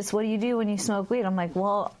anxious, what do you do when you smoke weed? I'm like,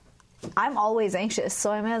 well, I'm always anxious,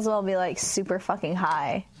 so I may as well be like super fucking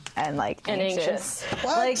high and like anxious.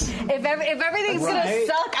 Like, if everything's Right. gonna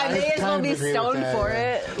suck, I may as well kind be of agree with stoned that, for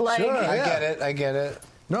yeah. it. Like, Sure, I yeah. get it.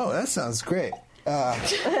 No, that sounds great. I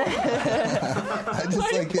just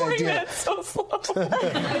like the idea. That's so slow.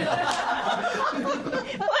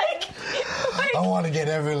 like, I want to get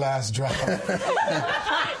every last drop.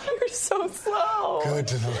 you're so slow. Good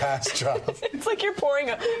to the last drop. It's like you're pouring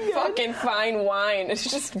a fucking fine wine. It's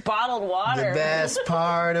just bottled water. The best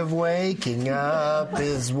part of waking up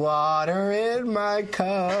is water in my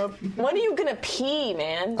cup. When are you gonna pee,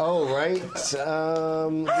 man? Oh, right. These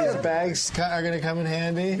bags are going to come in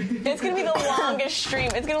handy. It's gonna be the longest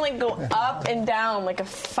stream. It's gonna like go up and down like a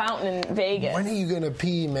fountain in Vegas. When are you going to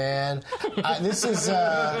pee, man? This is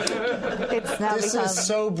This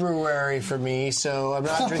is Sobruary for me, so I'm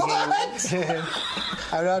not drinking.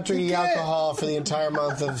 I'm not drinking alcohol for the entire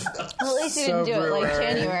month of. Well, at least you didn't do it like Sobruary.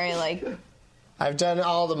 January, I've done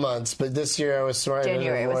all the months, but this year I was smart enough to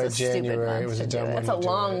January was avoid a stupid January. month It was a to do dumb it. one. That's a to do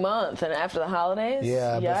long it. month, and after the holidays.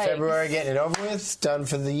 Yeah, but Yikes. February getting it over with, done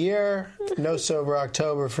for the year. No sober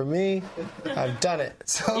October for me. I've done it.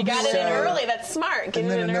 You got it in early. That's smart. Get And it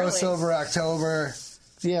then in a no early. sober October.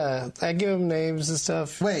 Yeah, I give them names and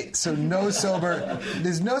stuff. Wait, so no sober?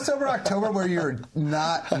 There's no sober October where you're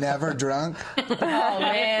never drunk. Oh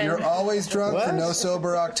man. You're always drunk for What? no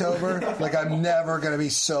sober October. Like I'm never gonna be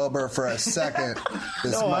sober for a second.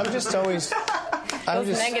 This No, month. I'm just always. I'm Those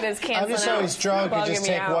just, negatives I'm just canceling out. always drunk and Bugging just me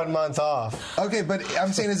take out. 1 month off. Okay, but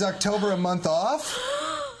I'm saying is October a month off?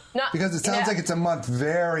 Not, Because it sounds like it's a month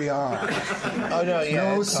very on. Oh no,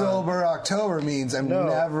 yeah. No it's on. sober October means I'm No.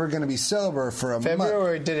 never gonna be sober for a month.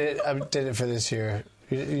 February did it. I did it for this year.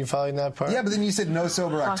 You following that part? Yeah, but then you said no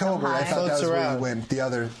sober October. I thought that Floats was where you around. went the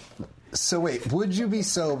other. So wait, would you be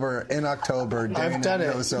sober in October during I've done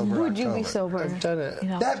no it. sober Would October? you be sober? I've done it.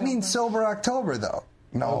 That means sober October, though.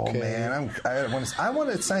 No, Okay. man. I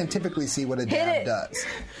want to scientifically see what a dab it. does.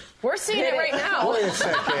 We're seeing it right now. Wait a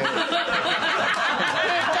second.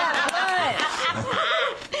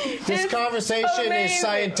 This conversation amazing. is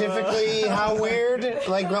scientifically how weird?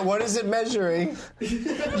 Like, what is it measuring? How are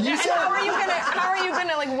you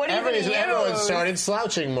gonna like? What are you gonna use? Everyone started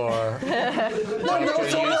slouching more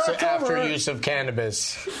after use of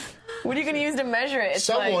cannabis. What are you gonna use to measure it? It's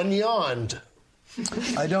Someone like, yawned.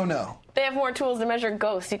 I don't know. they have more tools to measure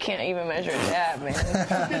ghosts. You can't even measure that, man.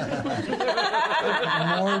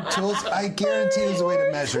 More tools. I guarantee there's a way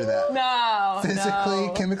to measure that. No. Physically,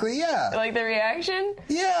 no. chemically, yeah. Like the reaction?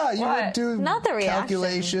 Yeah, you would What? do Not the reaction.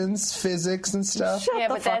 calculations, physics, and stuff. Yeah,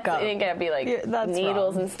 but fuck that's up. it ain't gotta be like that's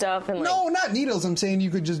needles wrong. and stuff and like. No, not needles. I'm saying you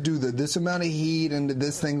could just do this amount of heat into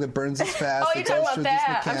this thing that burns as fast. Oh, that you're talking goes about through this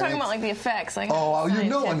that. I'm talking mechanics. about like the effects. Like, Oh, well,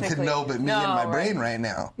 no one could scientifically. know but me No, and my right. brain right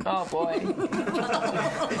now. Oh boy.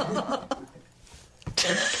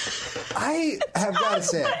 I have got to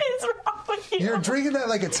say, What is wrong with you? you're drinking that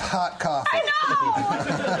like it's hot coffee. I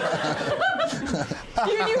know.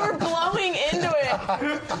 Dude, you were blowing into it.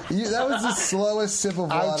 That was the slowest sip of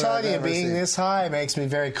water I'm telling I've you, ever being seen. this high makes me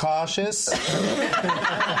very cautious.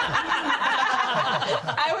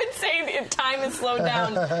 I would say the time is slowed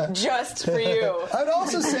down just for you. I'd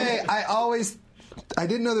also say I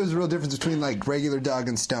didn't know there was a real difference between like regular Doug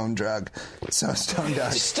and stone drug. So stone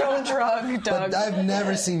Doug. Stone drug, Doug. But I've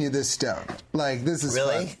never seen you this stoned. Like this is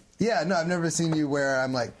Really? fun. Yeah, no, I've never seen you where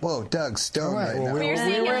I'm like, whoa, Doug, stone right now. But you're we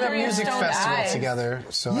seeing were it at a through your music stoned festival eyes. together.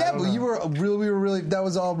 So I Yeah, don't but know. we were really, that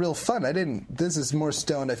was all real fun. This is more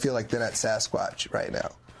stoned, I feel like, than at Sasquatch right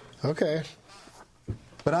now. Okay.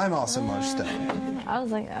 But I'm also more stoned. I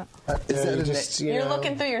was like, Is that a You're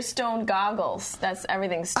looking through your stone goggles. That's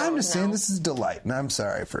everything stone. I'm just saying now. this is delight, and I'm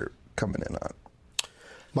sorry for coming in on.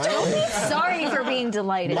 sorry for being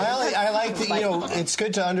delighted. I like that, it's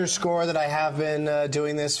good to underscore that I have been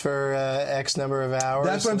doing this for X number of hours.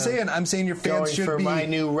 That's what I'm and saying. I'm saying your fans going should for be. my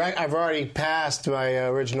new I've already passed my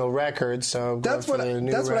original record, so I'm That's going what for the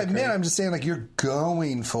new that's what I record. meant. I'm just saying, like, you're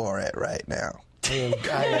going for it right now. I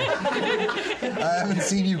haven't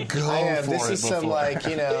seen you go I am. for This it is before.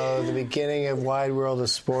 some the beginning of Wide World of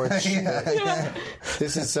Sports.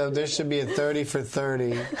 This is there should be a 30 for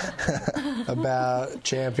 30 about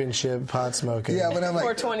championship pot smoking. Yeah, but I'm like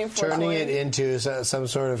 424 turning it into some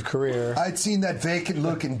sort of career. I'd seen that vacant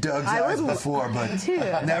look in Doug's eyes before, but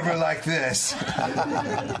never like this.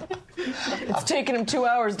 It's taken him 2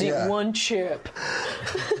 hours to eat one chip.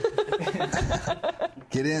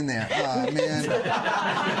 Get in there. Oh, man.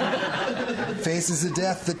 Faces of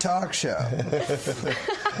Death, the talk show.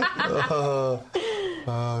 Oh,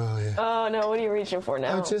 yeah. Oh no, what are you reaching for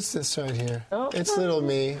now? Oh, just this right here. Oh. It's little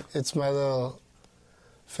me. It's my little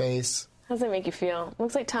face. How does that make you feel?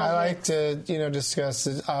 Looks like Tom. I like Hanks. to, discuss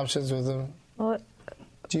the options with them. What?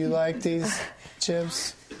 Do you like these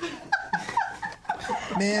chips?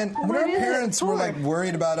 Man, when our parents were like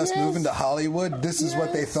worried about us moving to Hollywood, this is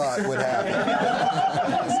what they thought would happen.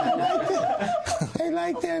 I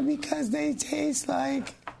like them because they taste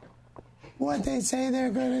like what they say they're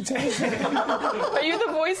going to take. Are you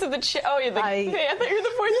the voice of the chip? Oh, you're the. I thought you were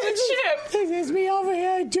the voice of the chip. This is me over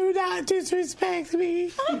here. Do not disrespect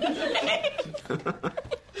me.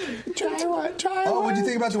 Try one. What'd you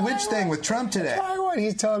think about the witch thing with Trump today? Try one.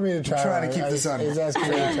 He's telling me to try one. I'm trying to keep this on. He's asking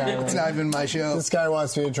me to try one. It's not even my show. This guy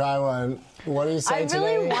wants me to try one. What do you say today?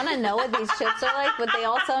 I really want to know what these chips are like, but they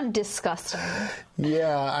all sound disgusting.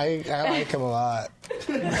 Yeah, I like them a lot.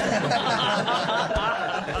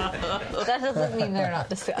 That doesn't mean they're not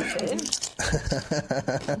disgusting.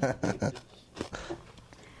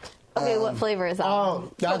 Okay, what flavor is that?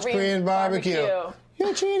 Oh, that's Korean barbecue.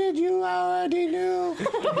 You cheated, you already knew.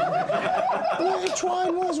 Which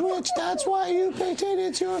one was which? That's why you picked it.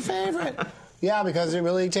 It's your favorite. Yeah, because it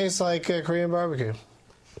really tastes like Korean barbecue.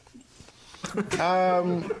 How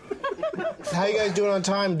you guys doing on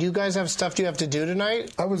time? Do you guys have stuff you have to do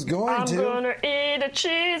tonight? I was going to. I'm gonna eat a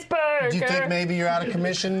cheeseburger. Do you think maybe you're out of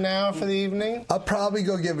commission now for the evening? I'll probably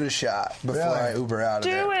go give it a shot before I Uber out of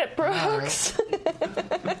there. Do it, Brooks.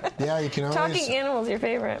 Yeah, you can always... Talking animals, your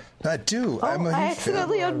favorite. I do. Oh, I'm a I huge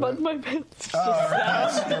accidentally fan. unbuttoned my pants.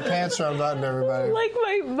 Oh, your pants are unbuttoned, everybody. Like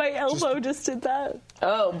my elbow just did that.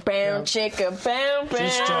 Oh, bam, chicka, bam, bam.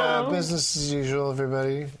 Just business as usual,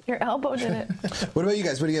 everybody. Your elbow did it. What about you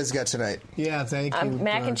guys? What do you guys got tonight? Yeah, thank you.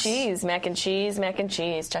 Mac and cheese. Cha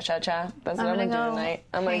cha cha. That's what I'm gonna do tonight.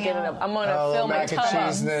 I'm gonna get it up. I'm gonna fill my mac and tub up.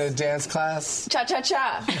 cheese in the dance class. Cha cha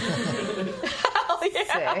cha. Hell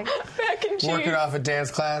yeah! Mac and cheese. Working off a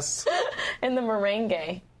dance class. And the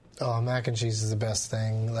merengue. Oh, mac and cheese is the best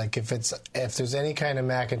thing. Like if there's any kind of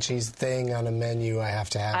mac and cheese thing on a menu, I have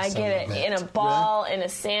to have. I get it in a ball, in a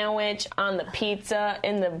sandwich, on the pizza,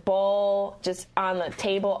 in the bowl, just on the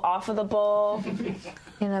table, off of the bowl,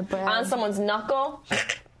 in a bread, on someone's knuckle.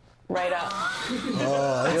 Right up.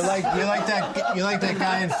 Oh, you're like that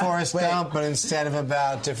guy in Forrest Gump, but instead of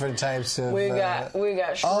about different types of. We got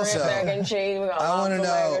shrimp also, mac and cheese. We got I want to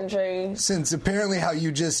mac and know, cheese. since apparently how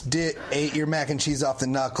you just ate your mac and cheese off the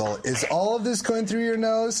knuckle, is all of this going through your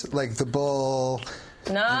nose, like the bowl?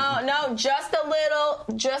 No, just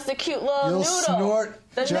a cute little You'll noodle. Snort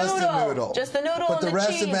the just noodle. the noodle. Just the noodle. But and the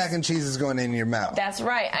rest cheese. of mac and cheese is going in your mouth. That's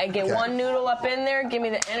right. I get one noodle up in there. Give me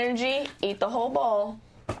the energy. Eat the whole bowl.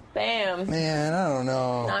 Bam. Man, I don't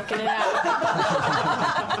know. Knocking it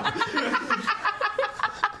out.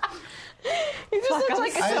 You just look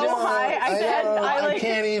like so high. I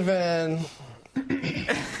can't even.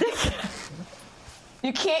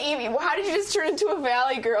 You can't even. How did you just turn into a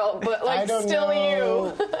Valley girl? But like, still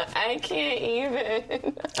know. you. I can't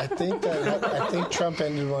even. I think Trump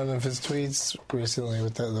ended one of his tweets recently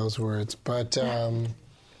with those words, but.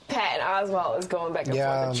 Patton Oswalt is going back and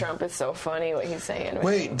forth with Trump. It's so funny what he's saying.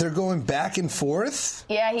 Wait, they're going back and forth?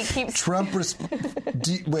 Yeah, he keeps... Trump... is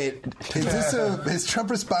Trump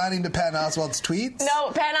responding to Patton Oswalt's tweets?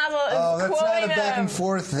 No, Patton Oswalt is that's quoting not a back him. and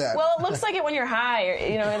forth then. Well, it looks like it when you're high,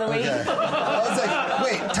 the way Okay. I was like,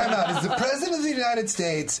 wait, time out. Is the President of the United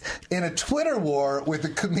States in a Twitter war with a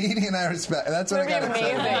comedian I respect? That's what I got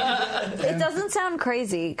excited. It doesn't sound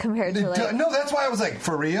crazy compared to like... No, that's why I was like,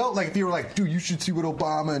 for real? Like, if you were like, dude, you should see what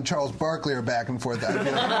Obama and Charles Barkley are back and forth, I'd be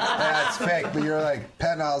like, that's fake. But you're like,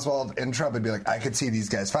 Patton Oswalt and Trump would be like, I could see these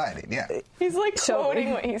guys fighting, yeah. He's like quoting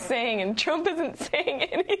what he's saying, and Trump isn't saying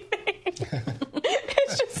anything.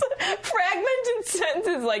 It's just fragmented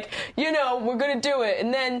sentences like, we're going to do it.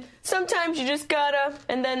 And then sometimes you just gotta,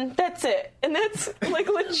 and then that's it. And that's like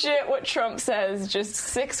legit what Trump says, just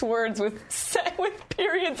 6 words with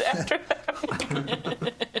periods after them. He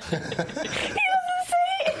doesn't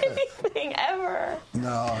say anything ever.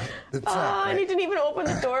 No, it's not. And he didn't even open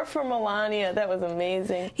the door for Melania. That was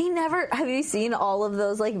amazing. He never... Have you seen all of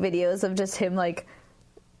those like videos of just him like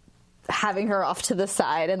having her off to the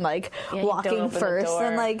side and like walking first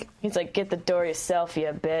and like he's like, get the door yourself, you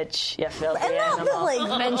bitch, you filthy and not animal. that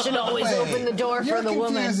like men should always open the door for the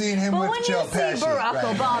woman. Him but with when Joe you see Pesci, Barack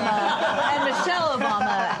right. Obama and Michelle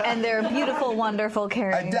Obama and their beautiful, wonderful,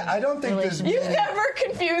 caring, I don't think there's... You never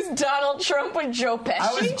confused Donald Trump with Joe Pesci.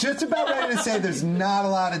 I was just about ready to say there's not a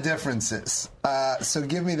lot of differences. So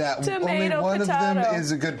give me that. Only one of them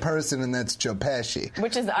is a good person, and that's Joe Pesci.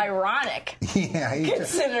 Which is ironic. Yeah.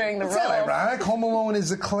 Considering the role. It's not ironic. Home Alone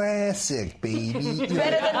is a classic, baby.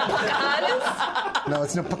 Better than Pocahontas? No,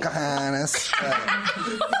 it's no Pocahontas.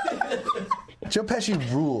 Joe Pesci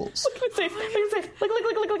rules. Look.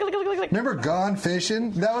 Remember Gone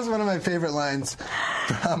Fishing? That was one of my favorite lines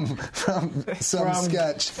from some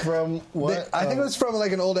sketch. From what? I think it was from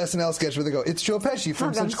like an old SNL sketch where they go, it's Joe Pesci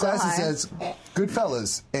from such classes as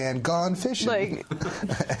Goodfellas and Gone Fishing.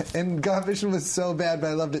 And Gone Fishing was so bad, but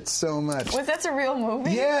I loved it so much. Was that a real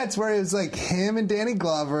movie? Yeah, it's where it was like him and Danny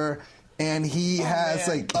Glover and he has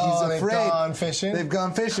he's they've afraid. gone fishing? They've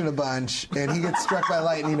gone fishing a bunch, and he gets struck by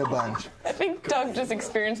lightning a bunch. I think Doug just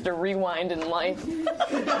experienced a rewind in life.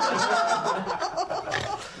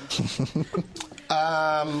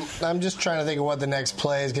 I'm just trying to think of what the next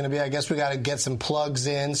play is going to be. I guess we got to get some plugs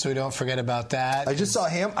in so we don't forget about that. I just saw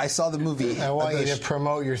I saw the movie. I want you to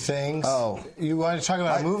promote your things. Oh. You want to talk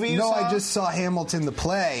about a movie you saw? I just saw Hamilton the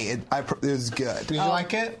play. It was good. Did you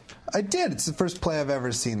like it? I did. It's the first play I've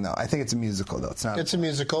ever seen, though. I think it's a musical, though. It's not. It's a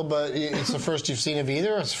musical, but it's the first you've seen of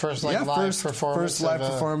either? It's the first live performance? First live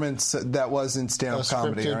performance that wasn't stand-up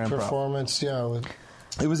comedy or improv. Performance, yeah.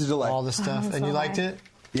 It was a delight. All the stuff. And you liked it?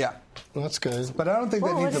 Yeah. Well, that's good. But I don't think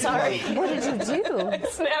that needs a plug. What did you do? I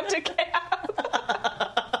snapped a cab.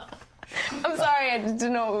 I'm sorry, I just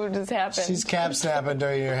didn't know what just happened. She's cab snapping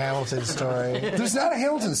during your Hamilton story. There's not a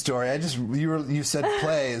Hamilton story. You said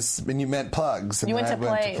plays and you meant plugs. And you went to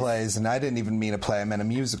plays, and I didn't even mean a play. I meant a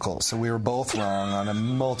musical. So we were both wrong on a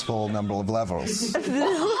multiple number of levels.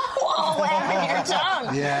 Whoa, what happened to your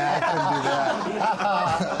tongue? Yeah, I couldn't do that.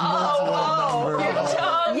 Your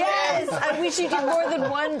tongue. Yes, we should do more than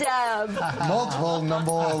one dab. Multiple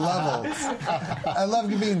number of levels. I love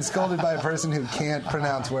being scolded by a person who can't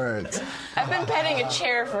pronounce words. I've been petting a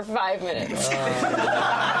chair for 5 minutes. Has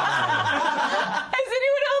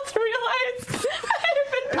anyone else realized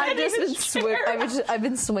I've been petting a chair? I've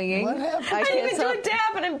been swinging. What happened? I didn't even do a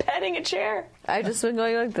dab, and I'm petting a chair. I've just been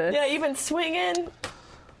going like this. Yeah, you've been swinging.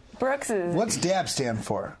 Brooks is... What's DAB stand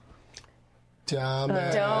for? Don't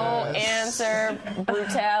answer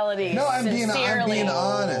brutality. No, I'm being sincerely.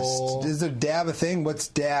 honest. Is there DAB a thing? What's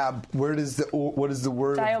DAB? What is the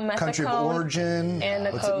word? Country of origin?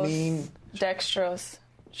 What's it mean? Dextrose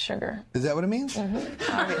sugar. Is that what it means?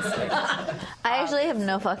 Mm-hmm. Obviously. I actually have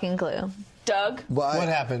no fucking clue. Doug? What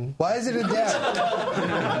happened? Why is it a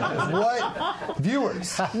dab? What?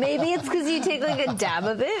 Viewers. Maybe it's because you take like a dab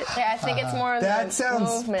of it. Yeah, I think it's more of that the sounds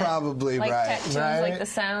movement. Probably like right. Tattoos, Right? like the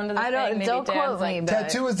sound of the I thing. don't quote me, but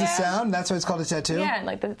Tattoo is the sound? That's why it's called a tattoo? Yeah,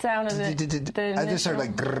 like the sound of the I just heard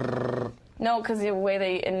like grrrr. No, because the way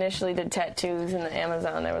they initially did tattoos in the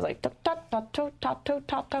Amazon, there was like...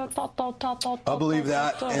 I'll believe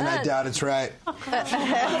that, and I doubt it's right. It's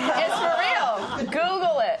for real.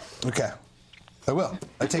 Google it. Okay. I will.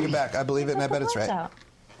 I take it back. I believe it, and I bet it's right.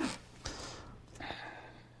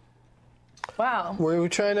 Wow. Were we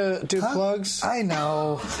trying to do plugs? I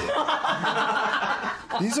know.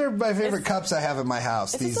 These are my favorite cups I have at my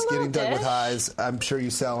house. These Getting Dug with Highs. I'm sure you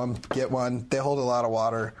sell them. Get one. They hold a lot of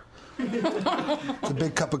water. It's a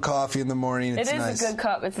big cup of coffee in the morning. It's nice. A good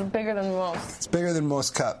cup. It's bigger than most. It's bigger than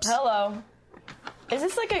most cups. Hello. Is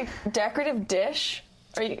this like a decorative dish?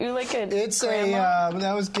 Are you like a grandma?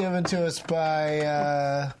 That was given to us by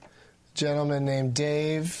a gentleman named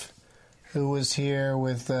Dave, who was here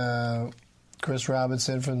with Chris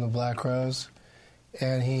Robinson from the Black Rose.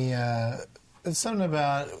 And it's something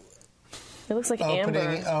about it looks like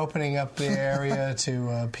opening up the area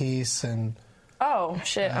to peace and... Oh,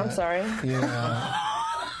 shit. I'm sorry. You know...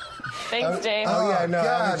 Thanks, Dave. Oh, yeah, no.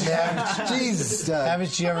 God, man. Jesus.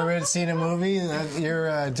 Haven't you ever seen a movie?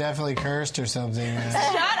 You're definitely cursed or something. Shut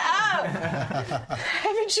up!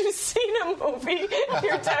 Haven't you seen a movie?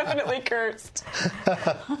 You're definitely cursed.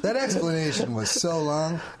 That explanation was so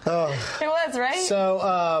long. Oh. It was, right?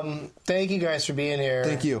 So, thank you guys for being here.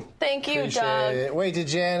 Thank you. Thank you, Appreciate Doug. it. Wait, did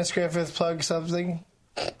Janice Griffith plug something?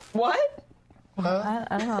 What? Huh?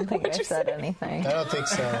 I don't think I've said anything. I don't think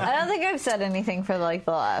so. I don't think I've said anything for like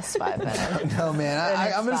the last 5 minutes. No,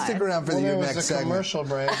 man. I'm going to stick around for your next segment. Commercial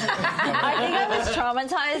break. I think I was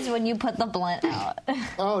traumatized when you put the blunt out.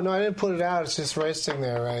 Oh, no, I didn't put it out. It's just resting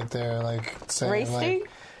there, right there. Like saying, Resting? Like,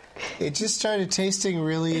 it just started tasting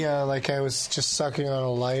really like I was just sucking on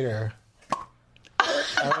a lighter.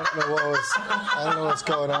 I don't know what's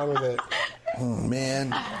going on with it. Oh,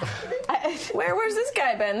 man. Where's this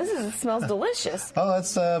guy been? It smells delicious. Oh,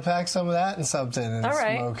 let's pack some of that in something and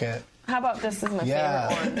smoke it. How about this is my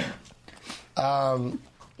favorite one?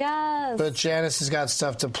 Yes. But Janice has got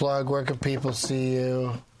stuff to plug. Where can people see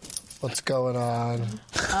you? What's going on?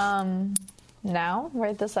 Now?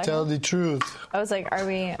 Right this second? Tell the truth. I was like, are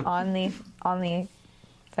we on the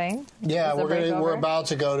thing? Yeah, we're about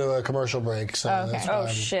to go to a commercial break, so that's why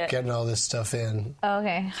I'm getting all this stuff in.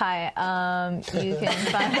 Okay, hi. You can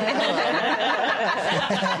find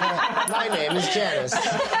My name is Janice.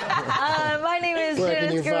 My name is Where Janice.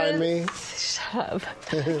 can you find me? Shut up.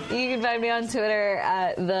 You can find me on Twitter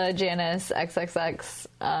at the Janice XXX.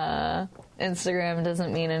 Instagram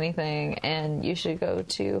doesn't mean anything, and you should go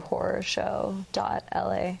to horrorshow.la.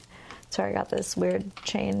 That's where I got this weird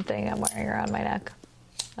chain thing I'm wearing around my neck.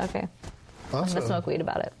 Okay. Awesome. I'm gonna smoke weed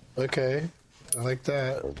about it. Okay. I like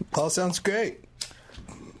that. All sounds great.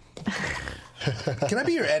 Can I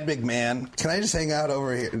be your Ed McMahon? Can I just hang out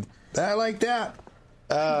over here? I like that.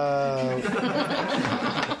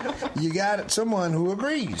 You got someone who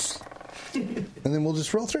agrees. And then we'll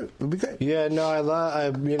just roll through. It'll be great. Yeah, no, I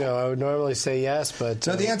would normally say yes, but...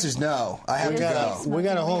 No, the answer's no. I have to go. We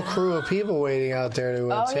got a whole crew of people waiting out there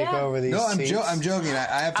to take over these seats. No, I'm joking.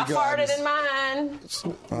 I have to go. I farted in mine.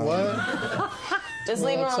 What? Just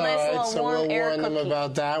leave them on nice little warm air warn them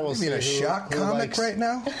about that. We'll see a shock comic right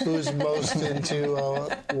now? Who's most into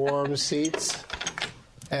warm seats.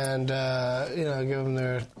 And, give them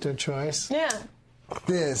their choice. Yeah.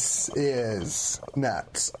 This is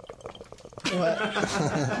nuts. What?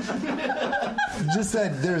 Just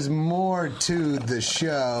that there's more to the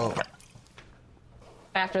show.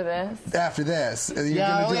 After this? After this. I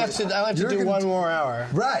have to do one more hour.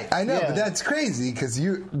 Right, I know, but that's crazy because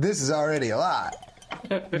this is already a lot.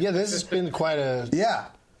 Yeah, this has been quite a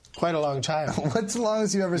long time. What's the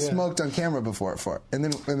longest you ever smoked on camera before for? And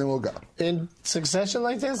then we'll go. In succession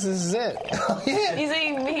like this is it. Oh, yeah. He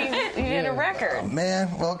did a record. Oh,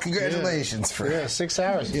 man, well, congratulations for 6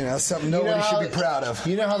 hours. Something nobody should be proud of.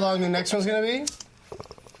 You know how long the next one's going to be?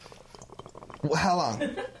 Well, how long?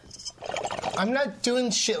 I'm not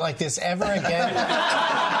doing shit like this ever again. Oh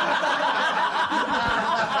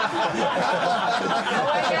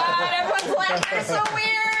my God, everyone's laughing. It's so weird.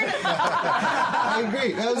 I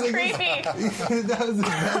agree. That was creepy. That was the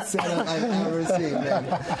best setup I've ever seen, man.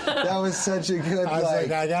 That was such a good. I was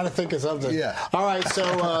like, I got to think of something. Yeah. All right.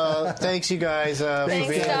 So thanks you guys for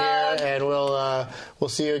being here, and we'll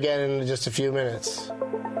see you again in just a few minutes.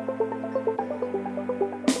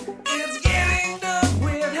 It's getting dark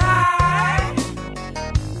with high.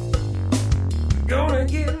 Gonna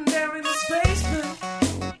get down in the basement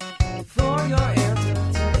for your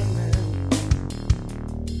entertainment.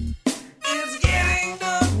 It's getting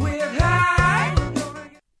dark with high.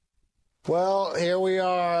 Well, here we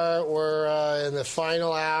are. We're in the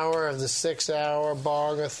final hour of the 6-hour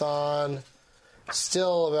Bongathon.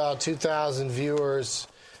 Still about 2,000 viewers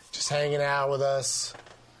just hanging out with us.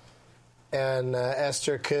 And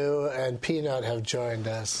Esther Koo and Peanut have joined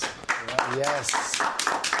us. Yes.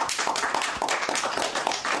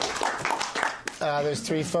 There's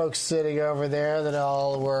 3 folks sitting over there that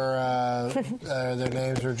all were, their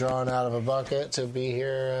names were drawn out of a bucket to be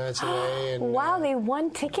here today. And, wow, they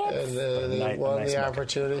won tickets? And they won the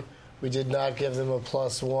opportunity. We did not give them a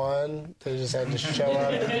 +1. They just had to show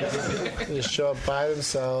up. They just show up by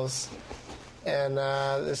themselves. And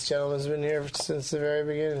this gentleman's been here since the very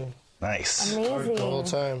beginning. Nice. Amazing. The whole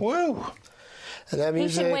time. Woo! And that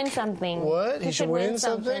music, he should win something. What? He should win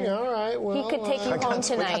something? All right. Well, he could take you home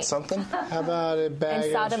tonight. We got something. How about a bag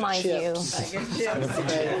and of sodomize chips?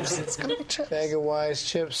 Bag of Wise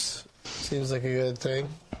chips. Seems like a good thing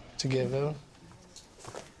to give him.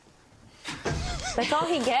 That's all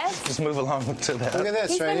he gets? Just move along to that. Look at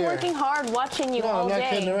this He's right been here. working hard watching you all day. No, I'm not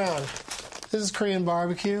kidding around. This is Korean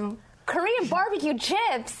barbecue. Korean barbecue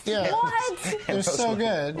chips? Yeah. What? They're so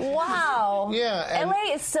good. Wow. Yeah.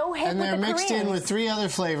 LA is so hip with the And they're mixed Koreans. in with 3 other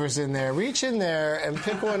flavors in there. Reach in there and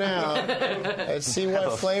pick one out and see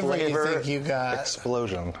what flavor you think you got.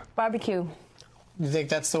 Explosion. Barbecue. You think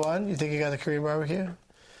that's the one? You think you got the Korean barbecue?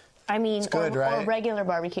 I mean, It's good, or right? regular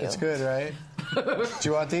barbecue. It's good, right? Do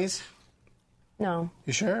you want these? No.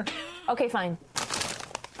 You sure? Okay, fine.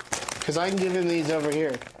 Because I can give him these over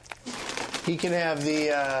here. He can have the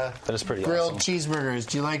that is pretty grilled awesome. cheeseburgers.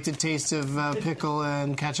 Do you like the taste of pickle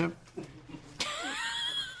and ketchup?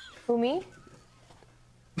 Who, me?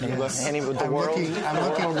 Yes. Annie with the world. I'm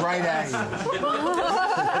looking right at you.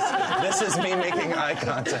 This is me making eye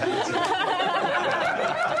contact.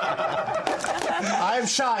 I'm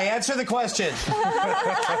shy. Answer the question.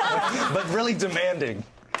 But really demanding.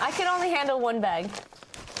 I can only handle 1 bag.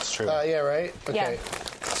 It's true. Yeah, right? Okay. Yeah.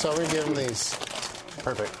 So I'm going to give him these.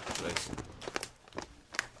 Perfect.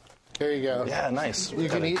 Here you go. Yeah, nice. You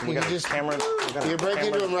can eat. You can just camera. You break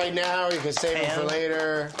into them right now. Or you can save them for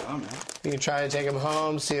later. You can try to take them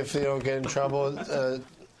home. See if they don't get in trouble with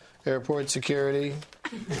airport security.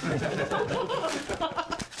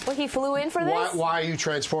 Well, he flew in for this? Why are you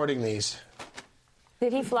transporting these?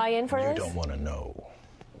 Did he fly in for this? You don't want to know.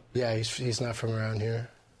 Yeah, he's not from around here.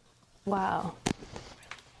 Wow.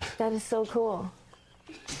 That is so cool.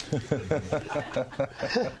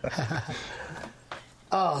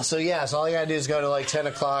 Oh, so yes, all you gotta do is go to like 10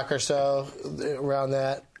 o'clock or so, around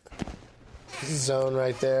that zone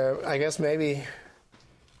right there. I guess maybe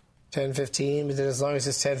 10:15, but then as long as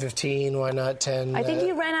it's 10:15, why not 10? I think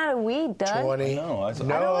you ran out of weed, Doug. 20. No, I don't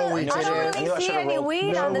really see any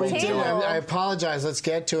weed on the we table. didn't. I apologize. Let's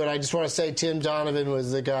get to it. I just want to say Tim Donovan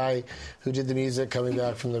was the guy who did the music coming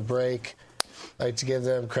back from the break. I'd like to give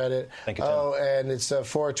them credit. Thank you, Tim. Oh, and it's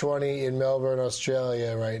 4:20 in Melbourne,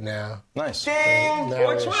 Australia right now. Nice.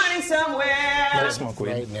 420 somewhere. Let's smoke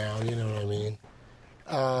weed. Right now, you know what I mean.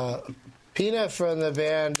 Peanut from the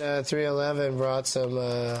band 311 brought some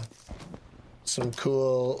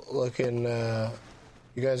cool looking.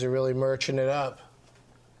 You guys are really merching it up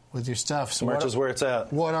with your stuff. So Merch is where it's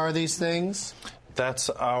at. What are these things? That's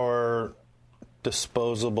our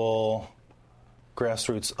disposable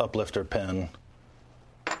grassroots uplifter pen,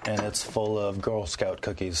 and it's full of Girl Scout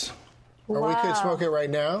cookies. Or we could smoke it right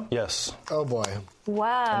now? Yes. Oh, boy.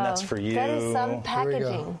 Wow. And that's for you. That is some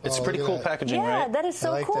packaging. It's pretty cool packaging, yeah, right? that is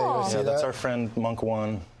so cool. Yeah, that's our friend Monk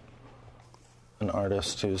One, an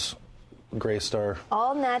artist who's graced our...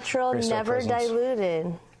 All natural, never presence.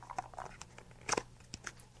 diluted.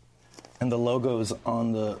 And the logo's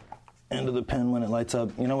on the end of the pen when it lights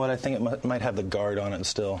up. You know what? I think it might have the guard on it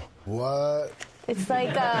still. What? It's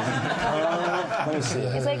like let me see.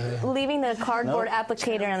 it's like leaving the cardboard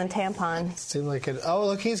applicator on the tampon. Seemed like it. Oh,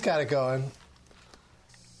 look, he's got it going.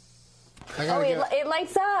 It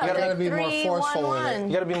lights up. You gotta like be more 3, forceful 1, with it. 1.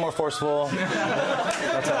 You gotta be more forceful.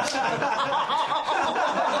 That's us.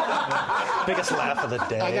 Biggest laugh of the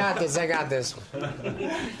day. I got this.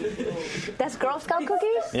 That's Girl Scout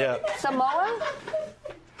cookies? Yeah. Samoa?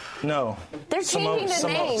 No. They're changing the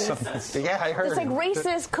names. Yeah, I heard. It's like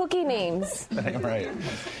racist cookie names. Right.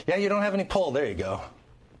 Yeah, you don't have any pull. There you go.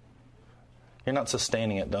 You're not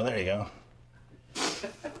sustaining it, though. There you go.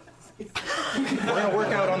 We're going to work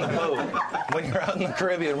out on the boat. When you're out in the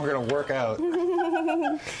Caribbean, we're going to work out.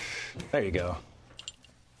 There you go.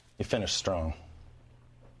 You finished strong.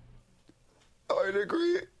 I'd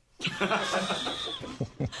agree.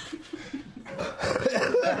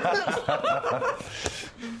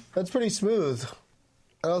 That's pretty smooth.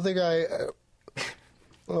 I don't think I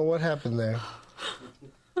don't know what happened there.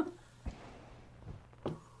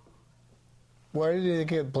 Why did it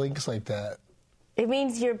get blinks like that? It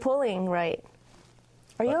means you're pulling right.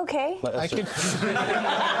 Are you okay? I can.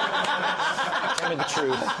 Tell me the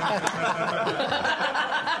truth.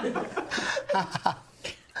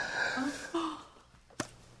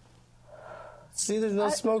 See, there's no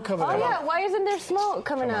smoke coming out. Oh yeah, why isn't there smoke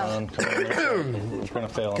coming out? You're gonna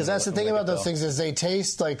fail. Because that's the thing about those things is they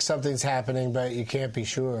taste like something's happening, but you can't be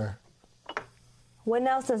sure. When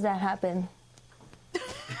else does that happen?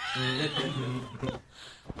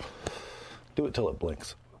 Do it till it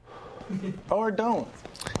blinks. Or don't.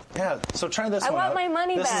 Yeah, so try this one I want out. my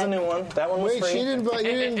money This back. is a new one. That one was Wait, free. you didn't buy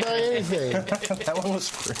anything. That one was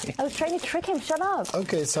free. I was trying to trick him. Shut up.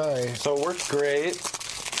 Okay, sorry. So it worked great.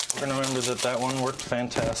 We're going to remember that one worked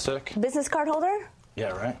fantastic. Business card holder? Yeah,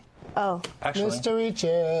 right? Oh. Actually. Mystery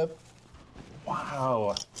chip.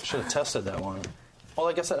 Wow. Should have tested that one. Well,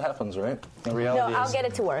 I guess that happens, right? The No, reality I'll is, get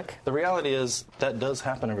it to work. The reality is that does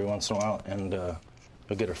happen every once in a while, and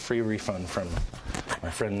you'll get a free refund from my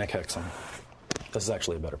friend Nick Hexum. This is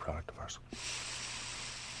actually a better product of ours.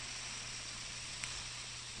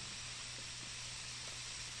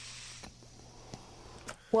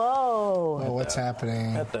 Whoa. Oh, what's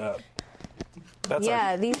happening? At that.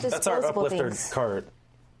 That's these that's our disposable uplifter things. cart,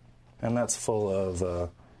 and that's full of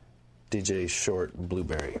DJ Short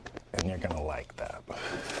Blueberry, and you're gonna like that.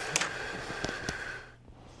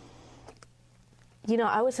 You know,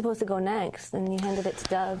 I was supposed to go next, and you handed it to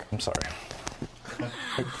Doug. I'm sorry.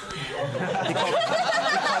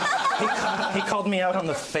 He called me out on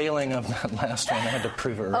the failing of that last one. I had to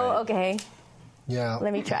prove it right. Oh, okay. Yeah.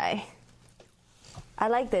 Let me try. I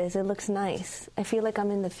like this. It looks nice. I feel like I'm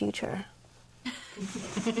in the future.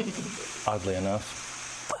 Oddly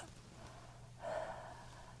enough,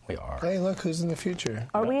 we are. Hey, look who's in the future.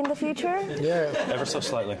 Are we in the future? Yeah. Ever so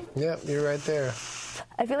slightly. Yep, you're right there.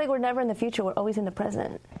 I feel like we're never in the future. We're always in the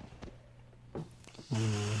present.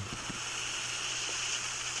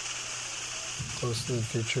 Close to the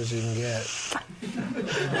future as you can get.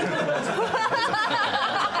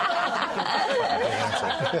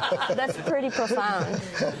 That's pretty profound.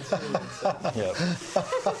 Yep.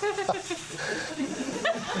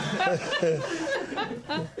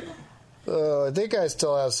 Oh, I think I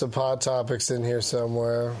still have some hot topics in here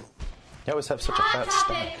somewhere. You always have such a fat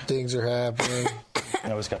stomach. Things are happening. You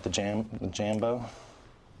always got the Jambo.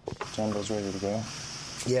 Jambo's ready to go.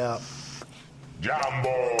 Yeah.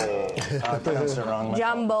 Jumbo. I pronounced it wrong.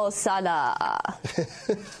 Jumbo Sada.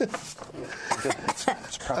 It's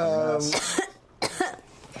probably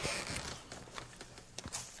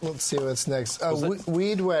Let's see what's next.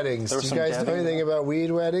 Weed weddings. Do you guys know anything about weed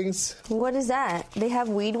weddings? What is that? They have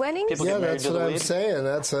weed weddings? Yeah, that's what I'm saying.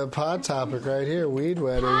 That's a pod topic right here. Weed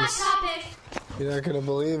weddings. Pod topic. You're not going to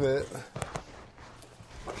believe it.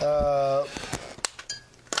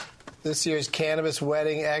 This year's Cannabis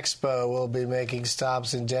Wedding Expo will be making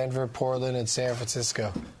stops in Denver, Portland, and San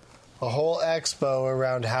Francisco. A whole expo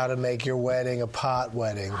around how to make your wedding a pot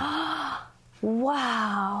wedding.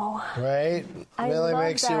 Wow. Right? Really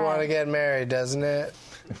makes you want to get married, doesn't it?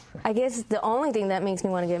 I guess it's the only thing that makes me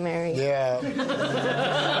want to get married. Yeah.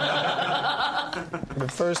 The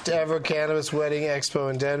first ever Cannabis Wedding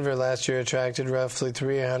Expo in Denver last year attracted roughly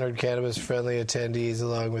 300 cannabis-friendly attendees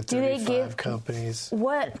along with 35 companies.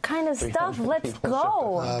 What kind of stuff? Let's go.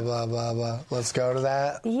 Blah, blah, blah, blah. Let's go to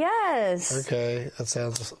that? Yes. Okay. That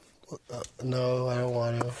sounds... no, I don't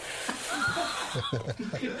want to.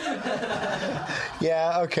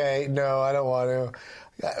 Yeah, okay. No, I don't want to.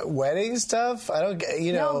 Wedding stuff? I don't get,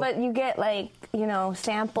 No, but you get,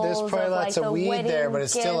 samples. There's probably of, lots of weed there, but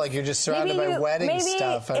it's still like you're just surrounded by wedding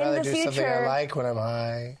stuff. I'd rather do something I like when I'm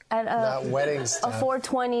high. Not wedding stuff. A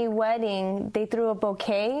 420 wedding, they threw a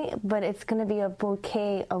bouquet, but it's going to be a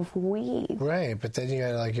bouquet of weed. Right, but then you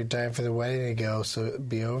got you're dying for the wedding to go, so it'd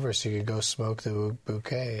be over, so you could go smoke the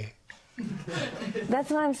bouquet.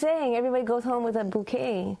 That's what I'm saying. Everybody goes home with a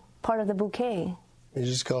bouquet, part of the bouquet. You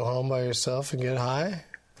just go home by yourself and get high?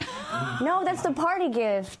 No, that's the party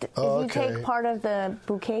gift. Oh, you take part of the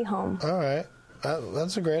bouquet home. All right.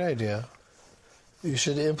 That's a great idea. You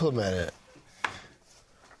should implement it.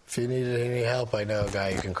 If you need any help, I know a guy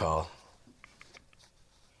you can call.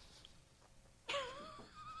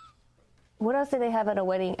 What else do they have at a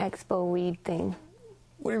wedding expo weed thing?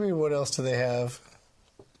 What do you mean, what else do they have?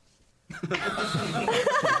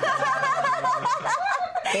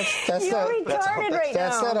 That's You're not, retarded right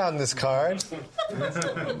that's now. not on this card.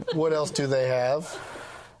 What else do they have?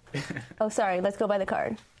 Oh, sorry. Let's go by the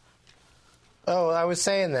card. Oh, I was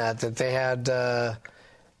saying that they had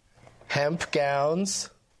hemp gowns.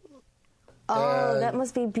 Oh, that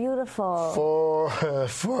must be beautiful.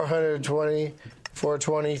 420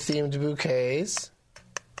 themed bouquets.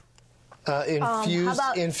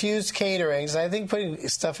 Infused caterings. I think putting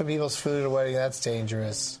stuff in people's food at a wedding, that's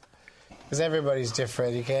dangerous. Because everybody's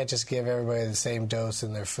different. You can't just give everybody the same dose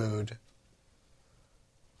in their food.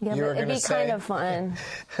 Yeah, but it'd be kind of fun.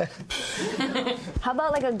 How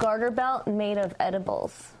about a garter belt made of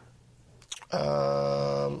edibles?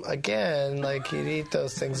 Again, you'd eat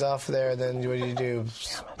those things off there, then what do?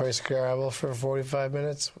 Play Scrabble for 45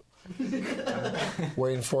 minutes?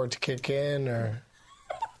 Waiting for it to kick in, or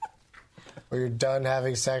you're done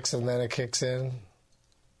having sex and then it kicks in?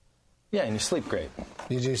 Yeah, and you sleep great.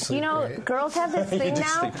 You do sleep great. Girls have this thing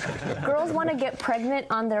now. Girls want to get pregnant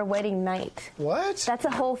on their wedding night. What? That's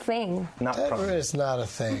a whole thing. That is not a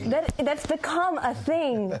thing. That's become a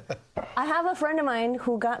thing. I have a friend of mine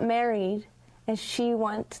who got married, and she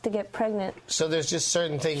wants to get pregnant. So there's just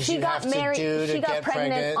certain things you have to do to get pregnant. She got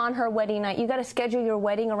pregnant on her wedding night. You got to schedule your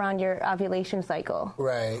wedding around your ovulation cycle.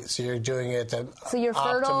 Right. So you're doing it at So you're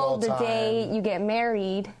fertile the day you get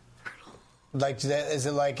married. Is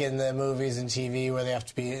it like in the movies and TV where they have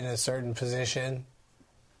to be in a certain position?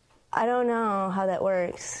 I don't know how that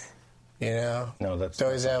works. You know? No, that's... They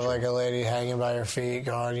always have a lady hanging by her feet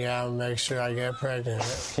going, yeah, make sure I get pregnant.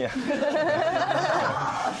 Yeah.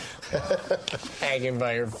 Hanging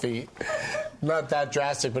by her feet. Not that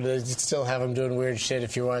drastic, but they still have them doing weird shit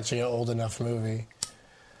if you're watching an old enough movie.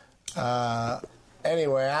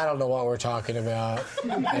 Anyway, I don't know what we're talking about.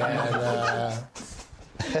 And,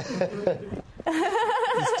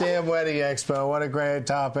 this damn wedding expo, what a great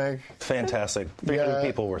topic. Fantastic. 300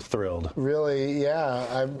 people were thrilled. Really,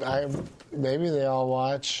 yeah. Maybe they all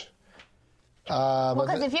watch.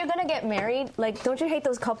 Because if you're going to get married, don't you hate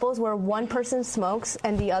those couples where one person smokes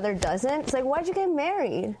and the other doesn't? It's why'd you get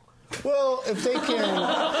married? Well, if they can,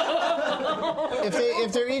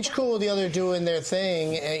 if they're each cool with the other doing their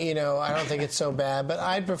thing, I don't think it's so bad. But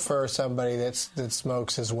I'd prefer somebody that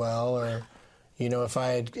smokes as well, or if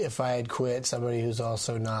I had quit, somebody who's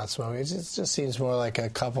also not smoking. It just seems more like a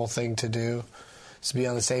couple thing to do, to be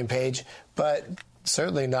on the same page. But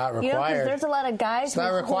certainly not required. Because there's a lot of guys. It's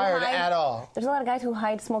not required at all. There's a lot of guys who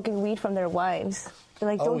hide smoking weed from their wives.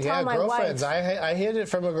 They're don't tell my girlfriends. wife. I hid it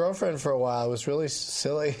from a girlfriend for a while. It was really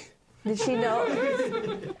silly. Did she know?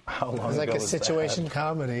 How long It was like ago a was situation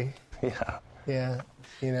that? Yeah. Yeah.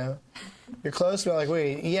 Yeah. You're close, but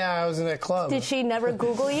wait, I was in a club. Did she never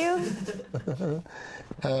Google you?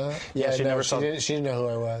 Yeah, she never saw. She didn't know who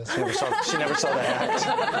I was. She never saw the act.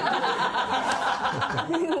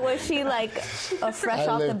 Was she a fresh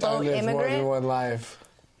off the boat I lived immigrant? more than one life.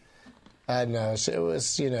 No, it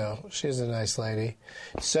was, she was a nice lady.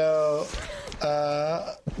 So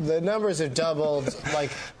the numbers have doubled.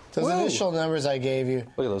 Like those initial numbers I gave you.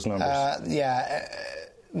 Look at those numbers.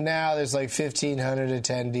 Now there's like 1,500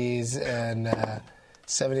 attendees and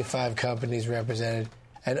 75 companies represented.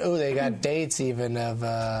 And they got dates even of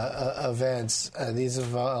events. These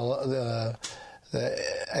are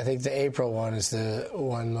I think the April one is the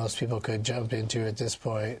one most people could jump into at this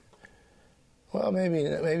point. Well,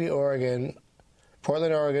 maybe Oregon,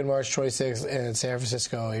 Portland, Oregon, March 26th, and San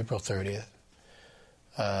Francisco, April 30th.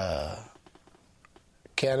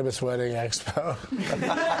 Cannabis Wedding Expo.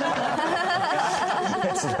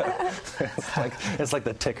 it's like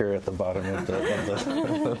the ticker at the bottom of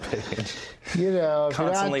the page.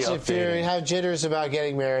 If you have jitters about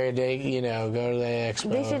getting married, go to the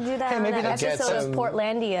expo. They should do that on an episode of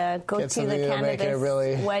Portlandia. Go to the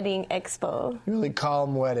Cannabis Wedding Expo. Really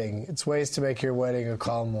calm wedding. It's ways to make your wedding a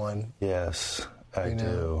calm one. Yes, I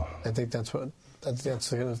do. I think that's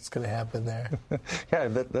what's going to happen there. Yeah,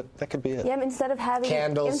 that could be it. Yeah, instead of having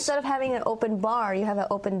an open bar, you have an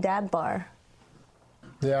open dab bar.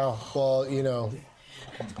 Yeah, well,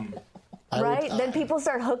 Right? Then people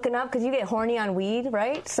start hooking up because you get horny on weed,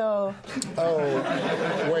 right? So. Oh,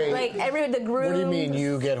 wait. Like the groove. What do you mean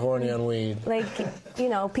you get horny on weed? Like,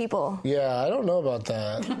 people. Yeah, I don't know about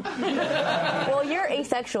that. Well, you're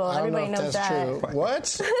asexual. Everybody knows that. True.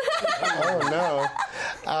 What? Oh, no.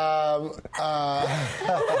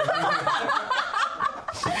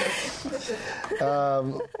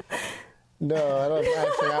 No, I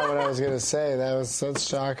forgot what I was going to say. That's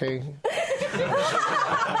shocking.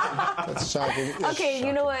 That's shocking. Okay,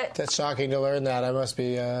 you know what? That's shocking to learn that. I must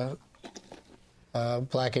be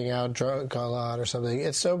blacking out, drunk a lot or something.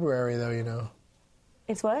 It's soberary, though,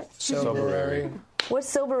 It's what? Soberary. What's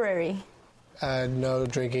soberary? No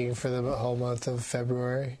drinking for the whole month of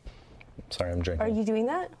February. Sorry, I'm drinking. Are you doing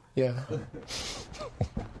that? Yeah.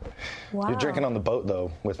 Wow. You're drinking on the boat,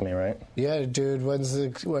 though, with me, right? Yeah, dude. When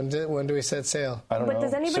do we set sail? I don't know. But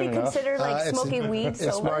does anybody consider smoking weed sober?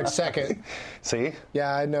 It's March 2nd. See?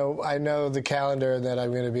 Yeah, I know the calendar that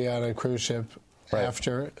I'm going to be on a cruise ship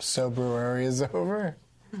after Soberary is over.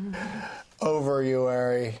 Over you,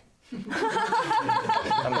 Ari.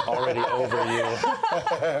 I'm already over you.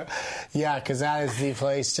 Yeah, because that is the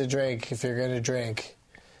place to drink if you're going to drink,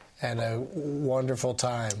 and a wonderful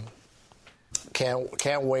time.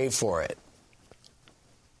 Can't wait for it.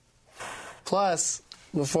 Plus,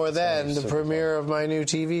 before then, the premiere of my new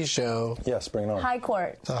TV show. Yes, bring it on. High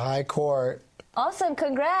Court. The High Court. Awesome,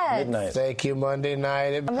 congrats. Midnight. Thank you, Monday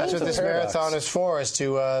night. That's what this marathon is for, is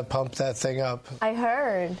to pump that thing up. I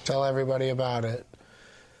heard. Tell everybody about it.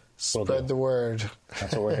 Spread the word.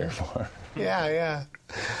 That's what we're here for. Yeah.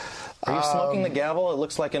 Are you smoking the gavel? It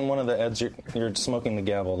looks like in one of the ads you're smoking the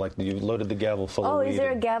gavel, like you loaded the gavel full of weed. Oh, is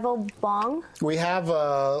there a gavel bong? We have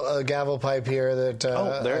a gavel pipe here that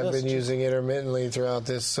I've been using intermittently throughout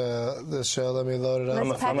this show. Let me load it up. I'm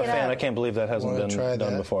a fan. I can't believe that hasn't been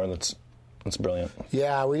done before. That's brilliant.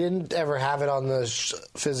 Yeah, we didn't ever have it on the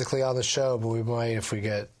physically on the show, but we might if we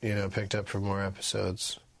get picked up for more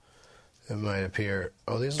episodes. It might appear.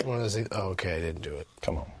 Oh, this is one of those things. Oh, okay, I didn't do it.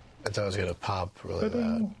 Come on. I thought it was gonna pop really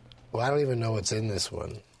loud. Well, I don't even know what's in this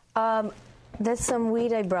one. That's some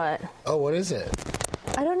weed I brought. Oh, what is it?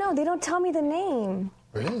 I don't know. They don't tell me the name.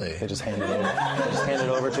 Really? They just hand it over. They just hand it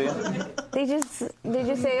over to you. They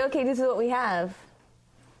just say, okay, this is what we have.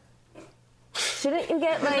 Shouldn't you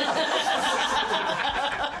get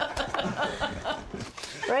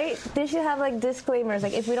right? They should have disclaimers.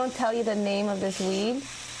 Like if we don't tell you the name of this weed,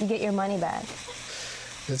 you get your money back.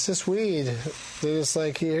 It's just weed. They're just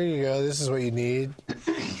like, here you go. This is what you need.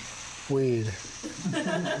 Weed.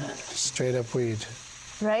 Straight up weed.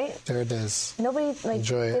 Right? There it is. Nobody,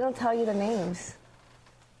 Enjoy it. They don't tell you the names.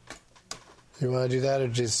 You want to do that or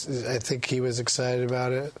just, I think he was excited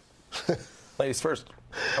about it. Ladies first.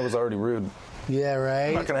 I was already rude. Yeah,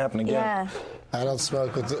 right? Not going to happen again. Yeah. I don't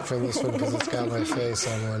smoke from this one because it's got my face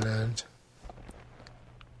on one end.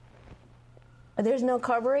 There's no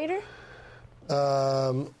carburetor?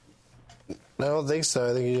 I don't think so.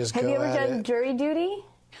 I think you just Have you ever done jury duty?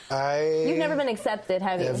 You've never been accepted,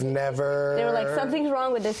 have you? I've never. They were like, something's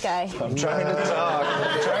wrong with this guy. I'm trying to talk.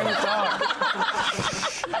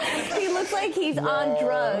 He looks like he's on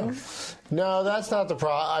drugs. No, that's not the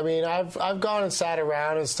problem. I mean, I've gone and sat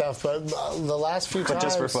around and stuff, but the last few times,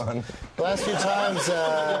 just for fun. The last few times,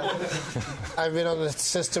 I've been on the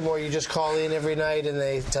system where you just call in every night and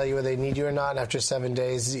they tell you whether they need you or not. And after 7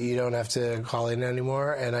 days, you don't have to call in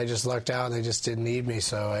anymore. And I just lucked out; and they just didn't need me,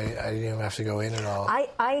 so I didn't even have to go in at all.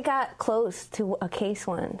 I got close to a case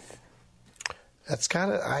once. That's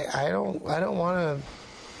kind of. I don't want to.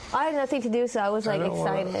 I had nothing to do, so I was like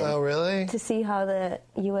excited. Oh, really? To see how the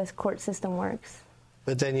U.S. court system works.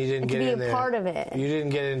 But then you didn't And to get be in a there. part of it. You didn't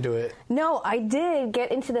get into it. No, I did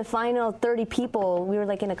get into the final 30 people. We were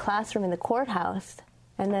like in a classroom in the courthouse,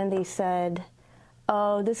 and then they said,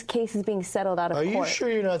 "Oh, this case is being settled out of Are court." you sure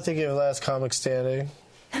you're not thinking of Last Comic Standing?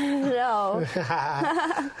 No.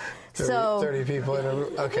 30 people in a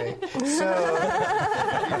room. Okay.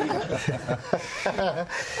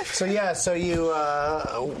 So you.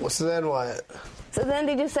 So then what? So then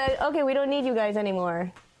they just said, "Okay, we don't need you guys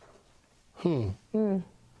anymore."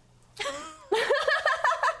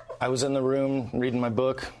 I was in the room reading my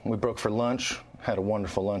book. We broke for lunch. Had a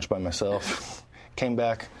wonderful lunch by myself. Came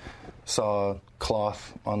back, saw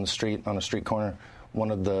cloth on the street, on a street corner. One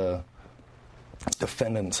of the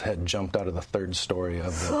defendants had jumped out of the third story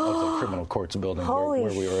of the criminal courts building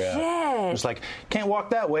where we were at. It was like, can't walk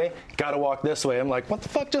that way, gotta walk this way. I'm like, what the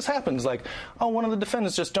fuck just happened? It's like, oh, one of the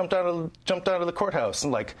defendants just jumped out of the courthouse. I'm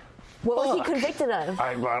like, what was he convicted of?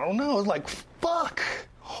 I don't know. It was like, fuck.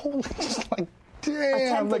 Holy, just like, damn.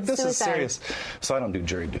 Attempted Like, this is suicide. serious. So I don't do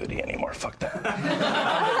jury duty anymore. Fuck that.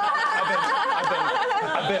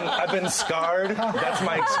 I've been scarred. That's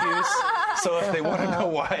my excuse. So if they want to know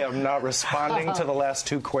why I'm not responding to the last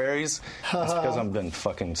two queries, it's because I've been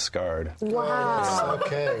fucking scarred. Wow.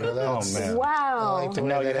 Okay. Well, that's, oh man. Wow. I like the And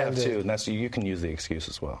way now you that have ended. too, and that's you can use the excuse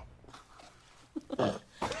as well.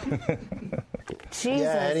 Jesus.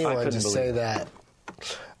 Yeah, I anyone couldn't just believe say it. that.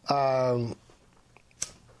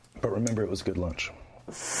 But remember, it was good lunch.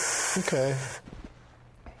 Okay.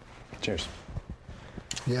 Cheers.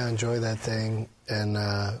 Yeah, enjoy that thing and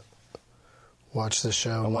watch the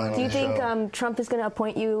show. Do you think Trump is going to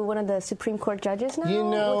appoint you one of the Supreme Court judges now? You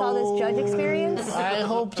know, with all this judge experience? I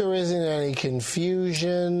hope there isn't any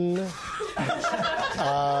confusion.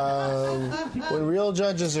 When real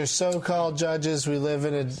judges are so-called judges, we live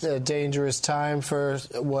in a dangerous time for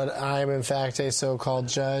what I'm, in fact, a so-called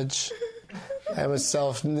judge. I'm a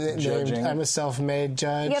self-made judge.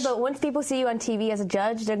 Yeah, but once people see you on TV as a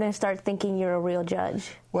judge, they're going to start thinking you're a real judge.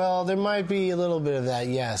 Well, there might be a little bit of that,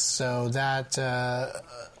 yes. So that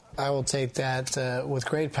I will take that. With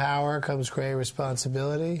great power comes great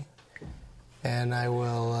responsibility, and I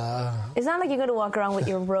will. It's not like you're going to walk around with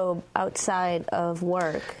your robe outside of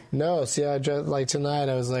work. No, see, I just, like tonight,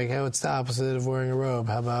 I was like, "Hey, what's the opposite of wearing a robe?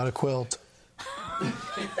 How about a quilt?"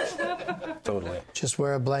 Totally. Just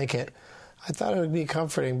wear a blanket. I thought it would be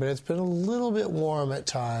comforting, but it's been a little bit warm at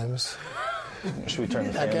times. Should we turn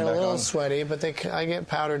the fan I get a back little on? sweaty, but I get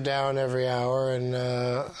powdered down every hour, and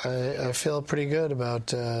I feel pretty good about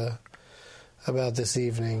this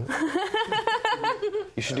evening.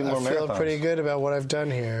 You should do more I feel marathons. pretty good about what I've done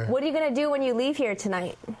here. What are you going to do when you leave here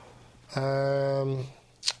tonight?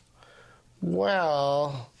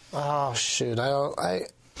 Well, oh shoot, I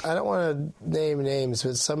don't want to name names,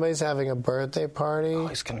 but somebody's having a birthday party. Oh,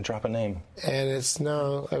 he's gonna drop a name. And I'm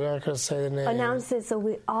not going to say the name. Announce it so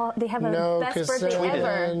they have a best 'cause birthday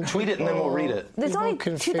then- ever. Tweet it and then we'll read it. There's People only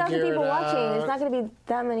can 2,000 figure people it watching. out. It's not going to be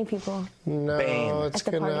that many people. No, Bane. it's At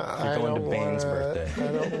the gonna. party. You're I going don't to Bane's want birthday.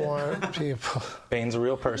 I don't want people. Bane's a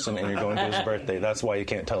real person, and you're going to his birthday. That's why you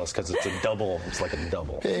can't tell us, because it's a double. It's like a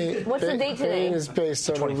double. What's the date today? Bane is based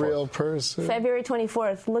on a 24th. real person. February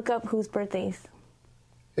 24th. Look up whose birthdays.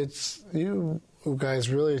 It's you guys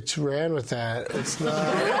really ran with that. It's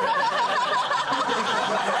not.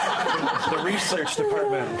 The research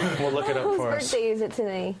department will look it up Whose for us. birthday is it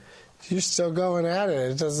today? You're still going at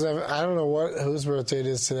it. It doesn't have. I don't know whose birthday it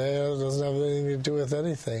is today. It doesn't have anything to do with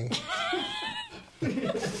anything.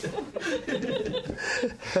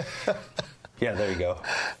 Yeah, there you go.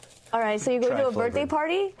 All right, so you're going to a Tri-flavored. birthday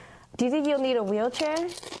party? Do you think you'll need a wheelchair?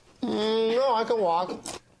 No, I can walk.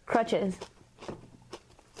 Crutches.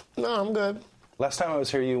 No, I'm good. Last time I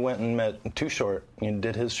was here, you went and met Too Short. You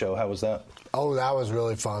did his show. How was that? Oh, that was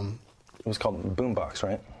really fun. It was called Boombox,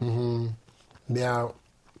 right? Mm-hmm. Yeah.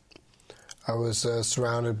 I was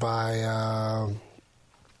surrounded by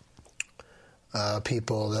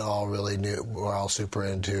people that all really were all super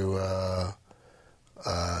into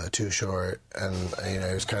Too Short, and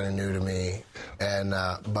it was kind of new to me. And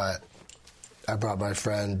but I brought my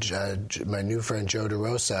friend, my new friend Joe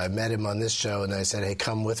DeRosa. I met him on this show, and I said, "Hey,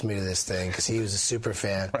 come with me to this thing," because he was a super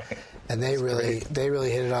fan. Right. And they really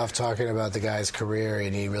hit it off talking about the guy's career,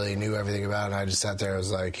 and he really knew everything about it. And I just sat there, I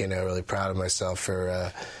was like, really proud of myself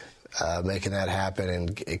for making that happen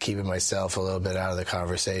and keeping myself a little bit out of the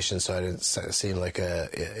conversation, so I didn't seem like a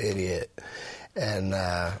idiot. And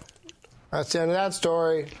That's the end of that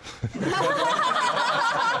story.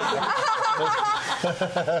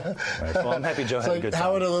 Right, well, I'm happy Joe had a good time.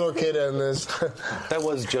 How would a little kid end this? That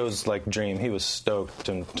was Joe's dream. He was stoked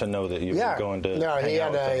to know that you were going to. No, he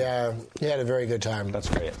hang had out he had a very good time. That's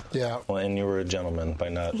great. Yeah. Well, and you were a gentleman by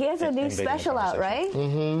not. He has a new invading the special out, right?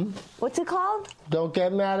 Mm-hmm. What's it called? Don't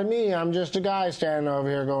get mad at me. I'm just a guy standing over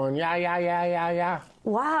here going, yeah, yeah, yeah, yeah, yeah.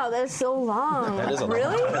 Wow, that's so long. That is a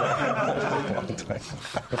really? long time.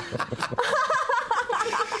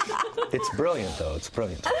 It's brilliant, though. It's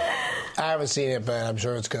brilliant. I haven't seen it, but I'm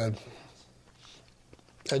sure it's good.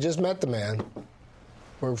 I just met the man.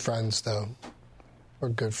 We're friends, though. We're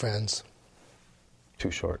good friends.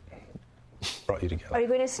 Too short. Brought you together. Are you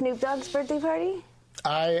going to Snoop Dogg's birthday party?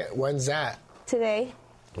 When's that? Today.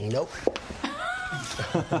 Nope.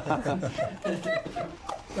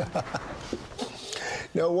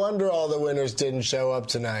 No wonder all the winners didn't show up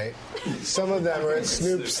tonight. Some of them are at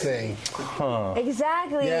Snoop's thing. Huh.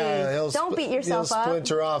 Exactly. Yeah, Don't beat yourself he'll up.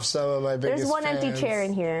 splinter off some of my biggest There's one fans. empty chair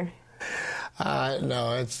in here.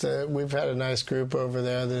 No, it's we've had a nice group over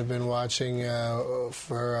there that have been watching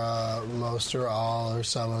for most or all or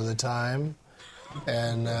some of the time.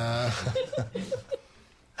 And are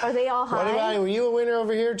they all high? What about you? Were you a winner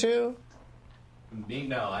over here too? Me?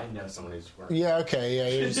 No, I know someone who's working. Yeah, okay, yeah.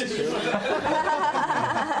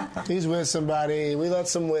 He's with somebody. We let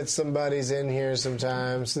some with somebodies in here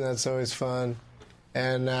sometimes, and that's always fun.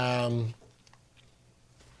 And I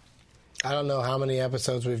don't know how many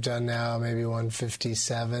episodes we've done now, maybe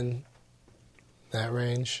 157, that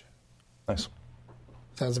range. Nice.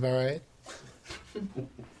 Sounds about right?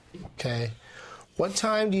 Okay. What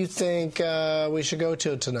time do you think we should go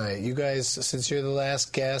till tonight? You guys, since you're the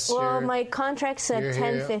last guest. Well, my contract said you're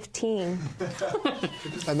here. 10:15.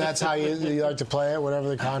 And that's how you like to play it? Whatever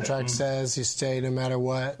the contract says, you stay no matter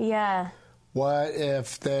what? Yeah. What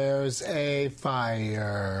if there's a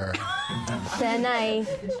fire? Then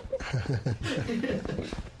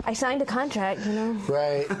I signed a contract, you know.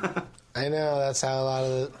 Right. I know, that's how a lot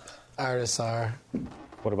of the artists are.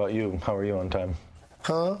 What about you? How are you on time?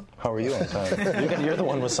 Huh? How are you on time? You're the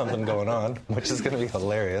one with something going on, which is going to be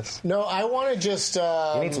hilarious. No, I want to just...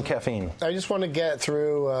 you need some caffeine. I just want to get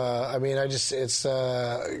through... it's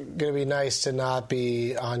going to be nice to not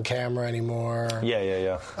be on camera anymore.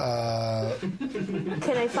 Yeah.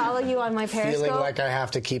 Can I follow you on my Periscope? Feeling like I have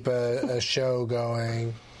to keep a show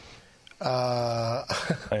going. I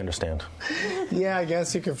understand. Yeah, I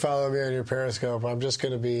guess you can follow me on your Periscope. I'm just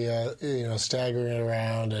going to be, staggering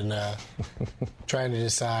around and trying to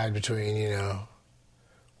decide between,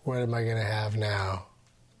 what am I going to have now?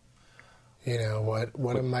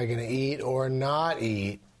 What am I going to eat or not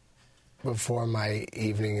eat before my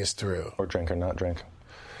evening is through? Or drink or not drink.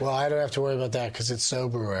 Well, I don't have to worry about that because it's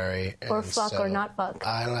Soberary. Or fuck or not fuck.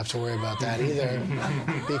 I don't have to worry about that either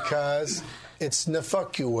because... It's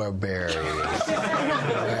Nefuckuary.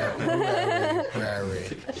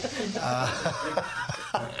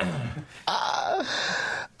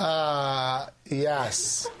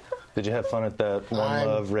 Yes. Did you have fun at that One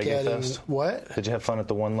Love Reggae Fest? What? Did you have fun at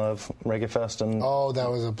the One Love Reggae Fest? Oh, that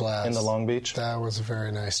was a blast. In the Long Beach? That was a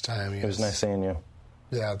very nice time, yes. It was nice seeing you.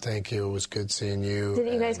 Yeah, thank you. It was good seeing you.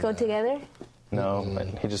 Didn't you guys go together? No,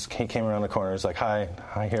 he came around the corner. He's like, "Hi,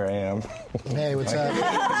 here I am." Hey, what's up?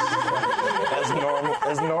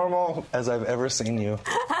 As normal as I've ever seen you.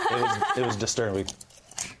 It was disturbing.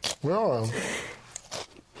 Well,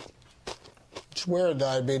 it's weird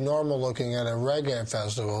that I'd be normal looking at a reggae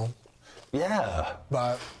festival. Yeah,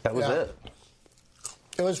 but that was it.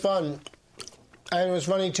 It was fun, and it was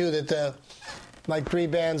funny too that the 3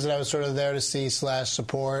 bands that I was sort of there to see /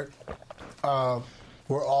 support.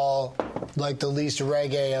 Were all the least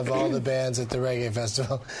reggae of all the bands at the reggae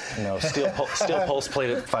festival. No, Steel Pulse played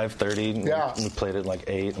at 5:30. Yeah, we played at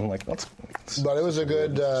 8. I'm like, that's. But it was a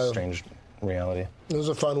good, strange reality. It was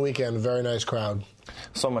a fun weekend. Very nice crowd.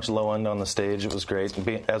 So much low end on the stage. It was great.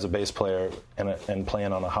 As a bass player and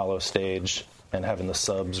playing on a hollow stage and having the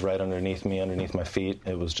subs right underneath me, underneath my feet.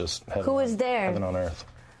 It was just heaven. Who was there? Heaven on earth.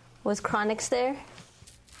 Was Chronix there?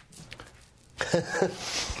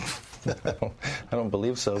 I don't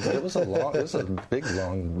believe so, but it was a big,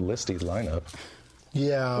 long, listy lineup.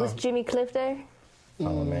 Yeah. Was Jimmy Cliff there?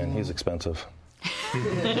 Oh man, he's expensive.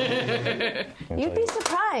 You'd be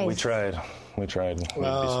surprised. We tried. We'd be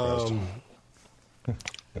surprised.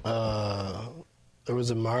 There was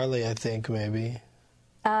a Marley, I think, maybe.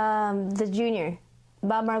 The Junior,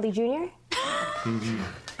 Bob Marley Jr.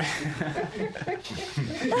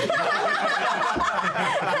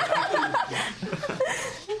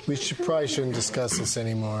 We probably shouldn't discuss this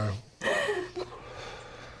anymore.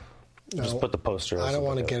 Just put the poster. I don't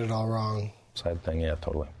want to get it all wrong. Side thing, yeah,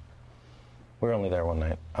 totally. We were only there one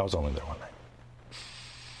night. I was only there one night.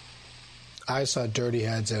 I saw Dirty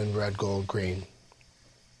Heads and Red, Gold, Green.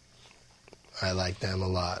 I like them a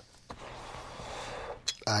lot.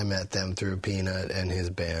 I met them through Peanut and his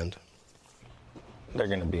band. They're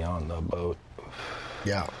going to be on the boat.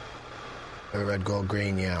 Yeah. Red, Gold,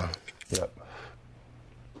 Green, yeah. Yep.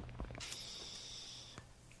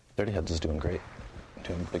 Dirty Heads is doing great.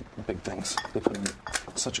 Doing big things. They put in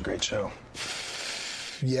such a great show.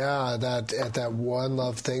 Yeah, that at that One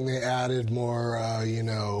Love thing, they added more,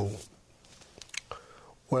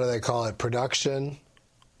 what do they call it? Production?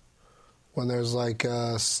 When there's like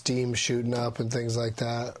steam shooting up and things like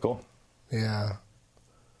that. Cool. Yeah.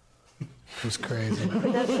 It was crazy.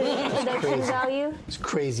 Production value? It's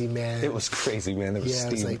crazy, man. It was crazy, man. There was steam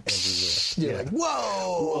it was like, everywhere. You're like,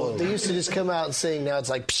 whoa! They used to just come out and sing. Now it's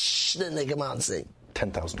like, psh, then they come out and sing.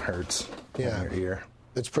 10,000 hertz in your ear.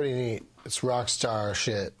 It's pretty neat. It's rock star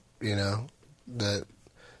shit, That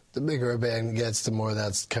the bigger a band gets, the more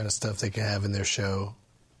that kind of stuff they can have in their show.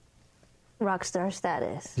 Rock star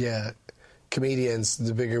status. Yeah. Comedians,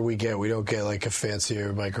 the bigger we get, we don't get like a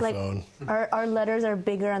fancier microphone. Like our letters are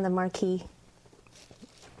bigger on the marquee.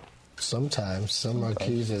 Sometimes. Some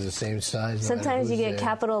marquees are the same size. Sometimes you get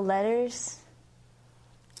capital letters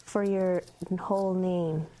for your whole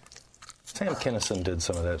name. Sam Kinison did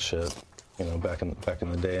some of that shit, back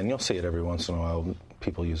in the day, and you'll see it every once in a while.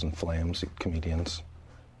 People using flames, comedians,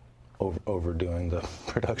 overdoing the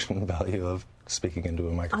production value of speaking into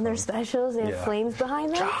a microphone. On their specials, they have flames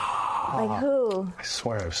behind them? Like who? I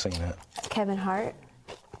swear I've seen it. Kevin Hart?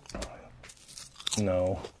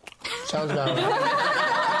 No. Sounds about right.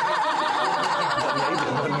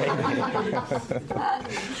 Maybe.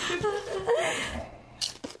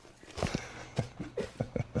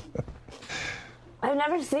 I've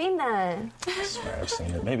never seen that. I swear I've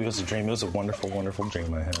seen it. Maybe it was a dream. It was a wonderful, wonderful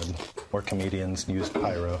dream I had. Where comedians used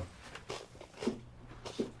pyro.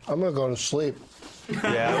 I'm going to go to sleep.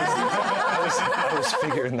 Yeah, I was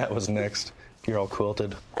figuring that was next. You're all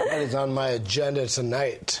quilted. That is on my agenda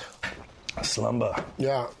tonight. Slumber.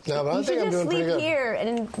 Yeah. No, but I think I'm doing pretty good. You should just sleep here,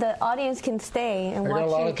 and the audience can stay and I watch got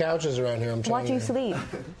a lot you. of couches around here. I'm Watch you sleep.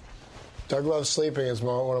 Doug Loves Sleeping is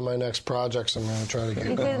one of my next projects I'm going to try to get.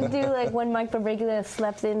 You could do like when Mike Birbiglia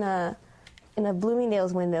slept in a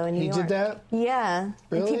Bloomingdale's window in New York. He did that? Yeah.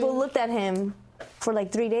 Really? And people looked at him for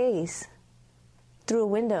like 3 days through a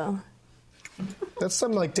window. That's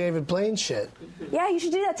something like David Blaine shit. Yeah, you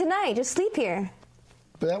should do that tonight. Just sleep here.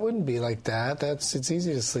 But that wouldn't be like that. It's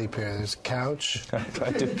easy to sleep here. There's a couch. I've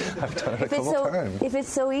done it a couple times. If it's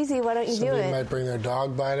so easy, why don't you do Somebody it? might bring their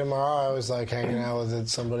dog by tomorrow. I was like hanging out with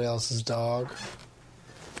somebody else's dog.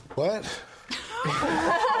 What?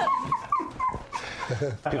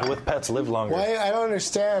 People with pets live longer. Why? I don't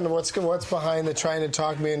understand what's behind the trying to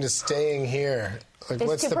talk me into staying here. Like, It's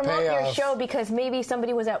what's to the promote payoff? your show because maybe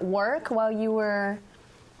somebody was at work while you were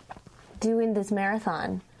doing this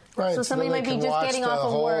marathon. Right, So somebody then might they be can just watch getting the off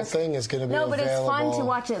of whole work. thing is going to be No, but it's fun to available.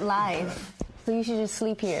 watch it live. So you should just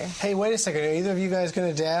sleep here. Hey, wait a second. Are either of you guys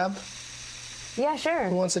going to dab? Yeah, sure.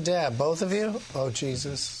 Who wants a dab? Both of you? Oh,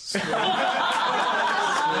 Jesus.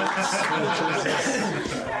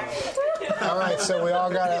 All right, so we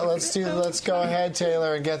all got it. Let's go ahead,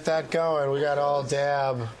 Taylor, and get that going. We got all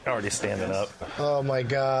dab. Already standing up. Oh my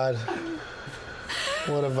God.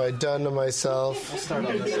 What have I done to myself? I'll start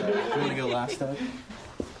on this side. You want to go last, Doug?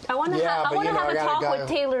 I want to have a talk with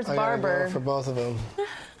Taylor's barber. For both of them.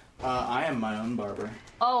 I am my own barber.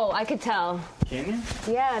 Oh, I could tell. Can you?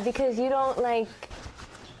 Yeah, because you don't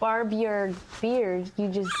barb your beard. You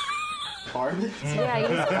just barb it. Yeah, you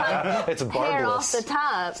just cut It's hair off barbless. the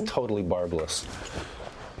top. It's totally barbless.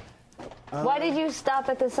 Why did you stop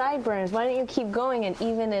at the sideburns? Why didn't you keep going and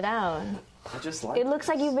even it out? I just like It looks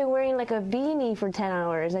like you've been wearing like a beanie for 10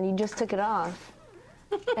 hours and you just took it off.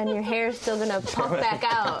 And your hair's still gonna pop back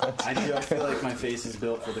out. I do. I feel like my face is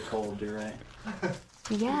built for the cold. You're right.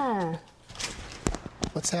 Yeah.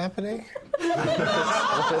 What's happening?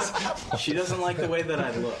 She doesn't like the way that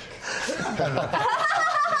I look.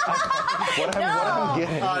 What am I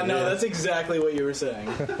getting? No, that's exactly what you were saying.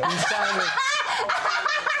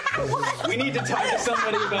 We need to talk to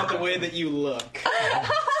somebody about the way that you look.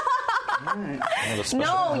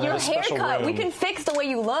 No, your haircut. We can fix the way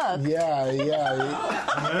you look. Yeah.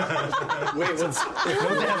 Wait, what's...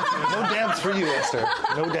 No dabs for you, Esther.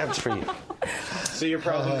 No dabs for you. So your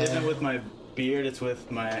problem isn't with my beard, it's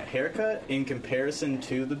with my haircut in comparison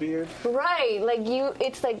to the beard? Right, like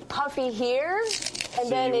it's like puffy here,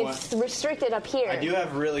 and then it's restricted up here. I do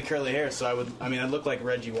have really curly hair, so I'd look like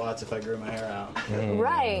Reggie Watts if I grew my hair out.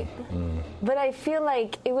 Right. But I feel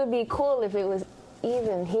like it would be cool if it was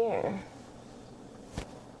even here.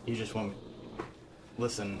 You just want me.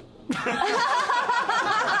 Listen.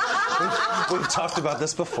 We've talked about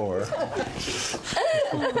this before.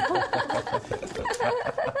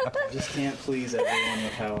 Just can't please everyone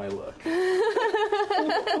with how I look.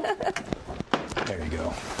 There you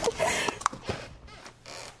go.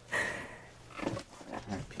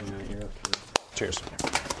 Alright, Peanut, you're up here. Cheers.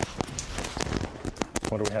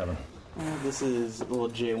 What are we having? This is a little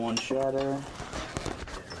J1 Shatter.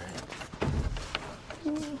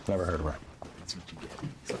 Never heard of her. That's what you get.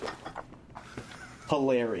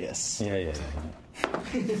 Hilarious. Yeah.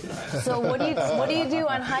 So what do you do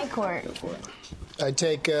on high court? I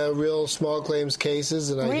take real small claims cases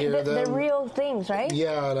and I hear them. They're real things, right?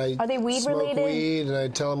 Yeah, and I are they weed smoke related? weed and I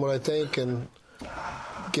tell them what I think and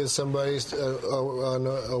give somebody an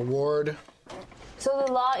award. So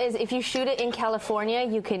the law is if you shoot it in California,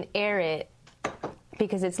 you can air it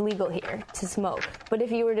because it's legal here to smoke. But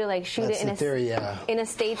if you were to like shoot That's it in the theory, yeah. in a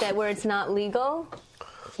state that where it's not legal,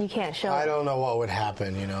 you can't show I it. don't know what would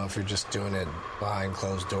happen, if you're just doing it behind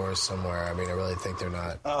closed doors somewhere. I mean, I really think they're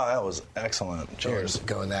not. Oh, that was excellent. Cheers.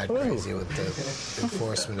 Going that crazy with the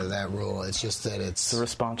enforcement of that rule. It's just that it's the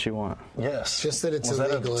response you want. Yes. Just that it's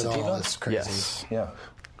illegal at all. It's crazy. Yes. Yeah.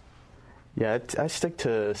 Yeah, I stick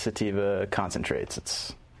to sativa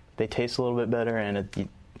concentrates. They taste a little bit better, and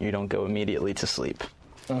you don't go immediately to sleep.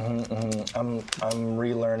 I'm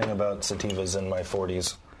relearning about sativas in my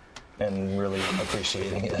 40s. And really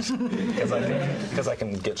appreciating it because I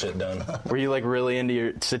can get shit done. Were you like really into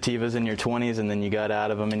your sativas in your 20s and then you got out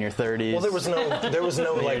of them in your 30s? Well, there was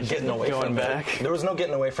no like getting away from back. There was no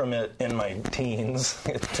getting away from it in my teens,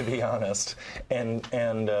 to be honest. And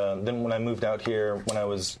then when I moved out here when I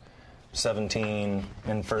was 17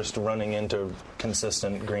 and first running into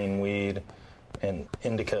consistent green weed and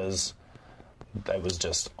indicas, that was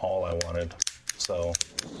just all I wanted. So.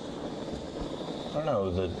 I don't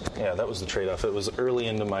know. That was the trade-off. It was early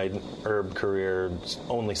into my herb career,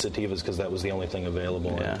 only sativas because that was the only thing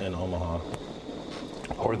available in Omaha.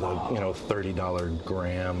 Or the $30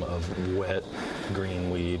 gram of wet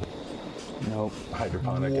green weed. Nope.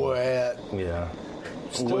 Hydroponic. Wet. Yeah.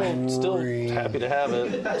 Still happy to have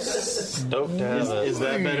it. Stoked to have it. Is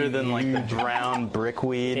that better than like the brown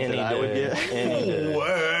brickweed that I would get? Any day.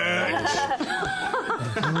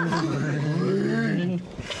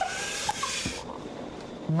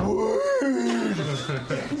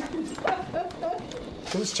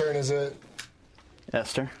 Whose turn is it?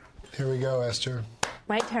 Esther. Here we go, Esther.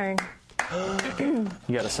 My turn. You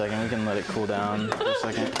got a second? We can let it cool down for a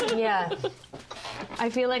second. Yeah. I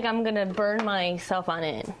feel like I'm gonna burn myself on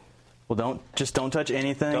it. Well, don't touch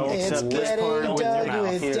anything It's except this part with your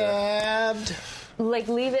mouth here. Dabbed. Like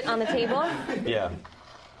leave it on the table. Yeah.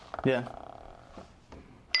 Yeah.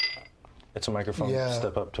 It's a microphone. Yeah.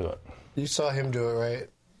 Step up to it. You saw him do it, right?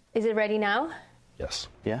 Is it ready now? Yes.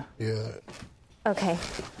 Yeah. Yeah. Okay.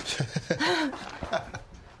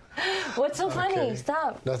 What's so funny? Okay.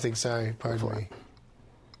 Stop. Nothing. Sorry. Pardon me.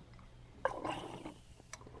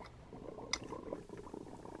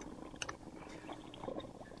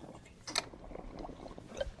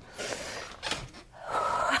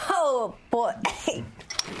 Oh boy.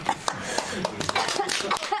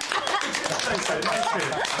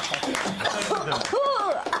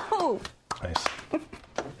 Oh. Nice.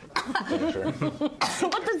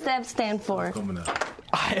 What does that stand for?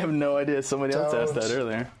 I have no idea. Somebody else asked that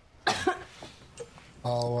earlier.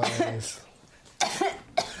 Always.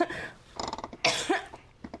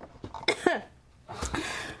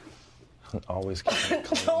 Always keep it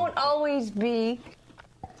clean. Don't always be.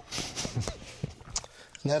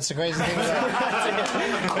 And that's the crazy thing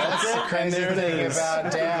about that's the crazy thing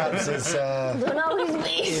about dabs is Don't always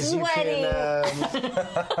be is you sweating. that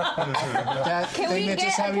Can thing we that get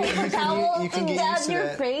just a have you paper can towel you can and get dab used to your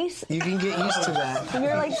that. face? You can get used to that.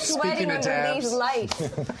 You're like sweating Speaking of under these lights.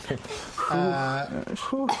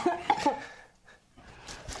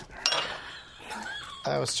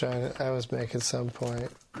 I was making some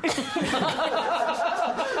point.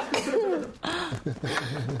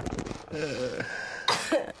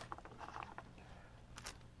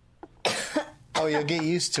 Oh, you'll get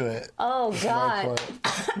used to it. Oh God.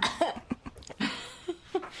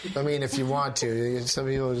 I mean, if you want to, some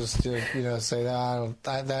people just say that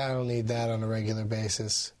I don't need that on a regular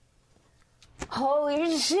basis.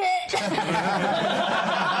 Holy shit!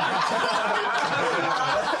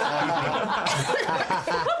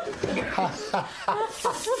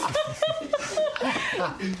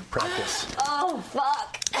 Practice. Oh,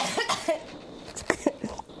 fuck.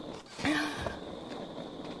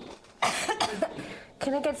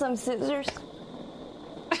 Can I get some scissors?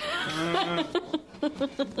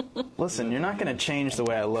 Listen, you're not going to change the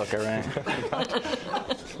way I look, all right?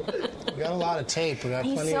 We got a lot of tape. We got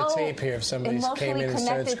He's plenty so of tape here. If somebody came in and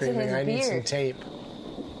started emotionally connected to screaming, his I need some beard. tape.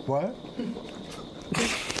 What?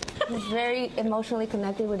 He's very emotionally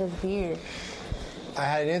connected with his beard. I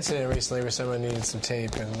had an incident recently where someone needed some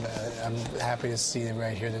tape, and I'm happy to see that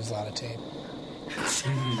right here there's a lot of tape.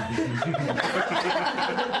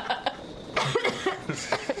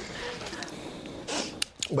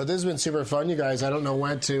 But this has been super fun, you guys. I don't know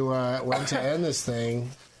when to end this thing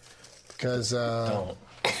because Don't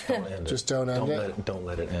end it. just don't end it. Don't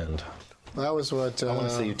let it end. That was what I want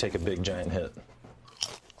to see you take a big giant hit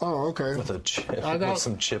Oh, okay. with a chip, I got- with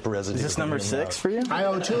some chip residue. Is this number in your 6 mouth. for you? I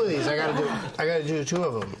owe 2 of these. I gotta do 2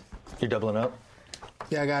 of them. You're doubling up.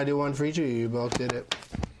 Yeah, I gotta do 1 for each of you. You both did it.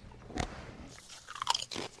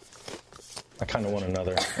 I kind of want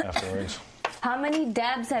another afterwards. How many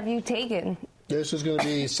dabs have you taken? This is gonna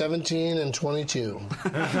be 17 and 22.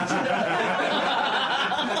 Isn't that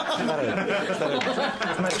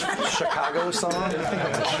a Chicago song? I think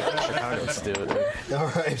that's a Chicago. Let's do it. All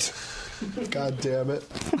right. God damn it.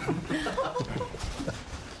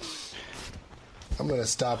 I'm gonna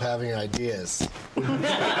stop having ideas.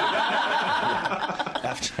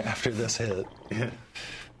 After this hit.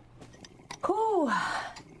 Whew.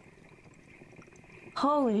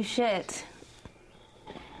 Holy shit.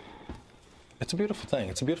 It's a beautiful thing.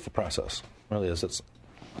 It's a beautiful process. It really is. It's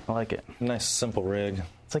I like it. a nice, simple rig.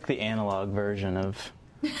 It's like the analog version of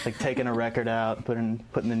like taking a record out, putting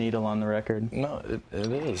the needle on the record. No, it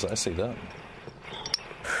is. I see that.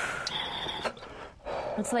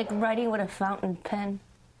 It's like writing with a fountain pen.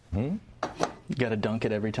 You got to dunk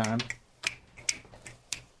it every time.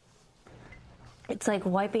 It's like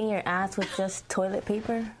wiping your ass with just toilet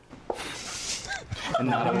paper. And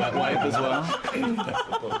not a wet wipe as well.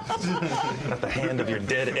 At the hand of your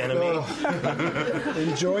dead enemy.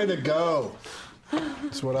 Enjoy the go.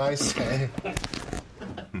 That's what I say.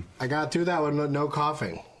 I got through that one with no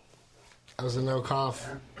coughing. That was a no cough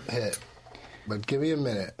hit. But give me a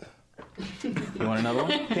minute. You want another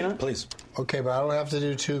one, Peanut? Please. Okay, but I don't have to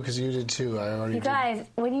do 2 because you did 2. I already You did. guys,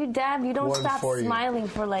 when you dab, you don't One stop for you. smiling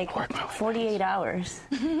for like 48 hours.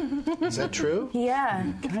 Is that true? Yeah.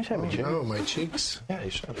 Can I shave my cheek? Oh, my cheeks. Yeah, you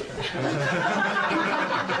should.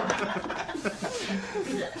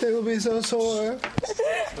 They will be so sore.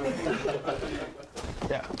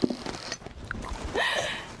 Yeah.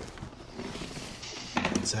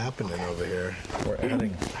 What's happening over here? We're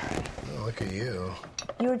adding. Oh, look at you.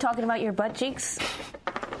 You were talking about your butt cheeks?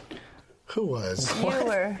 Who was? You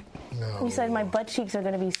were. No. You said my butt cheeks are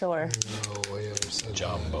going to be sore. No, I ever said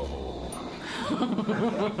Jumbo.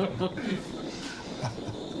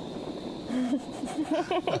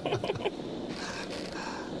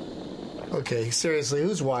 Okay, seriously,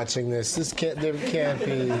 who's watching this? There can't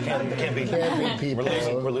be people.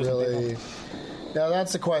 We're losing really. people. Now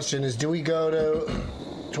that's the question: is do we go to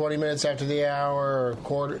 20 minutes after the hour or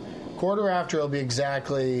quarter after? It'll be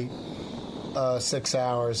exactly 6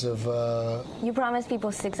 hours of You promised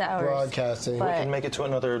people 6 hours. broadcasting. But- We can make it to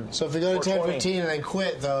another. So if we go to 4:20. 10:15 and then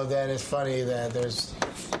quit, though, then it's funny that there's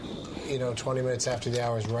 20 minutes after the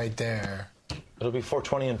hour is right there. It'll be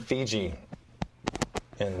 4:20 in Fiji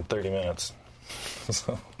in 30 minutes.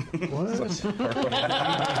 So.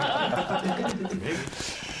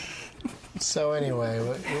 So anyway,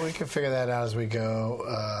 we can figure that out as we go.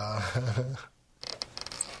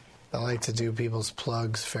 I like to do people's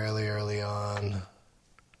plugs fairly early on,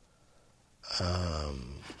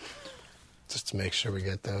 just to make sure we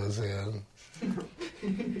get those in.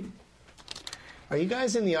 Are you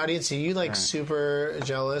guys in the audience? Are you super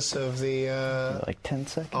jealous of the like 10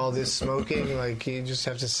 seconds? all this smoking? Like you just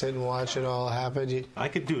have to sit and watch it all happen. I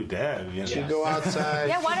could do a dab. You You go outside.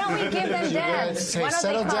 Yeah, why don't we give them You dabs? guys- Why Hey, don't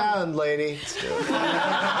settle they come? down, lady.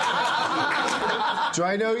 Do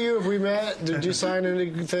I know you? Have we met? Did you sign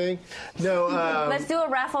anything? No. Let's do a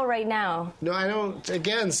raffle right now. No, I don't.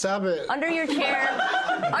 Again, stop it. Under your chair.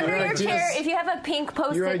 Under your ideas- chair, if you have a pink Your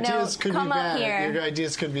post-it ideas note, could come be up bad. here. Your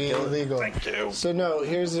ideas could be illegal. Thank you. So no,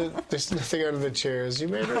 there's nothing under the chairs. You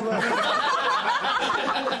made it up.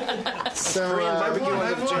 So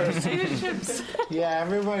yeah,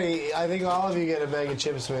 everybody. I think all of you get a bag of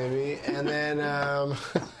chips, maybe, and then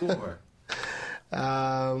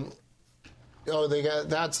Oh,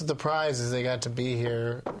 that's the prize is they got to be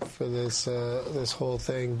here for this this whole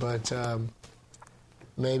thing. But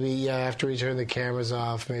maybe after we turn the cameras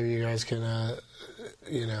off, maybe you guys can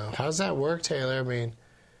how does that work, Taylor? I mean,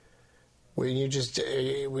 will you just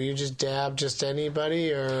dab just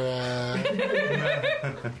anybody, or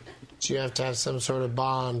do you have to have some sort of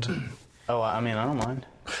bond? Oh, I mean, I don't mind.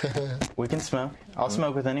 We can smoke. I'll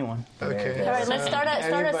smoke with anyone. Okay. All right, let's start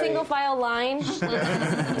a single file line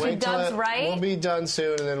to Doug's right. We'll be done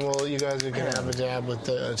soon, and then you guys are gonna have a dab with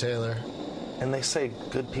Taylor. And they say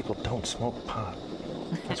good people don't smoke pot.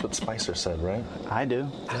 That's what Spicer said, right? I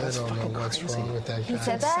do. I don't know what's wrong with that guy. He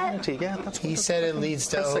said that? Yeah, that's what he said it leads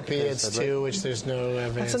to opiates too, which there's no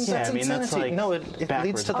evidence. That's insanity. No, it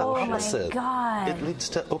leads to the opposite. Oh my God. It leads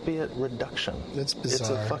to opiate reduction. That's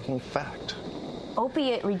bizarre. It's a fucking fact.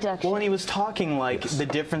 Opiate reduction. Well, when he was talking, the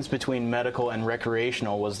difference between medical and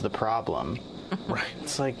recreational was the problem. Right.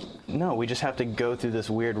 It's like, no, we just have to go through this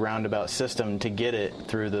weird roundabout system to get it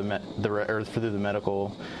through the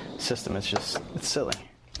medical system. It's silly.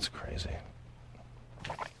 It's crazy.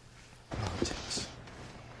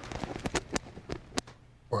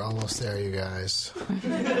 We're almost there, you guys. We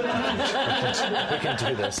can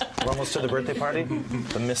do this. We're almost to the birthday party.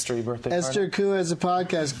 The mystery birthday party. Esther Koo has a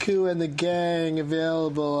podcast, Koo and the Gang,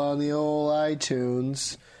 available on the old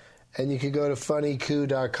iTunes. And you can go to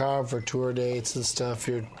funnykoo.com for tour dates and stuff.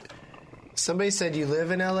 Somebody said you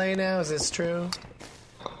live in LA now. Is this true?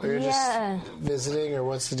 Or you're just visiting, or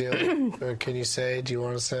what's the deal? Or can you say? Do you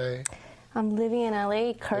want to say? I'm living in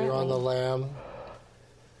LA currently. You're on the lam.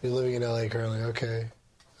 You're living in LA currently. Okay,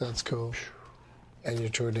 that's cool. And your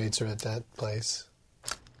tour dates are at that place.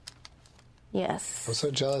 Yes. I'm so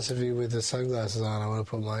jealous of you with the sunglasses on. I want to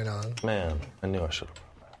put mine on. Man, I knew I should have.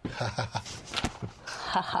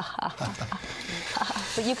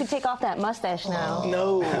 But you can take off that mustache now.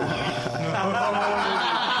 No.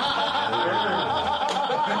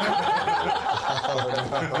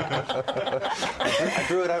 I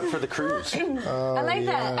grew it out for the cruise. I like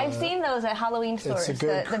that. I've seen those at Halloween stores. It's a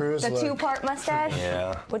good cruise the look. two-part mustache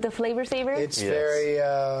with the flavor saver. It's very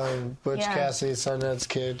Butch Cassidy, Sundance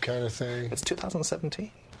Kid kind of thing. It's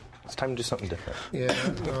 2017. It's time to do something different. Yeah,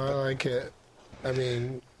 no, I like it. I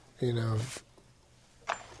mean, if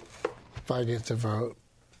I get to vote,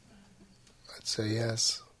 I'd say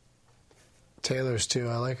yes. Taylor's too.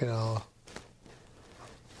 I like it all.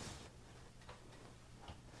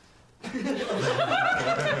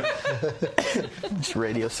 Just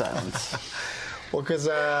radio silence. Well, because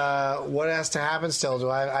what has to happen still? Do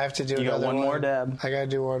I have to do You got one more dab. I got to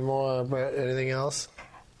do one more, but anything else?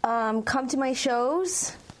 Come to my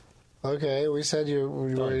shows. Okay, we said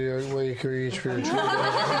where you could reach for your treatment.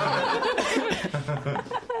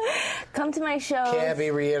 Come to my shows. Can't be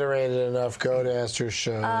reiterated enough. Go to Esther's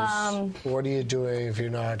shows. What are you doing if you're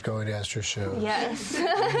not going to Esther's shows? Yes.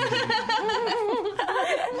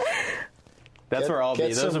 That's where I'll be.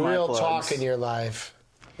 Get Those some are my real plugs. talk in your life.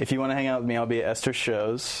 If you want to hang out with me, I'll be at Esther's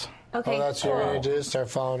shows. Okay. Oh, that's what you're going to do? Start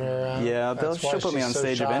following her around? Yeah, she'll put me on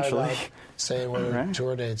stage eventually. Saying what her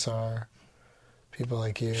tour dates are. People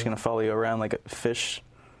like you. She's going to follow you around like a fish.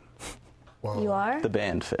 Whoa. You are? The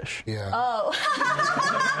band Fish. Yeah. Oh.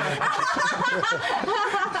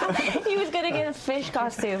 He was going to get a fish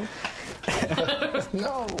costume.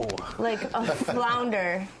 No. Like a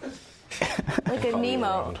flounder. Like a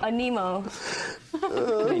Nemo. A Nemo.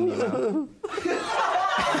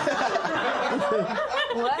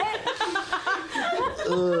 What?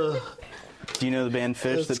 Do you know the band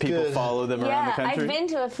Fish that people follow them around the country? I've been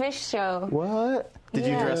to a fish show. What? Did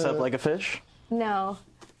you dress up like a fish? No.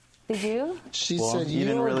 Did you? She well, said you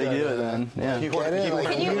didn't really do it then. Yeah. You were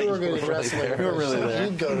going to dress like a fish. You were really there.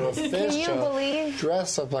 You'd go to a fish Can you show, believe?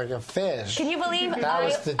 dress up like a fish. Can you believe That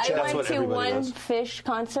was the joke. I went to one fish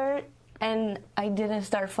concert and I didn't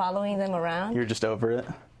start following them around? You're just over it?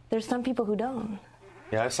 There's some people who don't.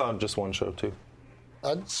 Yeah, I saw just one show too.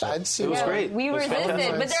 I'd see it was great. We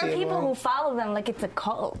resisted, but there are people who follow them like it's a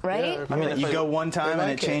cult, right? Yeah, I mean, you go one time and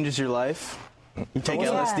it changes your life. You take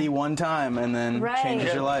LSD one time and then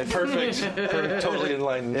changes your life. Perfect. Totally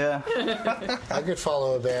enlightened. Yeah. I could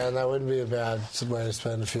follow a band. That wouldn't be a bad way to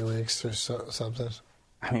spend a few weeks or something.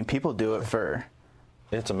 I mean, people do it for...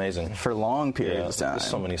 It's amazing. For long periods of time. There's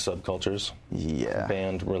so many subcultures. Yeah.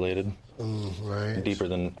 Band related. Right. Deeper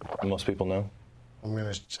than most people know.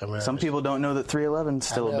 Some people don't know that 311's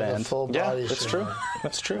still a band. Yeah, that's true.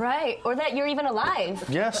 That's true. Right, or that you're even alive.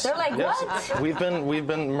 Yes. They're like, yes. what? We've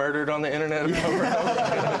been murdered on the internet over and over.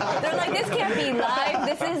 They're like, this can't be live.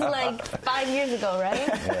 This is like 5 years ago, right?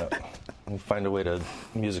 Yeah. We find a way to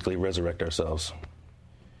musically resurrect ourselves.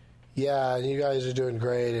 Yeah, you guys are doing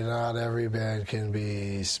great, and not every band can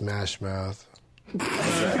be Smash Mouth.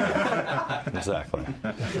 Exactly.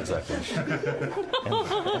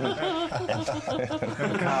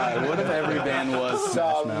 God, what if every band was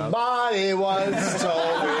Smash Mouth? Somebody once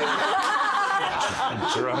told me.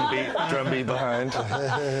 Drum beat behind.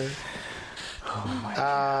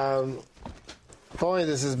 Boy,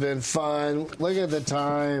 this has been fun. Look at the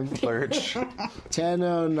time. Lurch.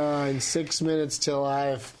 10:09, 6 minutes till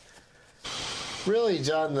I've really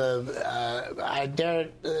done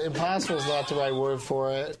impossible is not the right word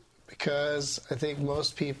for it, because I think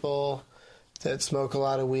most people that smoke a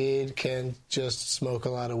lot of weed can just smoke a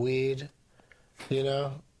lot of weed, you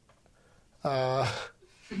know? I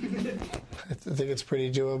think it's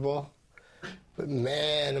pretty doable. But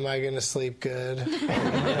man, am I going to sleep good.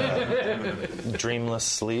 Dreamless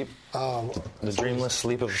sleep. The dreamless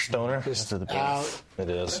sleep of a stoner. Just out. It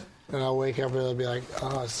is. And I'll wake up and it'll be like,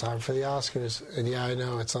 oh, it's time for the Oscars. And yeah, I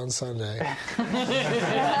know, it's on Sunday.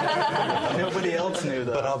 Nobody else knew,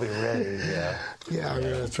 though. But I'll be ready, yeah. Yeah, I'm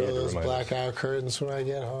going to throw those blackout curtains when I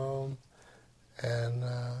get home. And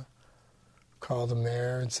call the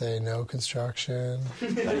mayor and say no construction.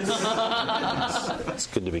 It's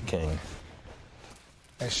good to be king.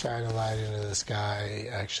 I shine a light into the sky,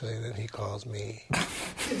 actually, and then he calls me.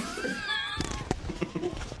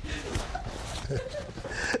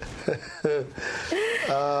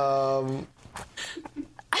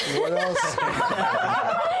 What else?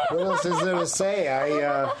 What else is there to say? I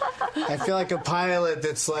feel like a pilot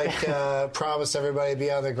that's like promised everybody to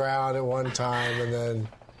be on the ground at one time, and then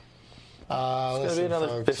it's gonna be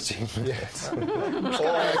another 15 minutes.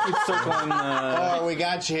 Oh, we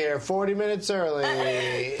got you here 40 minutes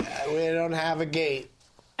early. We don't have a gate.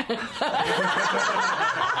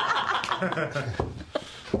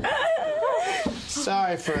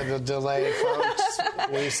 Sorry for the delay, folks.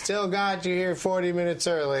 We still got you here 40 minutes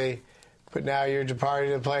early, but now you're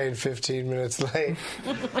departing the plane 15 minutes late.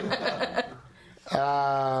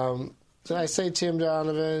 Did I say Tim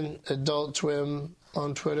Donovan, Adult Twim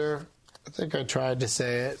on Twitter? I think I tried to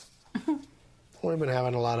say it. We've been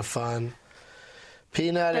having a lot of fun.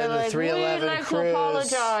 Peanut and the 311 we'd like cruise. to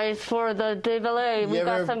apologize for the delay. We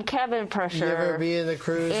got some cabin pressure. You ever be in the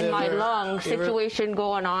cruise? In my lung situation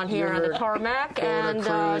going on here on the tarmac, and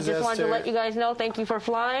just wanted to let you guys know. Thank you for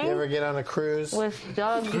flying. You ever get on a cruise with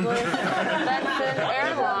Douglas Benson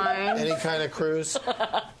Airlines? Any kind of cruise?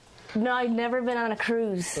 No, I've never been on a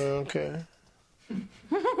cruise. Okay.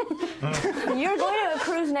 You're going to a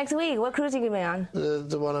cruise next week. What cruise are you going to be on?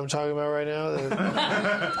 The one I'm talking about right now.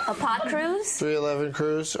 A pot cruise? 311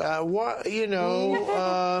 cruise.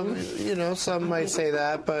 Some might say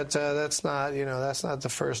that, but that's not the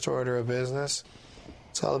first order of business.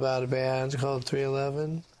 It's all about a band called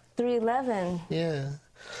 311. 311. Yeah.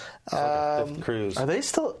 Fifth cruise. Are they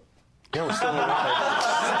still? Yeah, we're still alive.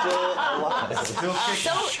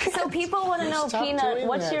 So people want to know, Peanut,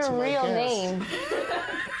 what's your real name?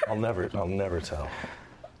 I'll never tell.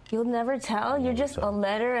 You'll never tell? You're just a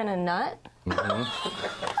letter and a nut?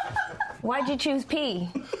 Mm-hmm. Why'd you choose P?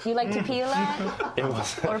 You like to pee a lot? It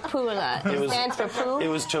was. Or poo a lot? It stands for poo? It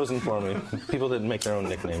was chosen for me. People didn't make their own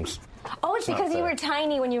nicknames. Oh, it's because you were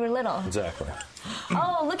tiny when you were little. Exactly.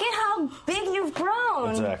 Oh, look at how big you've grown.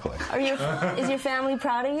 Exactly. Is your family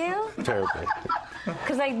proud of you? Terribly.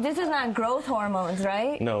 Because this is not growth hormones,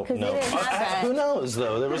 right? No. Because you didn't have that. Who knows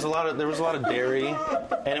though? There was a lot of dairy,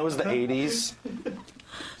 and it was the '80s.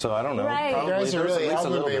 So I don't know. Right. You guys are really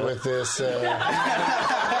helping me with this.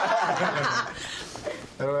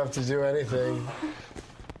 I don't have to do anything.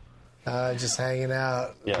 Just hanging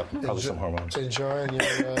out. Yeah, probably some hormones. Enjoying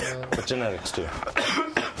your... But genetics, too.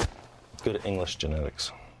 Good English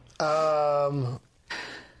genetics.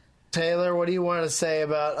 Taylor, what do you want to say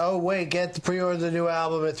about... Oh, wait, pre-order the new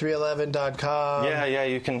album at 311.com. Yeah,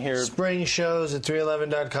 you can hear... Spring shows at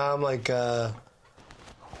 311.com,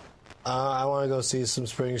 I want to go see some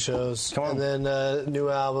spring shows. Come on. And then new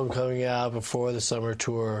album coming out before the summer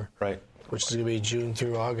tour. Right. Which is going to be June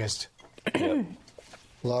through August. Yep.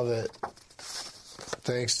 Love it.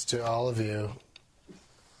 Thanks to all of you.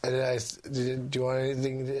 Do you want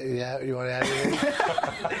anything? Yeah, you want to add anything?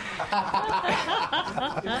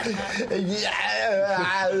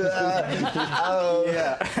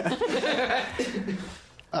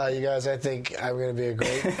 Yeah. You guys, I think I'm going to be a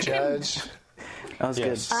great judge. That was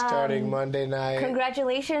good. Starting Monday night.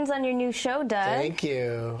 Congratulations on your new show, Doug. Thank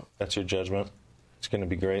you. That's your judgment. It's going to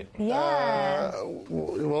be great. Yeah.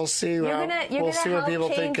 We'll see. You're gonna what people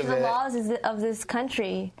help think change of the it. laws of this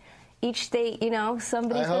country. each state,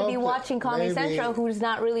 somebody's I going to be hope watching that Comedy maybe- Central who's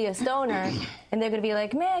not really a stoner, and they're going to be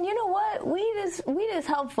like, man, you know what? Weed is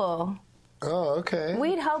helpful. Oh, okay.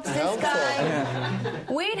 Weed helps this guy.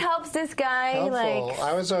 Weed helps this guy. Helpful.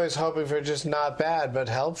 I was always hoping for just not bad, but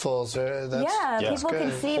helpful. So that's people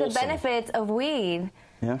can see the benefits of weed,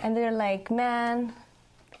 and they're like, man,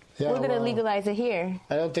 we're going to legalize it here.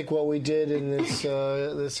 I don't think what we did in this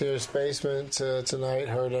here's basement tonight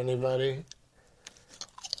hurt anybody.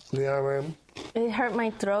 You know what I mean? It hurt my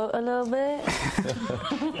throat a little bit.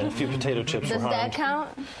 And a few potato chips Does were that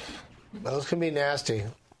harmed. count? Those can be nasty.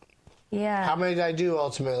 Yeah. How many did I do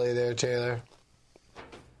ultimately there, Taylor?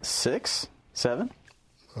 6, 7.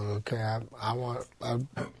 Okay, I want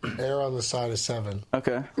err on the side of 7.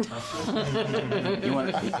 Okay. You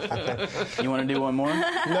want to do one more?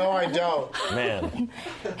 No, I don't. Man.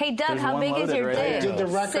 Hey, Doug, There's how one big is loaded your right dick? I did the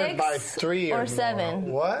record 6 by 3 or 7?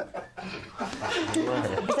 more. What?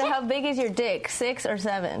 So how big is your dick? 6 or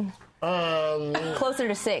 7? Closer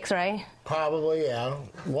to 6, right? Probably, yeah.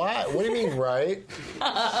 What? What do you mean, right?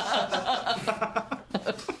 I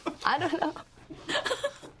don't know.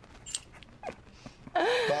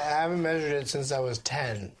 But I haven't measured it since I was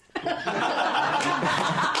 10.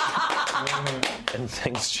 And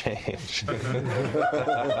things change.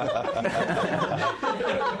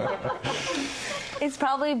 It's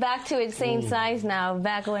probably back to its same size now,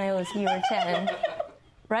 back when you were 10.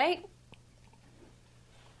 Right?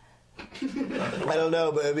 I don't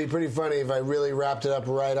know, but it'd be pretty funny if I really wrapped it up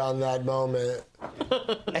right on that moment.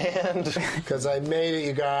 And because I made it,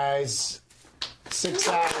 you guys. 6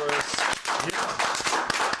 hours.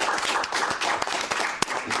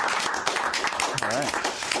 All right.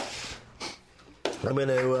 I'm going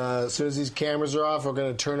to, as soon as these cameras are off, we're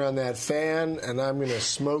going to turn on that fan, and I'm going to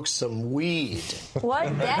smoke some weed.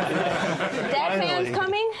 What? That fan's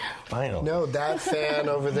coming? Finally. No, that fan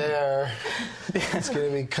over there. It's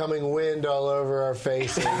going to be coming wind all over our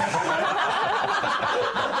faces.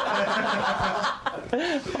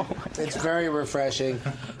 It's very refreshing.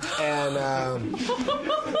 And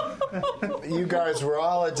you guys were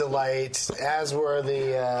all a delight, as were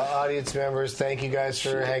the audience members. Thank you guys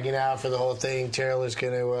for hanging out for the whole thing. Taylor's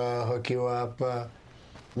going to hook you up.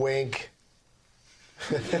 Wink.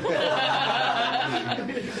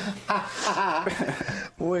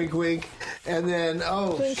 Wink, wink. And then,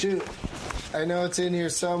 shoot. I know it's in here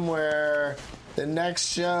somewhere. The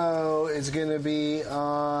next show is going to be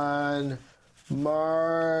on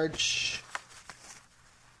March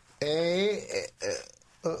 8th.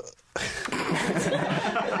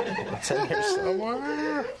 It's in here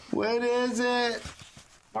somewhere. When is it?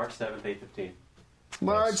 March 7th, 8:15.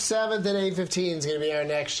 March 7th at 8:15 is going to be our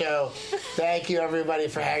next show. Thank you, everybody,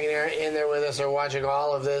 for hanging in there with us or watching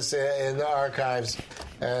all of this in the archives.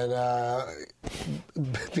 And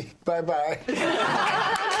bye-bye.